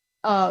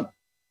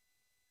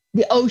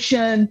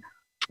ocean,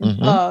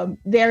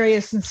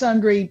 various and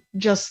sundry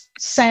just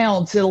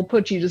sounds that'll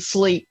put you to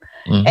sleep.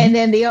 And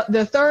then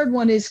the third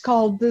one is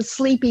called The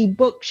Sleepy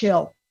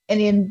Bookshelf,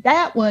 and in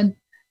that one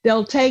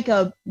they'll take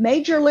a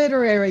major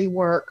literary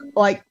work,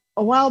 like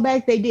a while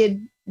back they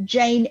did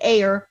Jane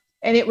Eyre,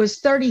 and it was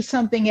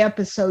 30-something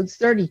episodes,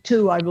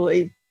 32, I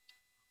believe.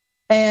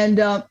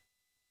 And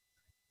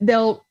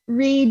they'll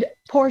read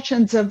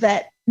portions of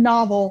that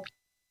novel,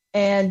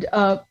 and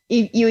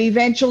you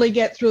eventually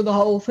get through the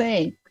whole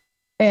thing.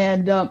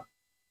 And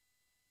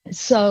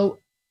so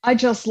I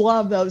just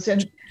love those.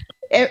 And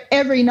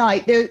every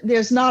night,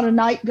 there's not a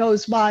night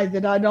goes by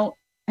that I don't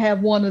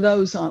have one of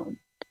those on.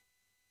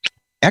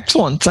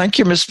 Excellent. Thank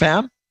you, Miss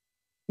Pam.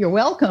 You're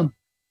welcome.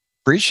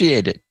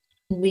 Appreciate it.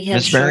 We have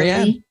Miss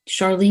Marianne.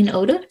 Charlene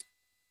Oda.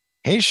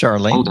 Hey,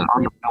 Charlene. Hold on,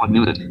 now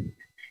unmuted.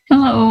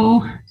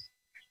 Hello.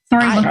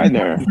 Sorry about Hi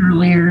there. this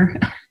earlier.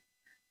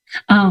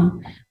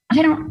 I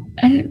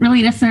didn't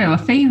really necessarily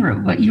have a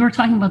favorite, but you were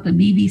talking about the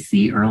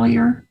BBC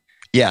earlier.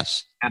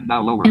 Yes. And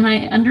now lower. And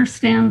I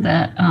understand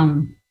that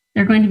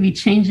they're going to be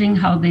changing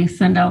how they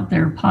send out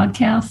their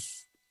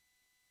podcasts.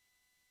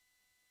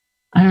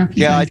 I don't know if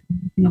you guys know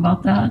anything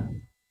about that.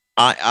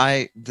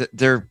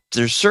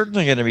 They're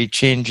certainly going to be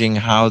changing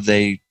how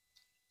they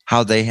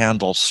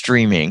handle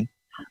streaming.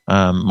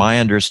 My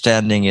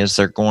understanding is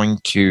they're going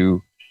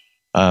to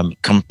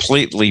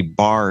completely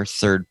bar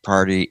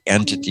third-party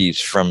entities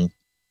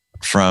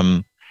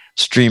from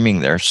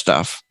streaming their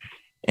stuff,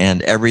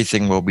 and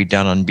everything will be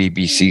done on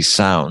BBC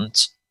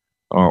Sounds,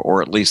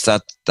 or at least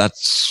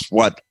that's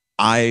what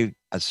I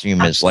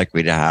assume is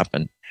likely to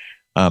happen.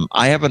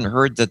 I haven't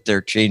heard that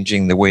they're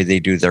changing the way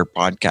they do their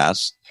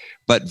podcasts,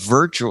 but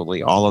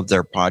virtually all of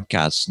their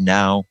podcasts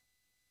now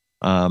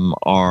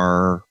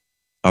are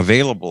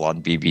available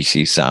on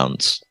BBC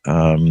Sounds.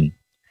 I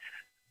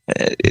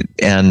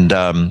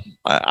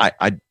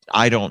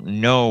don't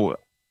know.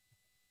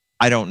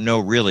 I don't know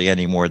really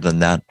any more than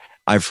that.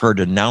 I've heard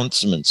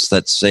announcements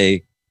that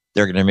say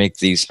they're going to make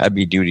these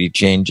heavy duty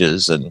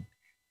changes, and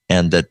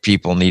that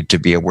people need to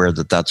be aware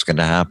that that's going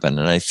to happen.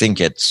 And I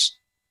think it's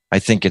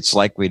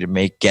likely to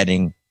make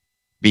getting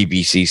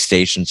BBC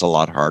stations a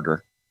lot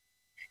harder.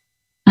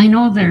 I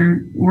know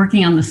they're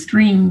working on the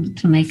stream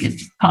to make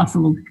it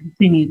possible to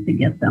continue to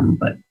get them,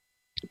 but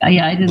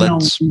I didn't know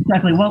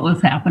exactly what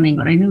was happening,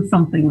 but I knew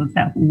something was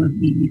happening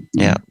with BBC.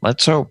 Yeah,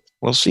 let's hope.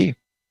 We'll see.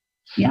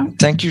 Yeah.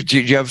 Thank you. Do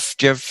you have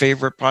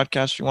favorite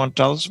podcasts you want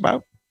to tell us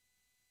about?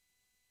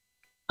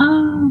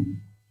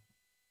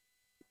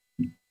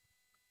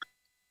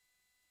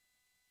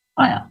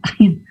 I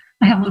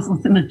have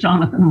listened to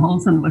Jonathan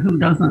Wilson, but who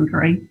doesn't,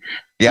 right?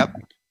 Yep.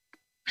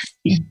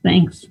 Yeah,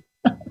 thanks.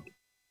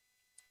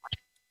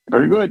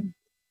 Very good.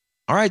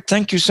 All right.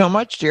 Thank you so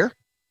much, dear.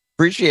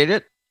 Appreciate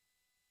it.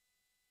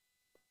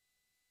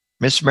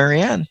 Miss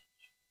Marianne.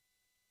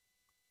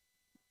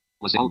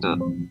 Griselda.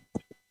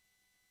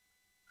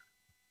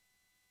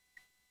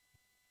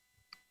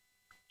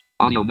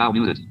 Audio now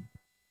muted.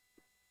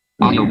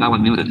 Audio now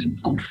unmuted.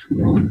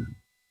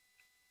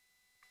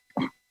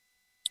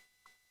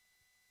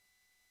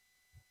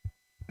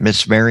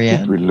 Miss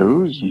Marianne. Did we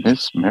lose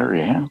Miss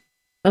Marianne?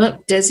 Oh,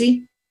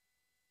 Desi.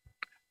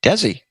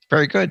 Desi.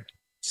 Very good.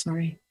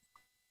 Sorry.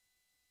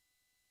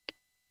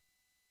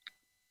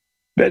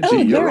 Betsy,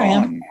 there you're I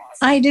am. on.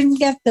 I didn't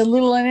get the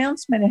little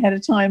announcement ahead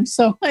of time,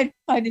 so I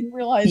didn't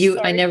realize.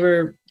 I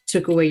never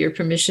took away your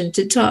permission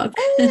to talk.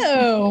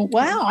 Oh,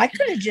 wow. I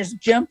could have just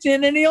jumped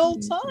in any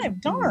old time.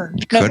 Darn.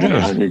 Could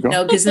have.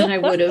 No, because then I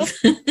would have.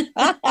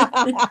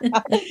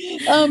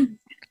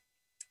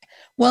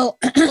 Well,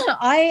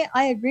 I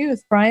agree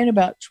with Brian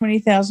about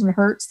 20,000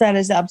 Hertz. That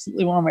is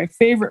absolutely one of my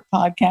favorite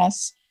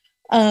podcasts.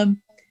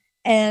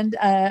 And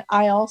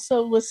I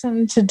also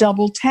listen to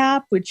Double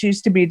Tap, which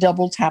used to be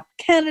Double Tap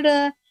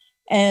Canada,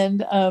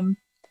 and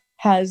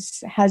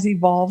has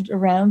evolved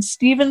around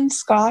Stephen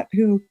Scott,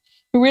 who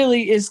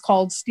really is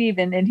called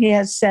Stephen, and he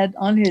has said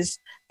on his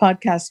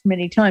podcast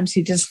many times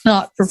he does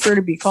not prefer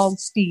to be called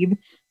Steve.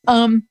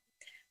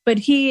 But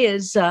he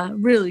is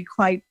really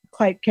quite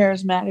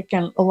charismatic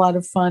and a lot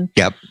of fun.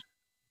 Yep.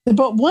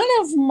 But one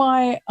of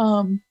my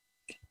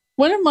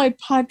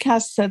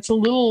podcasts that's a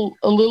little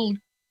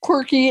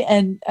quirky,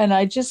 and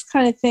I just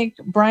kind of think,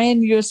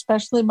 Brian, you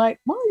especially might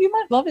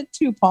love it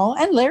too, Paul,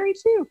 and Larry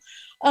too.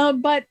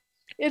 But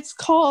it's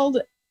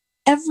called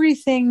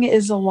Everything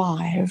is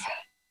Alive.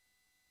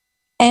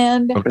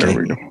 And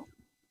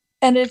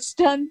and it's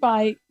done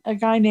by a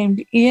guy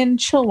named Ian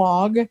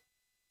Chillog.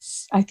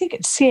 I think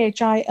it's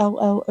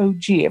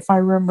Chillog, if I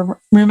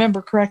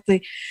remember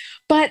correctly.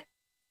 But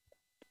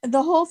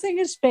the whole thing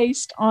is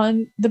based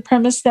on the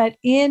premise that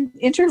Ian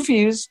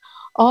interviews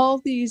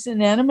all these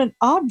inanimate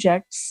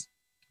objects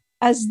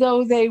as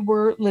though they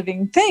were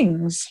living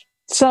things.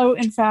 So,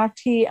 in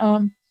fact,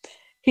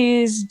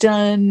 he's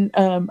done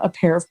a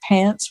pair of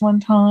pants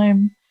one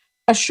time,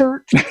 a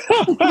shirt.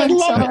 I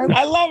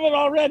love it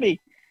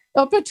already.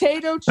 A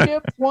potato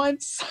chip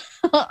once.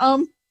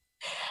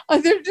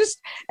 They're just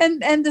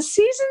and the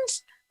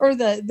seasons or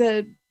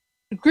the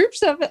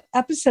groups of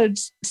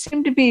episodes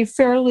seem to be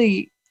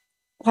fairly,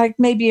 like,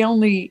 maybe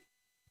only,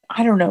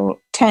 I don't know,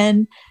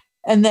 10,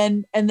 and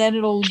then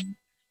it'll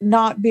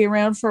not be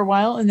around for a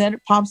while, and then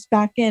it pops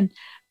back in.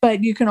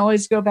 but you can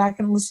always go back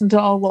and listen to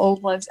all the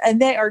old ones.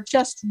 And they are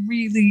just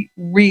really,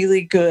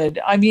 really good.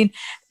 I mean,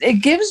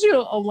 it gives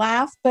you a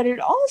laugh, but it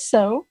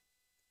also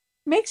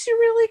makes you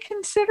really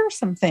consider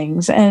some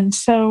things. And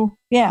so,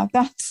 yeah,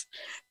 that's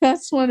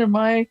one of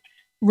my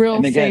real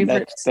and again,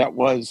 favorites. That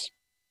was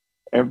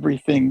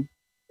Everything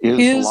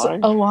is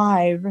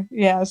Alive.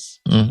 Yes.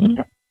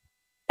 Mm-hmm.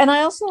 And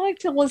I also like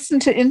to listen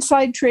to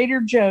Inside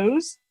Trader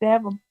Joe's. They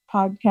have a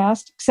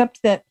podcast,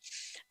 except that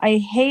I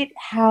hate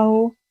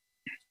how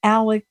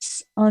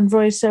Alex on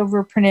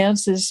voiceover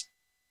pronounces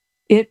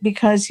it,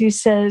 because he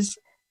says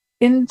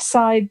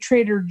Inside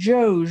Trader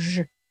Joe's.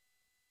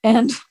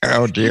 And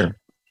oh dear.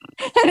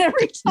 And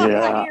every time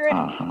I hear it,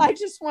 I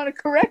just want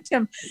to correct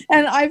him.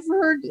 And I've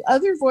heard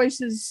other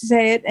voices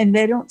say it, and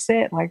they don't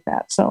say it like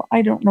that. So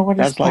I don't know what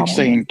that's like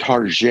saying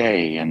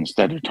Target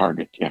instead of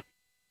Target.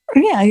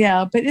 Yeah.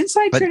 Yeah. But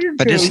Inside Trader Joe's.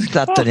 But isn't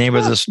that the name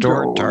of the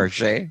store,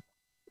 Target?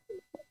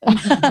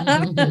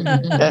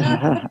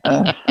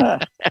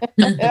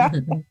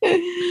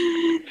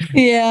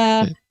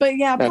 Yeah. But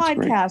yeah, That's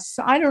podcasts.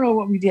 Great. I don't know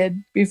what we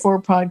did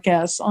before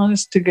podcasts,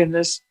 honest to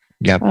goodness.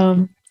 Yep.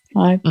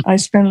 I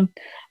spend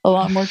a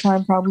lot more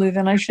time probably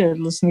than I should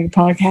listening to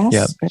podcasts.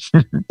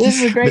 Yep.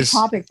 This is a great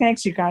topic.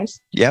 Thanks, you guys.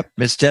 Yep.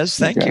 Miss Des,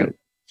 thank you.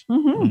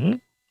 Mm-hmm.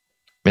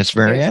 Miss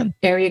Marianne.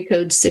 Area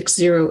code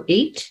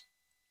 608.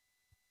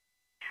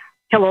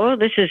 Hello,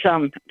 this is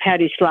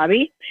Patty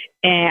Slobby,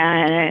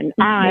 and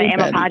I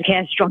am a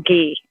podcast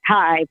junkie.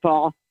 Hi,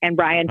 Paul and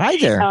Brian. Hi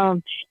there.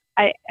 One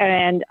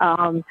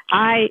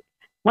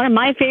of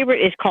my favorite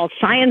is called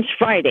Science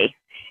Friday,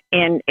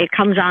 and it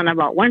comes on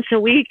about once a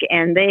week,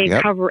 and they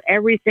cover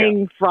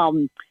everything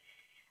from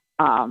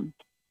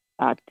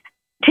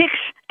ticks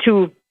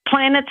to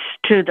planets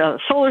to the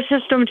solar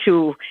system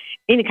to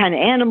any kind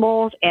of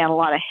animals, and a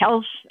lot of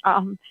health.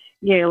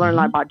 You learn a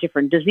lot about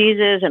different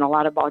diseases and a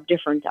lot about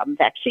different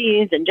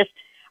vaccines and just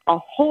a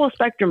whole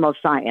spectrum of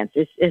science.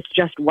 It's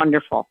just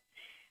wonderful.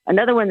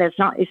 Another one it's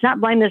not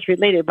blindness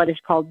related, but it's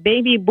called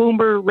Baby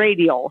Boomer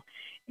Radio.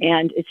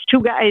 And it's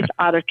two guys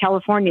out of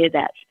California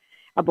that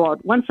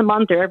about once a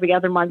month or every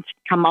other month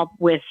come up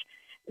with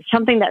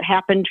something that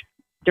happened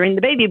during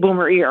the baby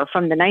boomer era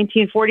from the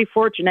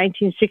 1944 to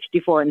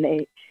 1964.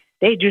 And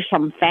they do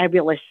some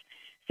fabulous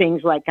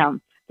things like those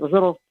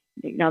little,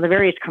 the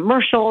various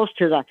commercials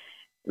to the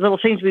little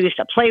things we used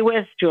to play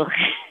with, to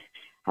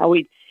how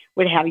we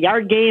would have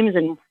yard games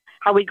and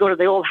how we'd go to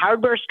the old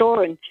hardware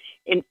store. And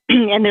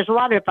there's a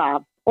lot of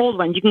old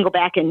ones. You can go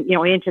back and,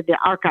 into the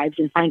archives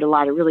and find a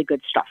lot of really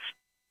good stuff.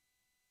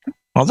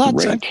 Well,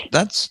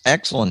 that's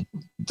excellent.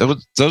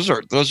 Those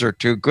are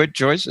two good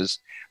choices.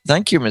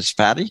 Thank you, Miss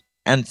Patty.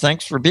 And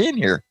thanks for being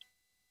here.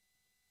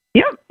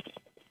 Yep.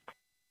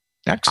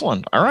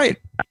 Excellent. All right.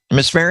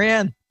 Miss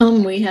Marianne.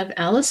 We have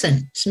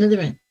Allison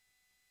Smitherman.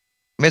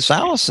 Miss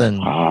Allison.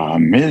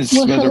 Ms.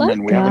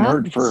 Smitherman, we haven't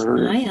heard for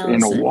her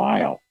in a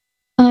while.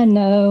 I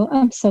know.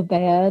 I'm so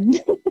bad.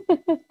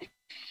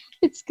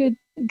 It's good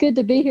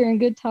to be here and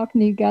good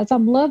talking to you guys.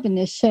 I'm loving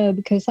this show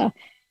because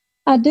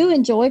I do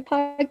enjoy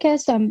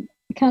podcasts. I'm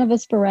kind of a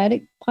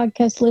sporadic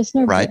podcast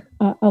listener, right?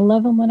 But I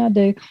love them when I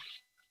do.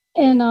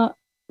 And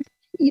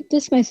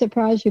this may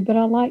surprise you, but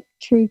I like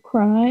true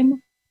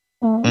crime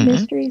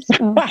mysteries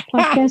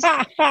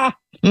podcasts.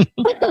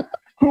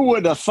 Who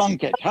would have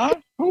thunk it, huh?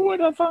 Who would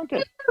have thunk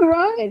it?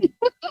 Right.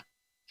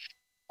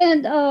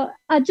 And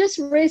I just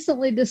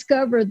recently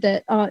discovered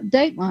that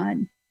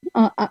Dateline,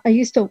 I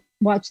used to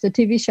watch the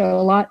TV show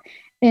a lot,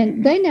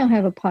 and they now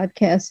have a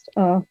podcast,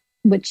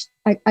 which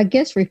I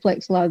guess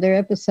reflects a lot of their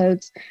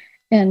episodes.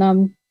 And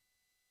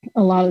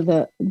a lot of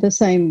the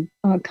same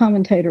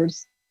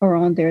commentators are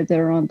on there that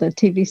are on the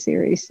TV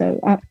series. So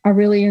I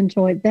really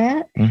enjoyed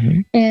that.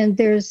 Mm-hmm. And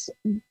there's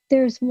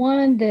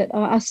one that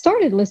I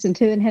started listening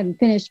to and hadn't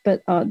finished,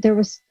 but there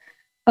was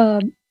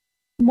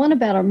one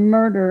about a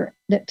murder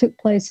that took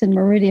place in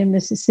Meridian,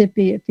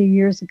 Mississippi a few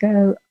years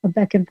ago,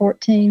 back in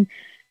 2014.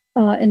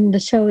 And the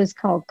show is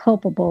called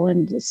Culpable,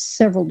 and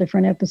several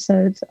different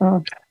episodes. I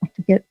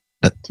forget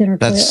 10 or 12.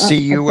 That's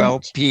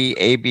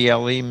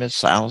CULPABLE,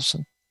 Miss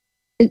Allison?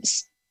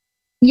 It's,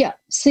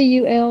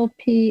 CULPABLE,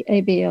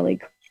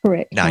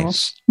 correct.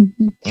 Nice.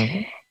 Mm-hmm.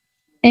 Mm-hmm.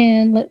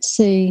 And let's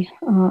see.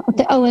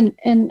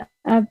 And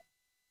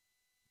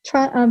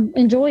I'm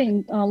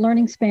enjoying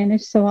learning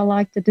Spanish, so I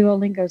like the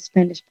Duolingo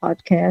Spanish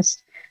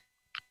podcast,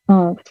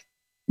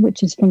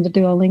 which is from the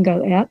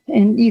Duolingo app,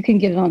 and you can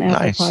get it on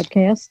Apple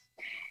Podcasts.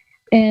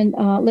 And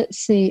let's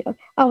see.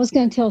 I was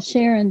going to tell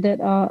Sharon that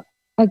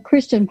a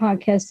Christian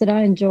podcast that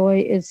I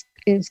enjoy is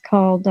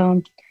called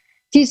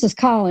Jesus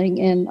Calling,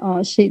 and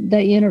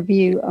they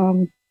interview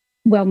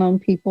well-known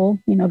people,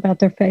 about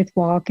their faith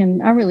walk,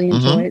 and I really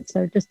enjoy it.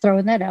 So just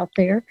throwing that out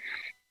there.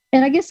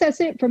 And I guess that's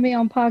it for me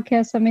on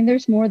podcasts. I mean,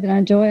 there's more that I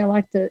enjoy. I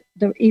like the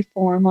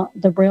e-form,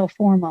 the Braille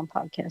form on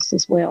podcasts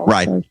as well.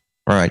 Right. So.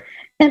 Right.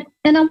 And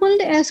I wanted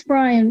to ask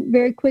Brian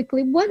very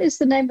quickly, what is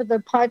the name of the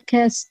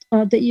podcast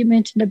that you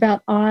mentioned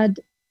about odd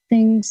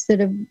things that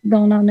have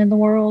gone on in the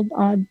world?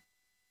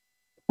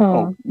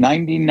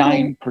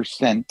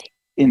 99%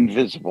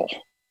 invisible.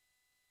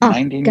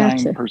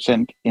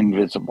 99%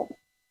 invisible.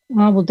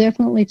 I will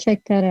definitely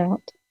check that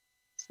out.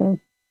 So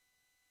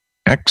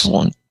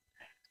excellent.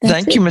 That's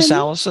Thank you, it Miss for me.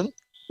 Allison.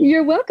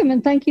 You're welcome,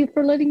 and thank you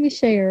for letting me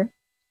share.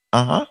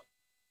 Uh-huh.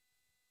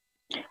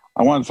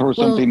 I want to throw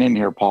something in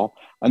here, Paul.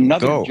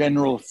 Another Go.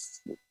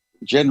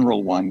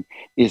 general one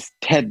is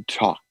TED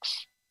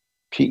Talks,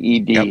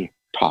 TED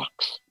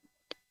Talks,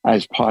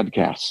 as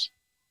podcasts.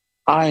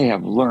 I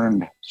have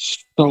learned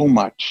so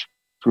much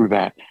through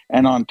that.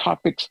 And on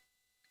topics,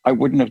 I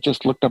wouldn't have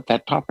just looked up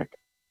that topic,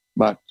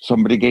 but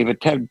somebody gave a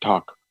TED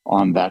Talk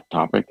on that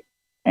topic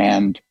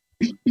and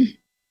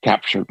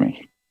captured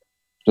me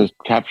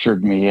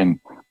and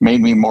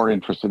made me more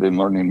interested in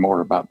learning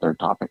more about their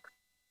topic.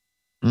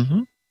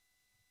 Mm-hmm.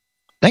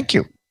 Thank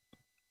you.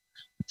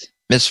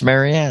 Miss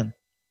Marianne.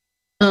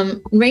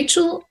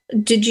 Rachel,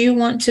 did you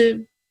want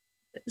to?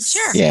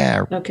 Sure.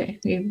 Yeah. Okay.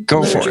 You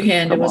Go lifted for your it.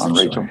 hand. I Come on, wasn't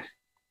Rachel. sure.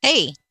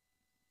 Hey.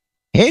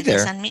 Hey Did you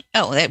there. send me?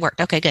 Oh, it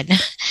worked. Okay, good.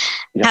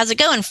 How's it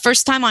going?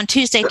 First time on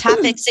Tuesday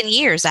Topics in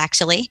years,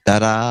 actually.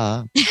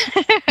 Ta-da.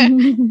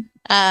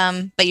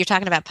 But you're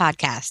talking about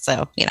podcasts,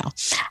 so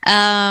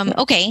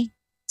okay.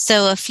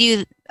 So a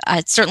few,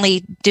 I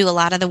certainly do a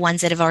lot of the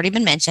ones that have already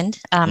been mentioned.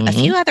 A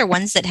few other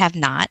ones that have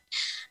not.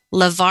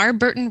 LeVar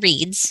Burton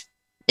Reads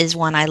is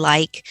one I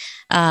like.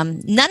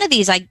 None of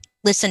these I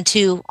listen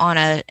to on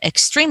a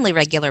extremely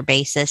regular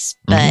basis,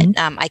 but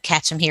I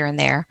catch him here and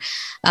there.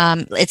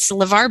 It's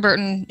LeVar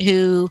Burton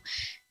who,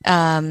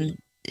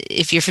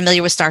 if you're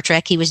familiar with Star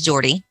Trek, he was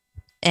Geordi.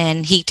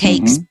 And he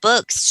takes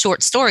books,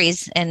 short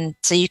stories, and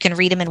so you can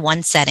read them in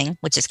one setting,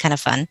 which is kind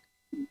of fun.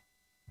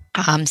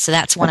 So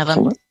that's one of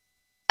them.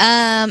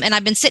 And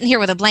I've been sitting here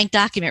with a blank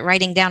document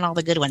writing down all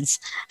the good ones.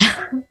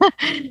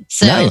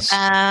 So Nice.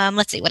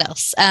 Let's see what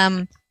else.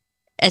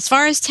 As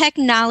far as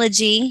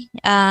technology,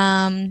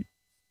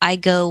 I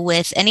go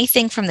with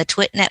anything from the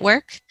Twit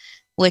Network,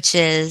 which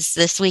is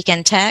This Week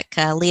in Tech,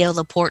 Leo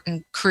Laporte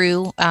and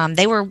crew.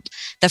 They were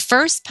the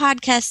first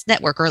podcast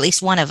network, or at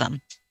least one of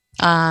them.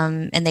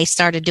 And they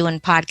started doing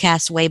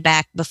podcasts way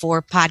back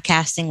before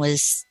podcasting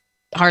was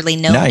hardly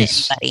known to anybody.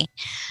 Exactly.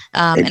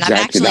 And I've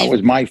actually, that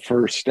was my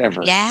first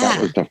ever. Yeah.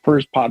 That was the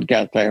first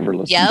podcast I ever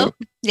listened to.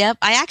 Yep.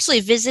 I actually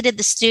visited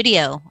the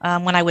studio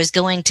when I was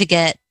going to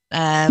get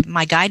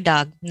my guide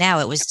dog. Now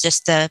it was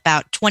just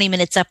about 20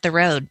 minutes up the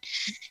road.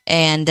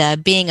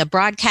 And being a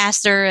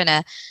broadcaster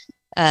and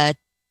a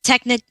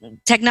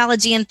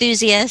technology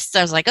enthusiast,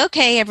 I was like,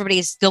 okay,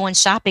 everybody's going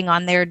shopping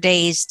on their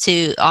days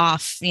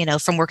off,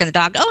 from working the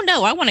dog. Oh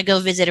no, I want to go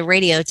visit a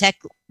radio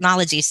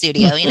technology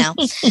studio,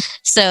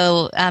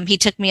 So he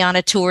took me on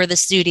a tour of the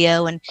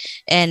studio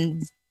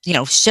and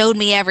showed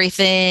me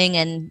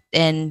everything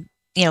and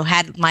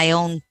had my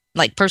own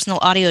like personal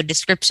audio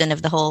description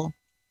of the whole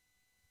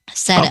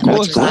setup,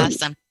 which was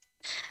awesome.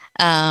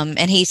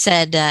 And he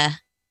said,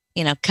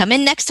 come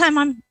in next time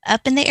I'm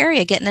up in the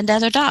area getting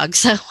another dog.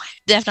 So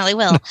definitely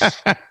will.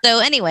 So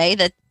anyway,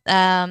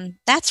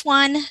 that's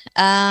one.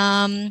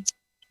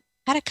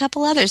 Had a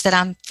couple others that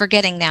I'm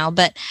forgetting now,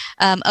 but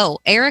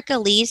Erica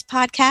Lee's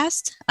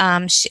podcast.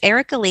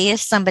 Erica Lee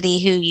is somebody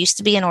who used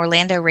to be in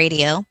Orlando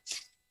radio,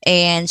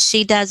 and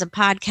she does a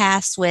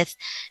podcast with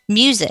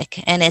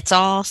music, and it's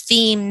all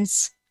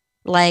themes.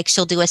 Like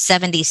she'll do a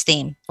 70s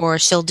theme, or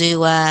she'll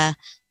do a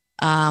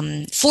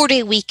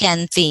 4-day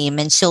weekend theme,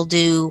 and she'll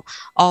do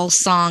all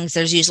songs.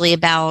 There's usually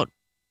about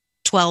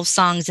 12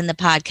 songs in the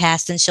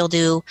podcast, and she'll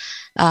do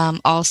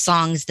all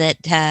songs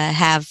that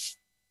have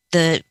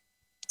the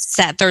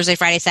Thursday,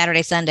 Friday,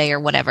 Saturday, Sunday, or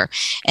whatever.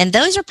 And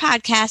those are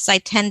podcasts I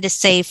tend to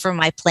save for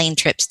my plane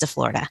trips to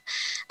Florida.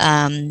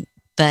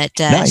 But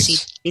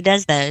Nice. she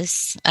does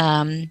those.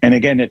 And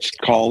again, it's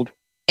called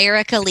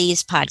Erica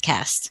Lee's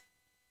podcast.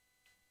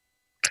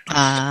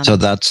 So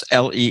that's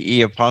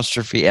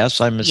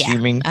LEE''S, I'm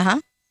assuming. Yeah.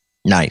 Uh-huh.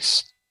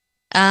 Nice.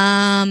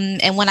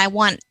 And when I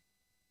want,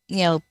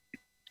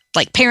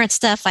 like parent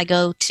stuff, I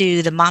go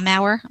to the Mom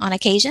Hour on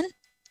occasion.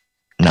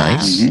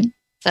 Nice.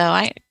 So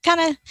I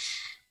kind of,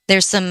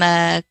 there's some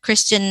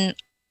Christian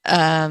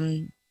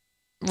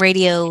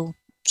radio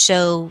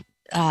show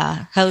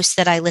hosts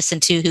that I listen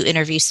to who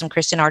interview some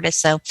Christian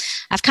artists. So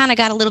I've kind of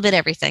got a little bit of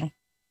everything.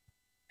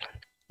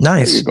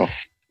 Nice. There you go.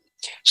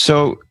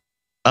 So,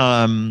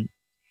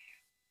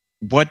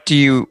 what do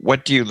you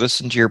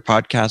listen to your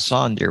podcasts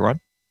on, dear one?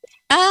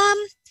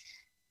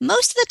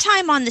 Most of the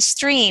time on the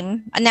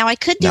stream. Now I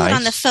could do it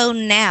on the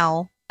phone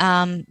now,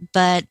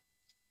 but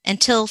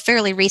until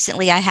fairly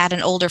recently, I had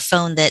an older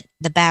phone that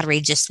the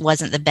battery just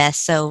wasn't the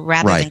best. So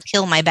rather than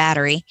kill my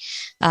battery,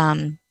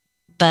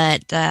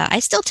 but I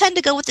still tend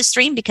to go with the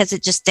stream because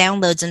it just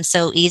downloads them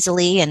so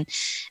easily. And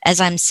as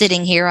I'm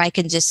sitting here, I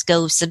can just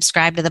go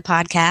subscribe to the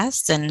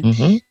podcast,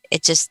 and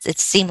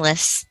it's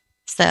seamless.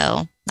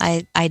 So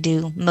I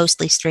do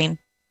mostly stream.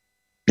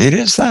 It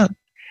is that.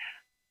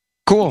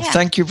 Cool. Yeah.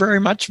 Thank you very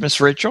much,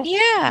 Miss Rachel.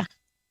 Yeah,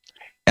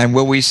 And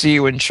will we see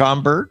you in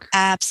Schaumburg?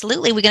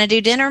 absolutely. We're going to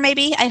do dinner,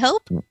 maybe, I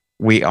hope.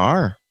 We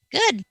are.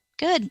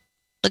 Good.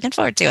 Looking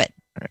forward to it.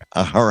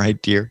 All right,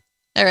 dear.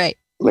 All right.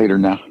 later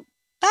now.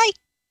 Bye.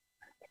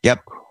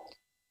 Yep.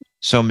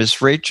 So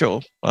Miss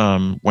Rachel,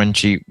 when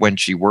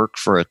she worked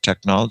for a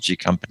technology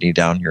company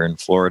down here in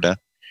Florida,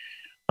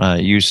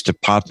 used to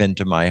pop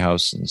into my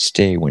house and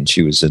stay when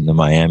she was in the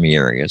Miami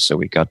area. So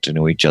we got to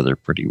know each other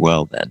pretty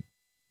well then.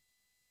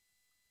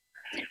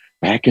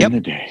 Back in the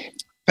day.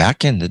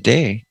 Back in the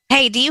day.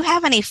 Hey, do you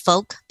have any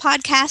folk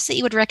podcasts that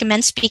you would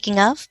recommend? Speaking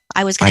of,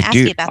 I was going to ask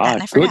you about that,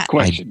 and I forgot. Good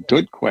question.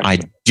 Good question. I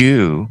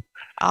do.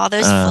 All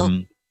those folk.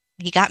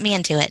 You got me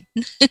into it.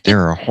 There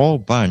are a whole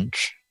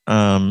bunch.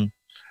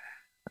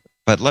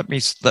 But let me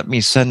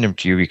send them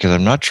to you because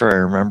I'm not sure I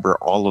remember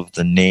all of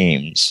the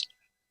names.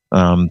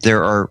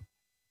 There are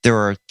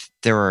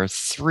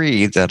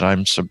 3 that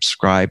I'm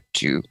subscribed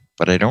to,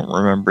 but I don't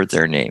remember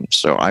their names.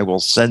 So I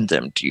will send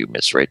them to you,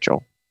 Miss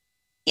Rachel.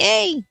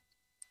 Yay!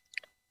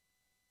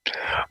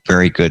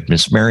 Very good,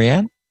 Miss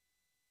Marianne.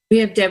 We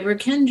have Deborah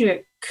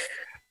Kendrick.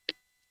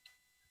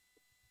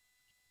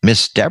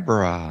 Miss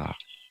Deborah.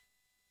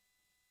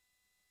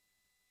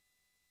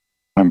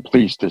 I'm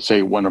pleased to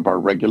say one of our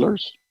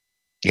regulars.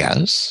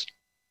 Yes.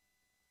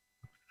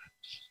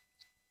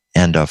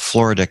 And a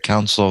Florida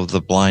Council of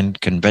the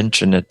Blind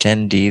convention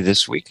attendee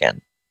this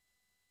weekend.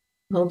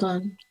 Hold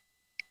on.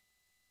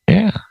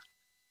 Yeah.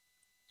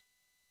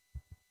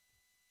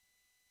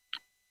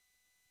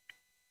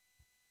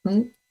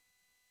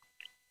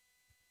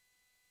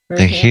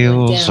 The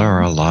hills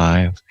are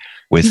alive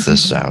with the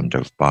sound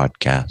of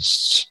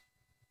podcasts.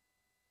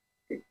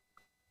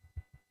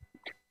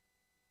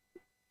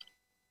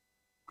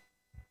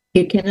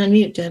 You can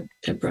unmute,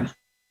 Deborah.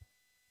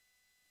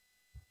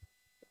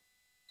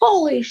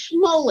 Holy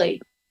schmoly.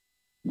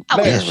 I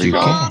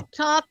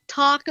was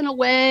talking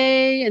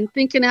away and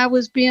thinking I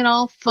was being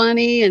all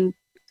funny, and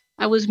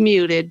I was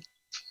muted.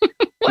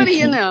 What do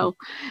you know?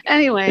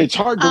 Anyway. It's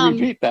hard to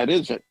repeat that,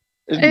 is it?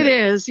 It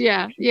is.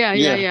 Yeah.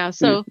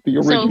 So the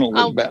original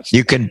was best.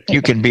 You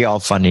can be all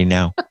funny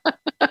now.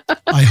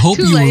 I hope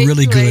you were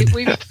really good.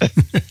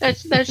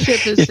 That ship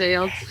has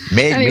sailed.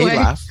 Made me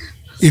laugh.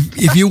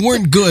 If you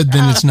weren't good,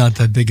 then it's not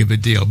that big of a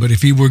deal. But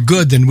if you were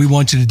good, then we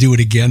want you to do it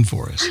again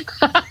for us.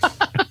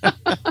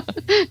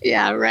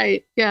 Yeah,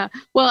 right. Yeah.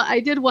 Well, I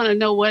did want to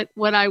know what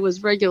I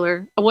was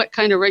what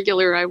kind of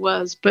regular I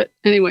was. But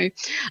anyway,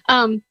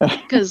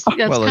 because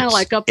that's kind of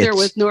like up there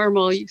with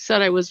normal. You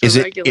said I was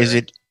regular.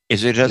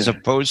 Is it as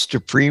opposed to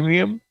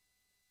premium?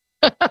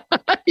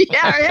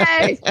 Yeah.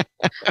 Hey,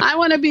 I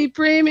want to be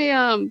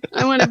premium.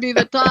 I want to be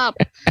the top.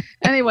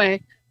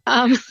 Anyway,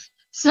 oh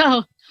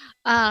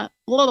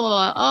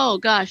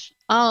gosh,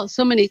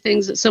 so many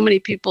things that so many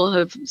people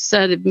have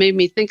said have made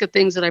me think of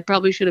things that I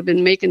probably should have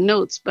been making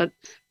notes, but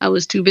I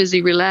was too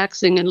busy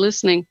relaxing and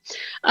listening.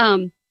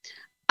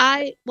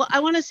 I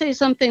want to say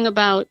something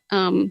about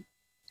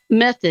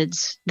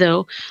methods,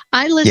 though.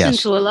 I listen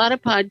to a lot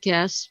of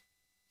podcasts,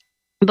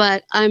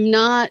 but I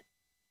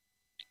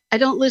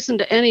don't listen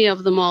to any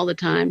of them all the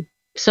time.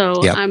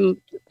 So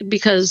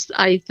because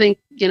I think,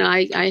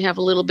 I have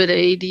a little bit of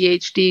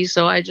ADHD,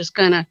 so I just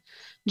kind of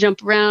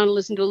jump around,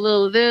 listen to a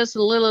little of this,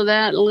 a little of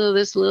that, a little of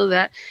this, a little of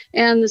that.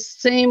 And the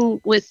same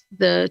with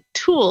the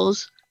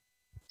tools.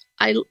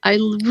 I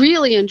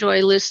really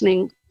enjoy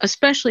listening,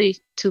 especially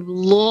to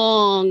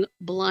long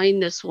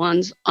blindness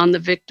ones on the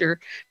Victor,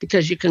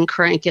 because you can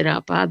crank it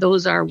up.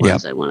 Those are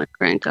ones I want to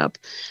crank up.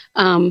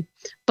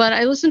 But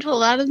I listen to a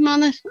lot of them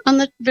on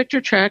the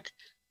Victor Trek,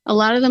 a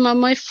lot of them on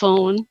my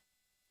phone.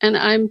 And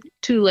I'm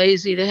too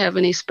lazy to have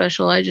any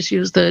special. I just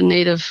use the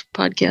native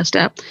podcast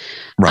app.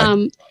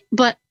 Right.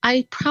 But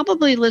I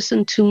probably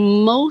listen to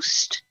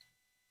most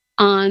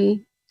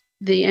on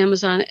the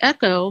Amazon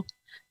Echo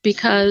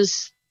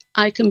because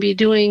I can be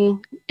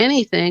doing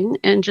anything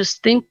and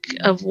just think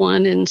of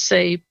one and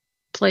say,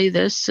 play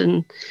this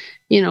and,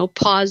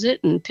 pause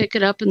it and pick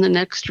it up in the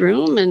next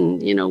room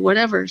and,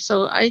 whatever.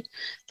 So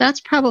that's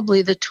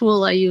probably the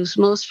tool I use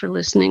most for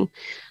listening.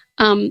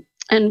 And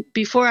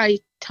before I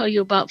tell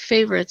you about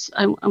favorites,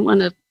 I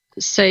want to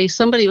say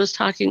somebody was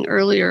talking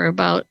earlier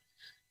about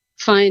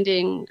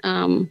finding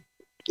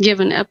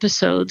given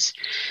episodes.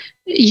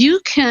 You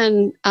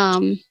can,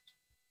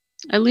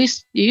 at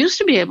least you used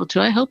to be able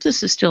to, I hope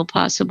this is still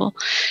possible.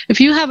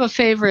 If you have a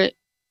favorite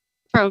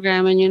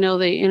program and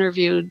they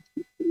interviewed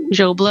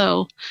Joe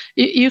Blow,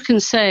 you can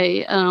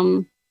say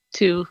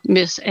to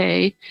Miss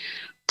A,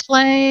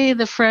 play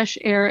the Fresh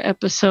Air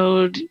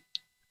episode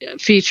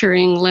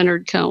featuring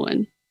Leonard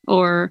Cohen,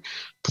 or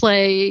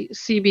play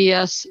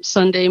CBS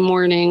Sunday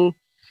Morning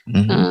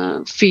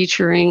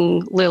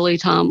featuring Lily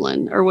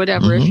Tomlin, or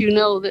whatever. If you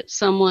know that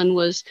someone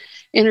was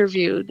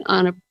interviewed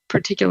on a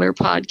particular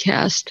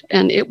podcast,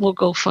 and it will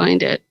go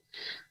find it.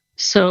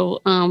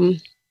 So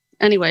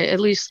anyway, at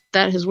least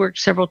that has worked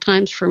several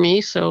times for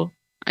me, so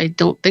I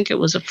don't think it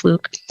was a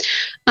fluke.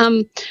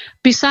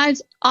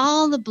 Besides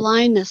all the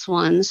blindness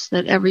ones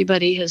that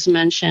everybody has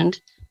mentioned,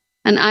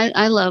 and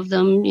I love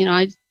them,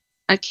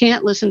 I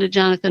can't listen to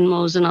Jonathan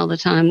Mosen all the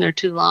time. They're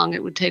too long.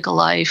 It would take a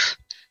life.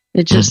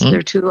 It just,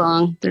 they're too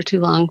long. They're too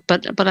long.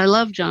 But I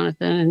love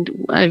Jonathan,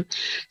 and I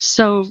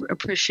so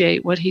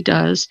appreciate what he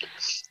does.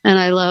 And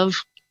I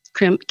love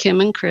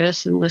Kim and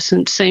Chris and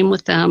listen. Same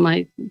with them.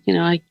 I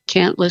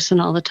can't listen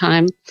all the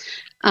time.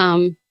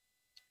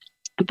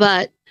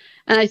 But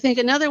I think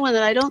another one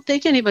that I don't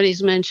think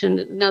anybody's mentioned,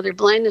 another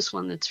blindness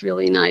one that's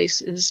really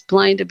nice, is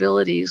Blind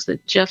Abilities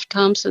that Jeff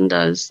Thompson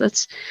does.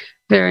 That's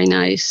very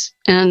nice.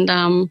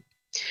 And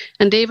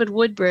David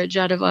Woodbridge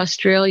out of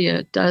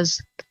Australia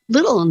does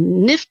little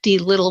nifty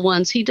little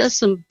ones. He does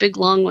some big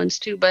long ones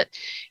too, but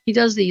he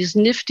does these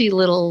nifty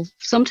little,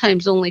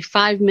 sometimes only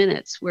 5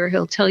 minutes, where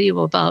he'll tell you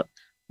about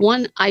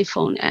one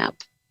iPhone app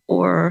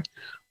or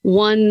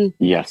one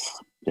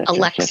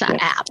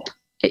Alexa app.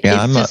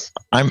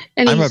 I'm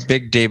a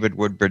big David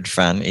Woodbridge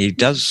fan. He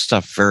does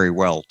stuff very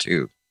well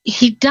too.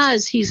 He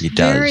does. He's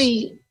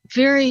very,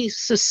 very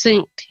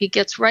succinct. He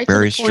gets right to the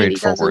point. Very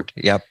straightforward.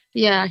 Yep.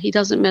 Yeah, he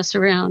doesn't mess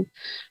around.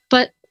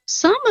 But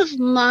some of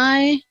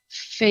my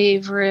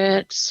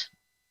favorites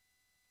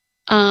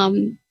are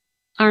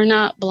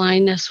not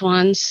blindness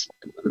ones.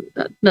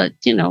 But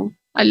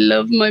I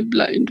love my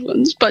blind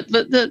ones. But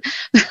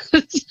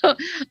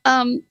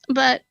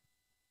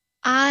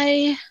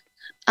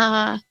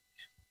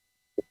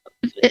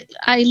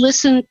I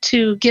listen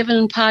to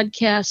given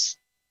podcasts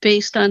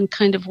based on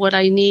kind of what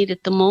I need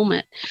at the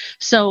moment.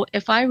 So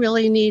if I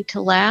really need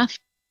to laugh,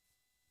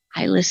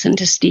 I listen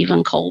to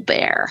Stephen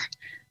Colbert.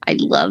 I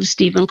love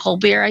Stephen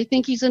Colbert. I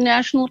think he's a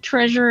national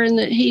treasure and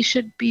that he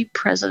should be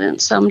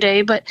president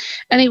someday. But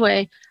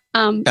anyway.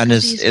 And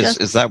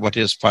is that what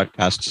his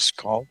podcast is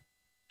called?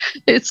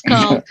 It's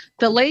called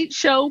The Late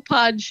Show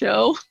Pod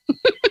Show.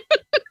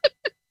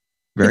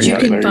 But you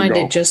can find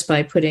it just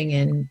by putting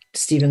in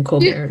Stephen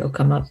Colbert. It'll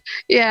come up.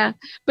 Yeah,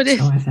 but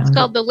it's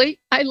called The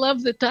Late. I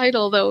love the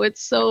title though.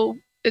 It's so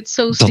The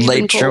Stephen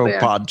Late Colbert. Show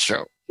Pod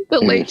Show. The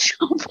Late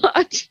Show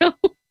Pod Show.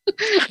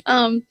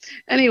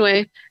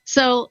 Anyway,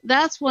 so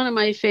that's one of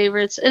my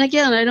favorites. And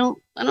again, I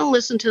don't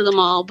listen to them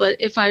all, but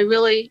if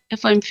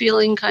I'm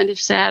feeling kind of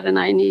sad and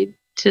I need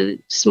to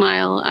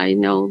smile, I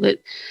know that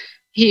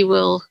he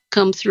will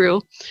come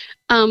through.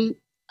 A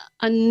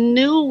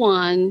new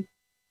one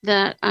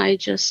that I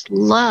just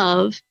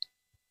love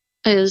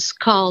is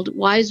called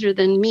Wiser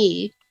Than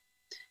Me.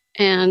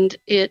 And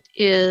it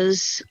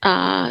is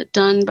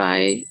done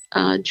by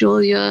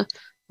Julia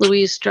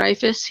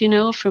Louis-Dreyfus,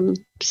 from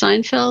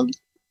Steinfeld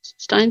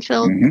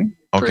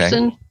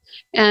person.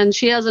 And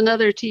she has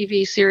another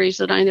TV series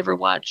that I never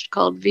watched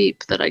called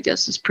Veep that I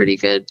guess is pretty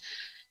good.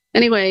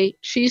 Anyway,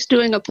 she's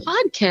doing a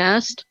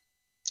podcast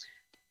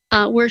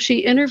where she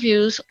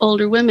interviews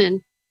older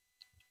women.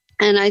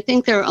 And I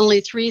think there are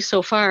only 3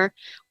 so far.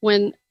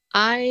 When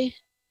I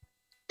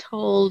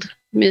told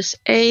Miss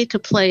A to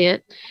play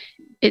it,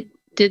 it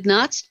did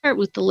not start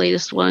with the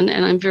latest one.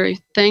 And I'm very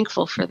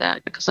thankful for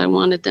that because I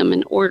wanted them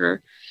in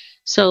order.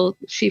 So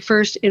she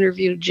first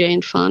interviewed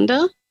Jane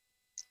Fonda,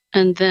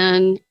 and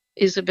then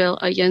Isabel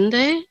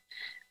Allende,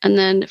 and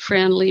then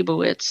Fran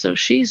Lebowitz. So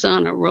she's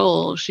on a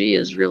roll. She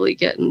is really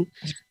getting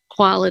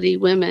quality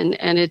women,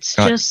 and it's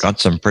got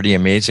some pretty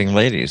amazing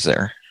ladies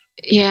there.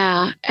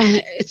 Yeah,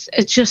 and it's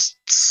just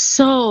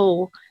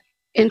so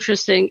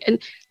interesting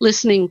and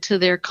listening to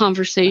their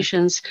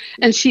conversations.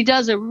 And she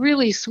does a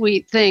really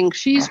sweet thing.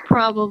 She's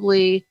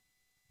probably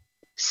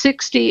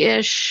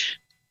 60-ish,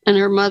 and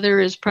her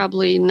mother is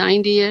probably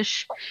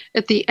 90-ish.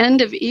 At the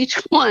end of each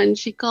one,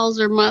 she calls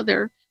her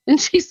mother, and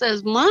she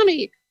says,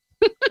 "Mommy,"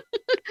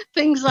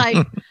 things like,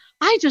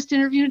 "I just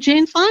interviewed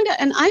Jane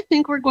Fonda, and I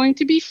think we're going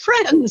to be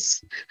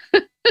friends."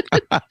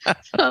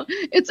 So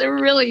it's a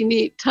really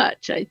neat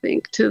touch, I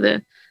think, to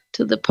the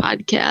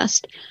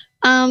podcast.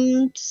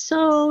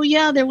 So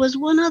yeah, there was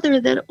one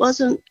other that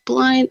wasn't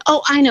blind.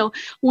 Oh, I know.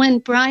 When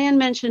Brian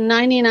mentioned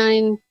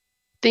 99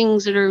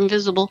 things that are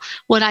invisible,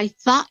 what I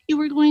thought you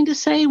were going to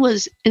say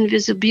was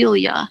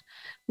Invisibilia,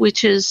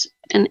 which is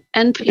an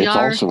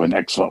NPR. It's also an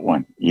excellent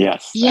one.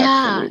 Yes.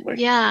 Yeah.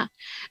 Absolutely. Yeah.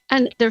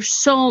 And there's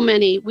so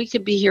many. We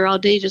could be here all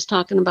day just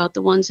talking about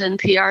the ones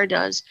NPR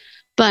does.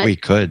 But we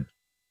could.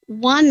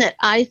 One that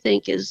I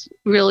think is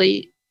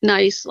really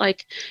nice,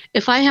 like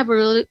if I have a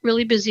really,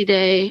 really busy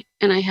day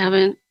and I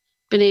haven't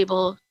been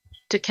able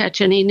to catch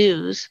any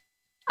news,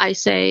 I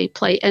say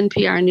play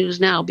NPR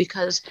News Now,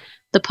 because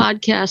the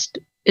podcast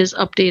is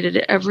updated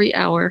every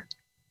hour.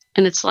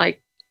 And it's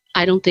like,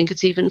 I don't think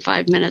it's even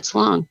 5 minutes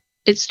long.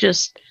 It's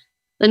just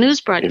the news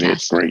broadcast. It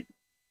is great.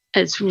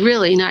 It's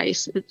really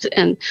nice.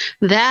 And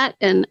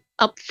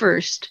Up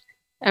First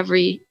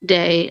every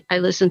day I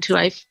listen to.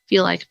 I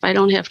feel like if I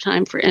don't have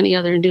time for any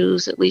other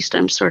news, at least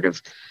I'm sort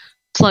of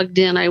plugged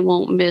in. I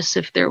won't miss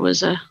if there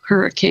was a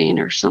hurricane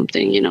or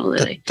something,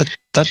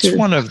 that's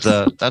one of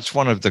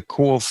the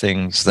cool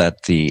things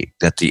that the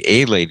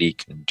A Lady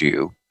can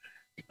do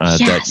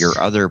that your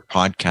other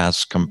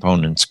podcast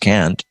components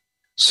can't.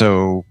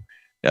 So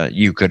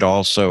you could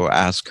also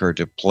ask her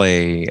to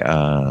play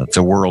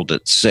The World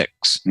at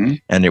 6,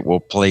 and it will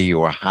play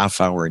you a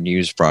half-hour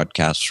news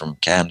broadcast from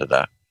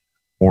Canada.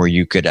 Or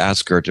you could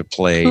ask her to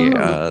play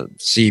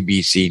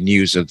CBC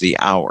News of the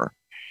Hour,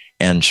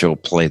 and she'll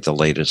play the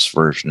latest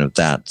version of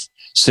that,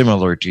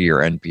 similar to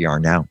your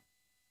NPR Now.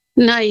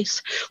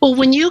 Nice. Well,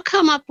 when you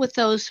come up with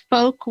those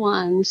folk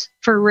ones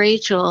for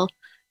Rachel,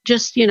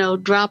 just,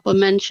 drop a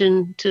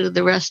mention to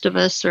the rest of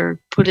us or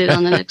put it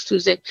on the next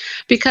Tuesday,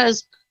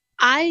 because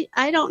I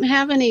don't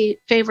have any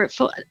favorite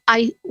folk.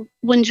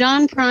 When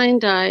John Prine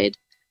died,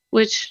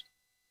 which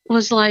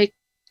was like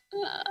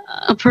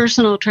a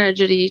personal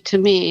tragedy to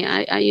me,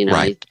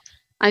 Right.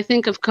 I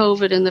think of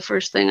COVID, and the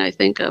first thing I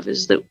think of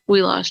is that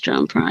we lost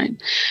John Prine.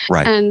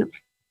 Right. And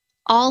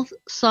All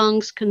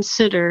Songs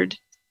Considered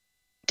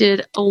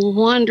did a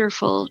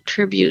wonderful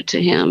tribute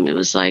to him. It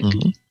was like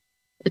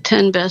the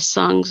 10 best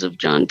songs of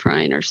John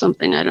Prine or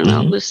something. I don't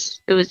know.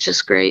 It was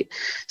just great.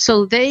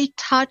 So they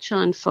touch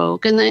on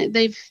folk, and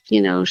they've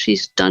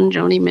she's done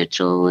Joni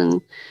Mitchell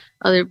and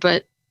other,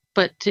 but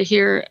to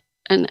hear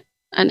an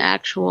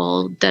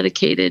actual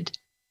dedicated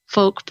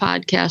folk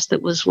podcast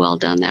that was well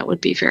done, that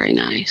would be very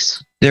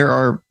nice. There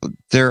are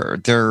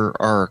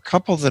a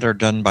couple that are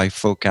done by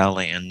Folk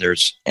Alley, and there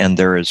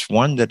is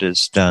one that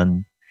is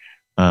done.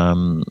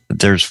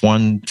 There's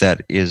one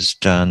that is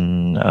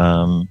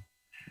done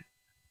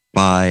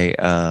by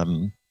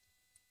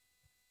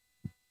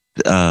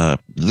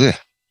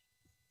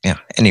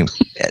Anyway,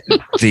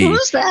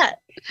 who's that?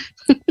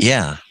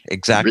 Yeah,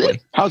 exactly.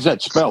 How's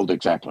that spelled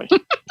exactly?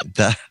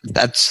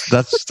 That's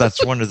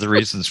one of the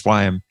reasons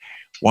why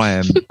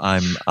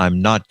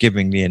I'm not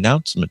giving the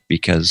announcement,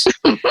 because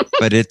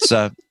but it's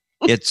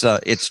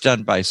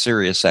done by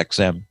Sirius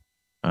XM.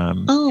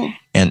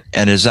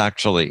 And is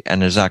actually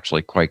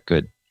quite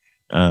good.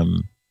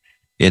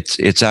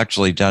 It's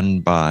actually done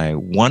by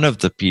one of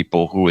the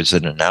people who is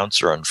an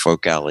announcer on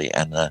Folk Alley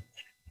and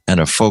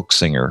a folk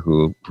singer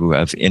who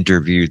have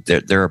interviewed.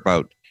 There are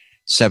about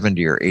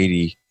 70 or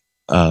 80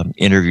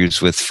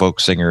 interviews with folk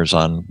singers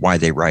on why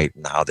they write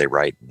and how they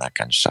write and that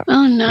kind of stuff.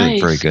 Oh,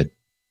 nice. Really very good.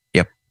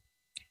 Yep.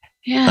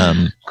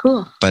 Yeah.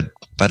 Cool. But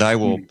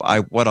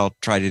what I'll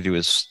try to do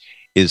is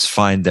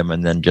find them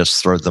and then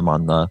just throw them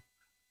on the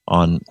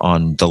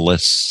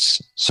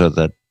lists so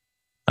that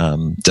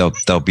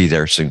they'll be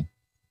there soon.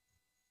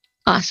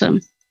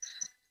 Awesome.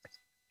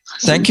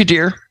 Thank you,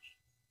 dear.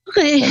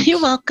 Okay, Thanks.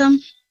 you're welcome.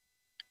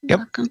 Yep.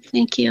 Welcome.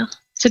 Thank you.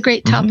 It's a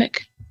great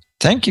topic.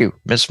 Thank you,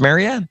 Miss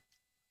Marianne.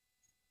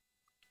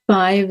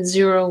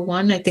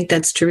 501. I think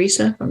that's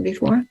Teresa from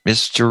before.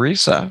 Miss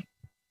Teresa.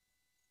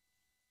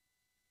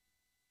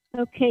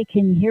 Okay,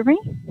 can you hear me?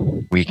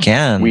 We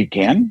can. We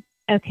can.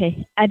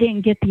 Okay, I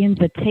didn't get the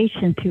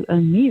invitation to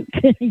unmute.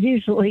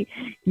 Usually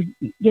you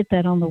get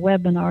that on the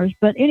webinars,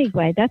 but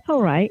anyway, that's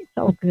all right. It's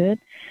all good.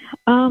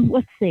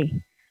 Let's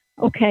see.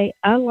 Okay,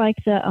 I like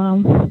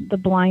the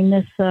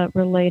blindness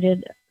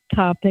related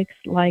topics,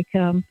 like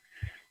the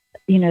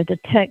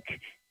tech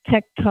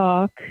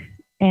talk,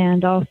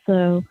 and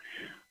also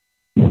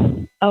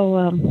the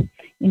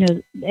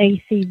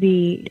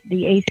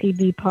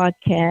ACB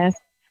podcast.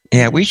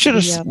 Yeah, we should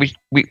have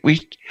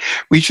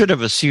we should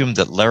have assumed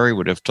that Larry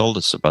would have told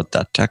us about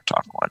that Tech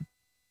Talk one.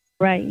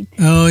 Right.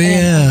 Oh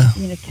yeah.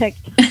 And, tech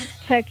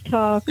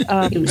talk.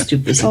 It was too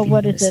busy. Oh,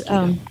 what is it?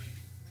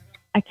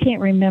 I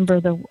can't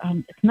remember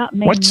it's not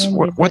main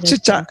menu. What's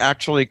it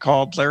actually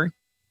called, Larry?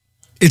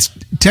 It's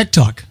Tech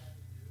Talk,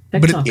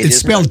 but it's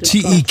spelled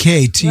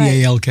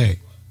TEKTALK.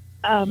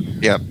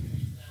 Yep.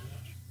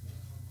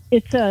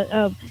 It's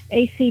a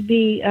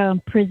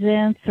ACB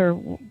presents,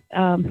 or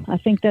I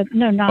think that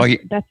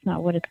that's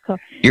not what it's called.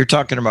 You're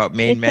talking about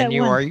main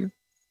menu, are you?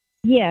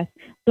 Yes,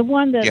 the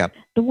one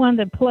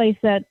that plays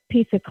that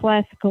piece of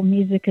classical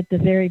music at the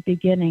very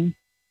beginning.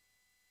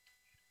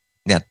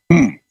 Yeah.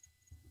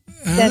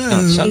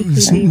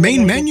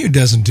 Main menu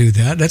doesn't do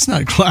that. That's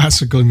not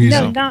classical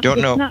music. No,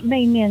 don't know. It's not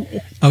main menu.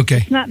 Okay.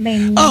 It's not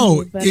main menu.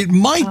 Oh, but, it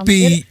might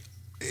be.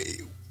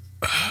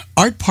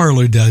 Art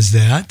Parlor does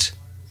that.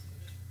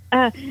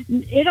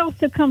 It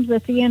also comes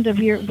at the end of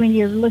when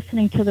you're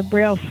listening to the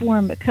Braille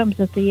form. It comes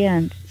at the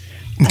end.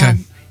 Okay.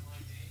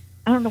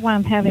 I don't know why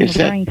I'm having a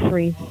brain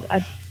freeze.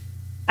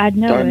 I'd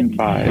know it if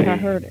I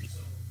heard it.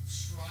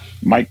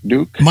 Mike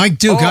Duke.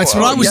 That's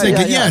what I was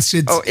thinking. Yeah. Yes,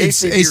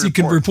 it's AC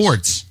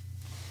Reports.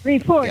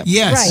 Report.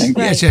 Yes.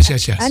 Right.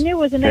 Yes. I knew it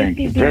was an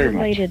ACB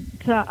related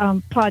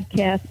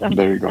podcast.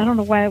 There you go. I don't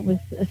know why it was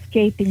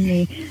escaping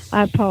me.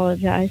 I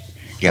apologize.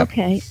 Yep.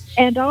 Okay.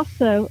 And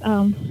also,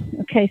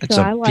 It's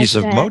so a I like piece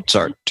of that.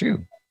 Mozart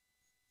too.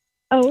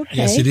 Oh, okay.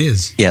 Yes, it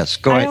is. Yes,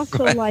 go ahead. I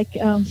also like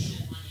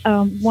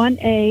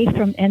 1A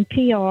from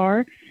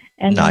NPR,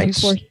 and then, of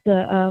course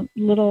the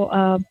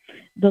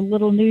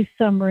little news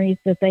summaries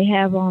that they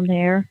have on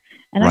there.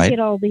 And I get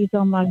all these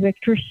on my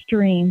Victor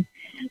Stream.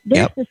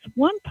 There's this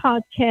one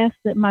podcast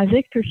that my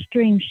Victor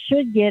Stream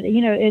should get.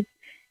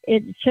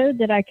 It showed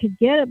that I could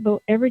get it,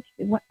 but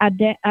I've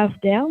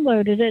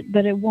downloaded it,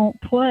 but it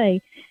won't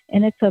play.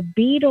 And it's a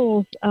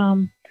Beatles.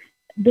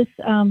 This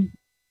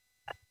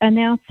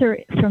announcer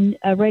from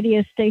a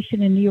radio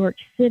station in New York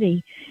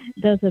City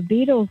does a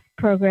Beatles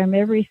program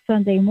every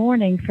Sunday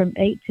morning from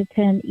 8 to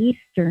 10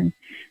 Eastern.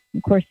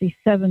 Of course, he's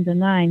 7 to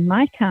 9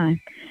 my time.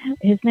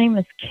 His name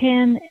is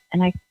Ken,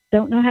 and I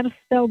don't know how to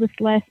spell this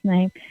last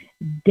name.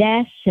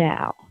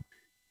 Dashow.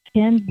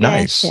 Ken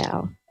Nice.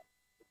 Dashow.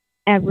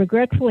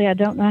 regretfully, I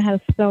don't know how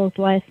to spell his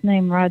last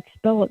name, or I'd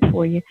spell it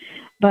for you.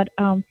 But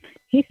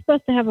he's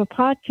supposed to have a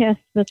podcast,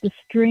 but the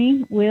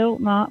stream will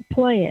not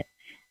play it.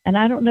 And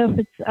I don't know if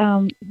it's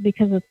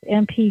because it's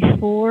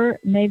MP4.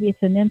 Maybe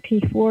it's an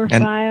MP4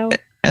 file.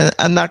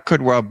 And that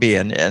could well be.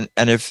 And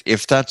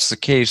if that's the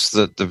case,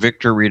 the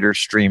Victor Reader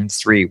Stream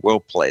 3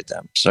 will play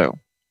them. So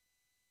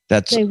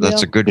that's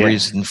a good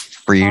reason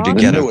for you to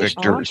get a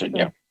Victor. Version,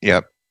 yeah.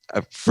 Yep.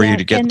 For you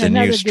to get the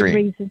new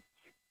stream.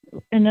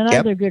 And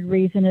another good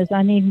reason is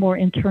I need more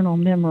internal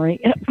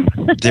memory.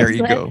 There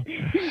you go.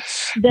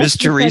 Miss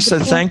Teresa,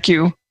 thank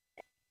you.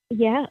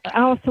 Yeah.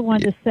 I also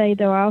wanted to say,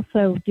 though, I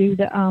also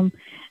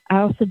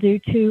do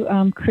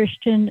two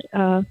Christian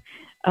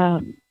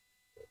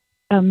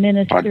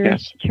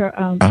ministers,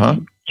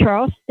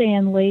 Charles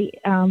Stanley,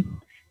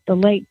 the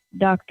late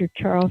Dr.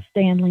 Charles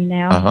Stanley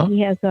now. He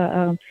has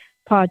a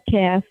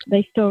podcast.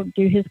 They still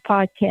do his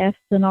podcasts,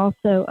 and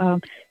also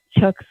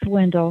Chuck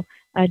Swindle.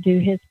 I do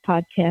his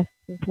podcast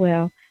as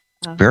well.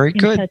 Very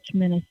good.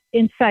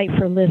 Insight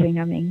for Living,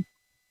 I mean.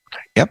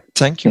 Yep.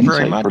 Thank you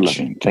very much. For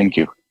living. Thank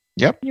you.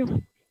 Yep.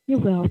 You're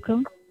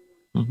welcome.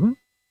 Mm-hmm.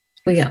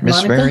 We got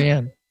Miss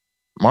Marianne.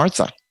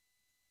 Martha.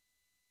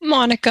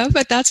 Monica,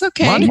 but that's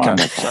okay. Monica.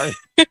 Sorry.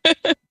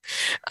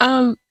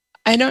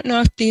 I don't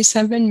know if these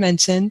have been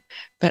mentioned,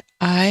 but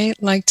I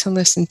like to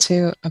listen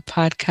to a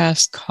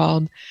podcast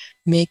called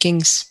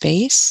Making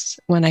Space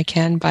when I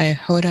can by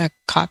Hoda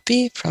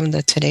Kotb from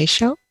the Today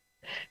Show.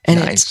 And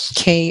it's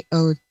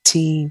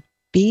Kotb,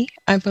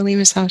 I believe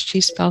is how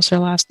she spells her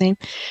last name.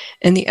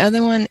 And the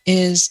other one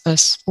is a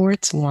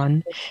sports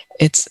one.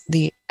 It's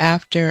the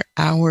After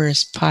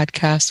Hours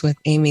podcast with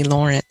Amy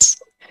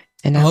Lawrence.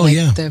 And I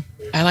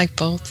like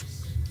both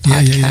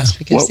podcasts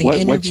because they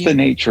interview. What's the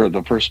nature of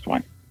the first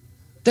one?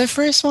 The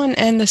first one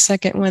and the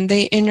second one,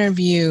 they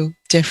interview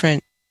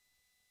different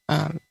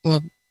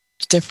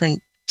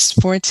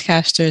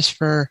sportscasters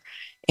for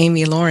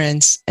Amy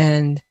Lawrence,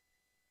 and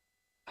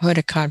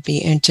Hoda Kotb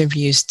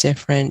interviews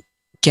different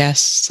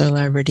guests,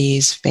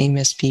 celebrities,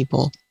 famous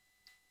people.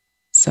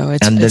 So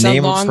it's a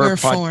longer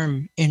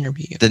form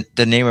interview.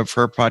 The name of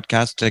her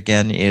podcast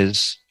again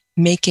is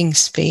Making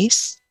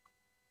Space.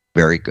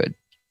 Very good.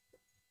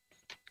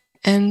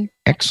 And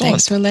excellent.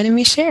 Thanks for letting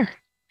me share.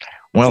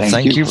 Well,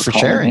 thank you for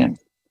sharing.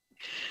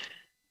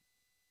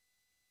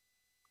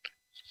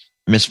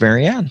 Miss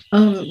Marianne.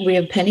 We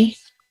have Penny.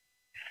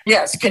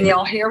 Yes. Can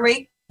y'all hear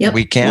me? Yep.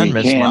 We can,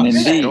 Miss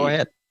Moss. Go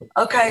ahead.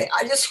 Okay.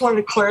 I just wanted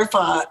to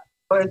clarify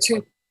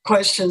two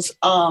questions.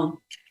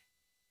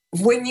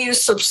 When you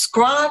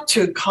subscribe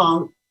to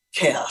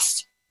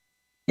Comcast,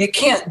 you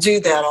can't do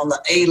that on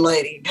the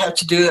A-Lady. You have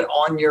to do it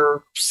on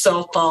your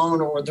cell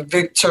phone or the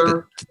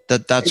Victor.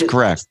 That's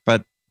correct.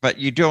 But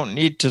you don't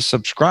need to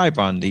subscribe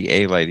on the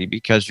A-Lady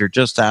because you're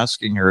just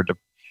asking her to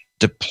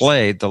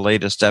play the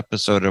latest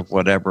episode of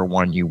whatever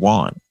one you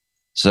want.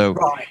 So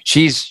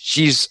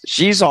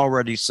she's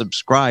already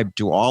subscribed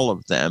to all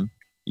of them.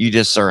 You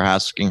just are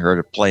asking her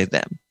to play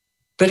them.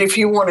 But if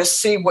you want to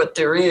see what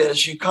there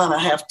is, you kind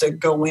of have to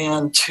go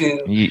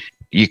into.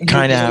 You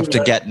kind of have to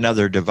get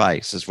another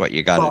device, is what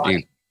you got to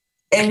do.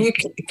 And you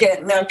can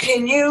get now.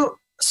 Can you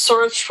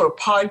search for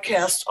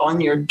podcasts on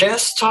your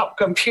desktop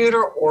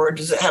computer, or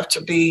does it have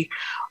to be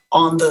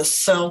on the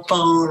cell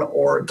phone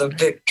or the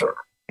Victor?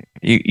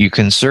 You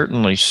can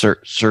certainly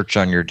search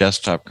on your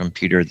desktop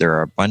computer. There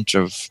are a bunch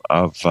of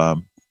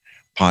podcast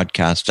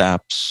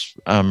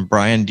apps.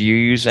 Brian, do you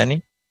use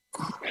any?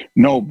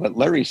 No, but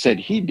Larry said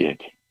he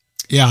did.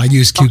 Yeah, I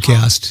use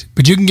QCast.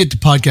 But you can get to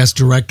podcast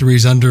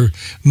directories under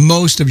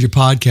most of your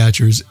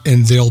podcatchers,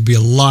 and there'll be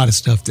a lot of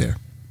stuff there.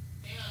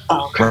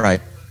 Okay.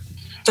 Right.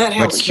 That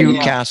but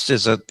QCast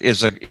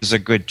is a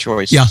good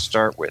choice to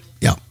start with.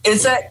 Yeah.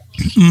 Is that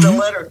the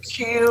letter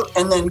Q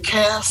and then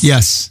cast?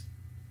 Yes.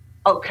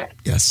 Okay.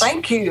 Yes.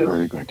 Thank you.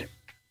 Very good.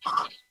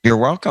 You're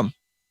welcome.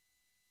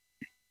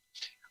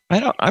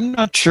 I'm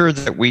not sure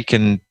that we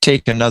can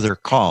take another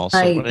call.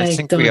 So what I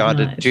think we ought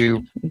to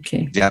do.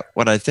 Okay. Yeah.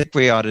 What I think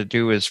we ought to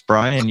do is,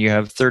 Brian, you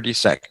have 30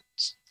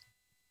 seconds.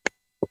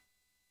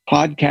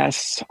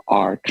 Podcasts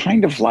are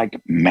kind of like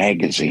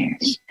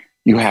magazines.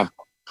 You have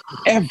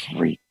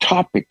every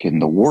topic in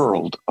the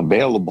world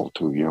available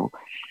to you,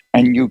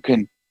 and you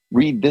can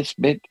read this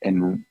bit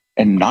and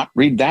not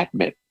read that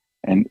bit.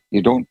 And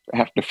you don't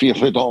have to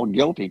feel at all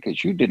guilty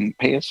because you didn't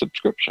pay a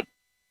subscription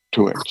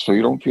to it. So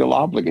you don't feel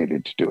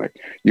obligated to do it.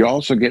 You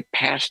also get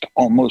past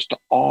almost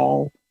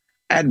all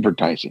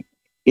advertising.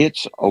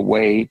 It's a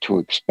way to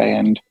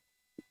expand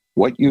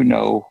what you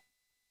know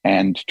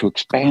and to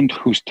expand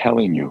who's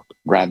telling you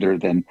rather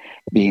than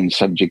being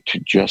subject to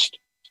just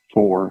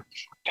 4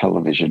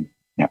 television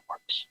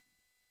networks.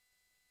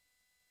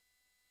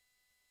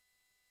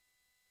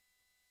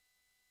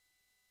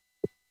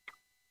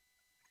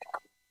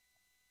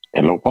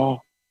 Hello,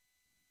 Paul.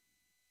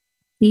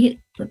 Yeah,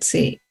 let's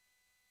see.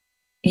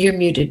 You're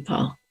muted,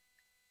 Paul.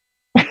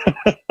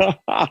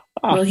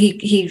 Well,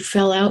 he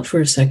fell out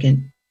for a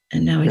second,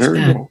 and now he's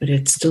back, but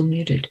it's still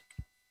muted.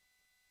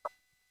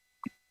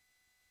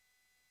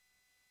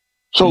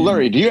 So,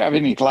 Larry, do you have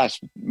any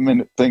last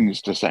minute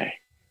things to say?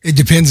 It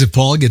depends if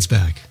Paul gets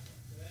back.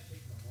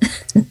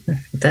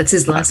 That's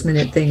his last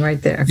minute thing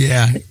right there.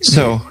 Yeah.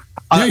 So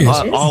There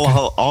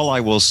all I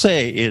will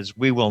say is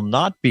we will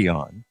not be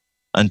on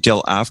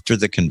until after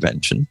the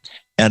convention.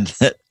 And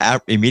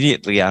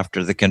immediately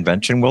after the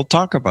convention, we'll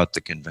talk about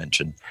the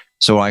convention.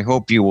 So I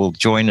hope you will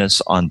join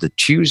us on the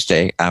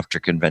Tuesday after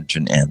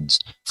convention ends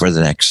for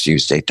the next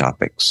Tuesday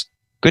topics.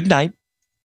 Good night.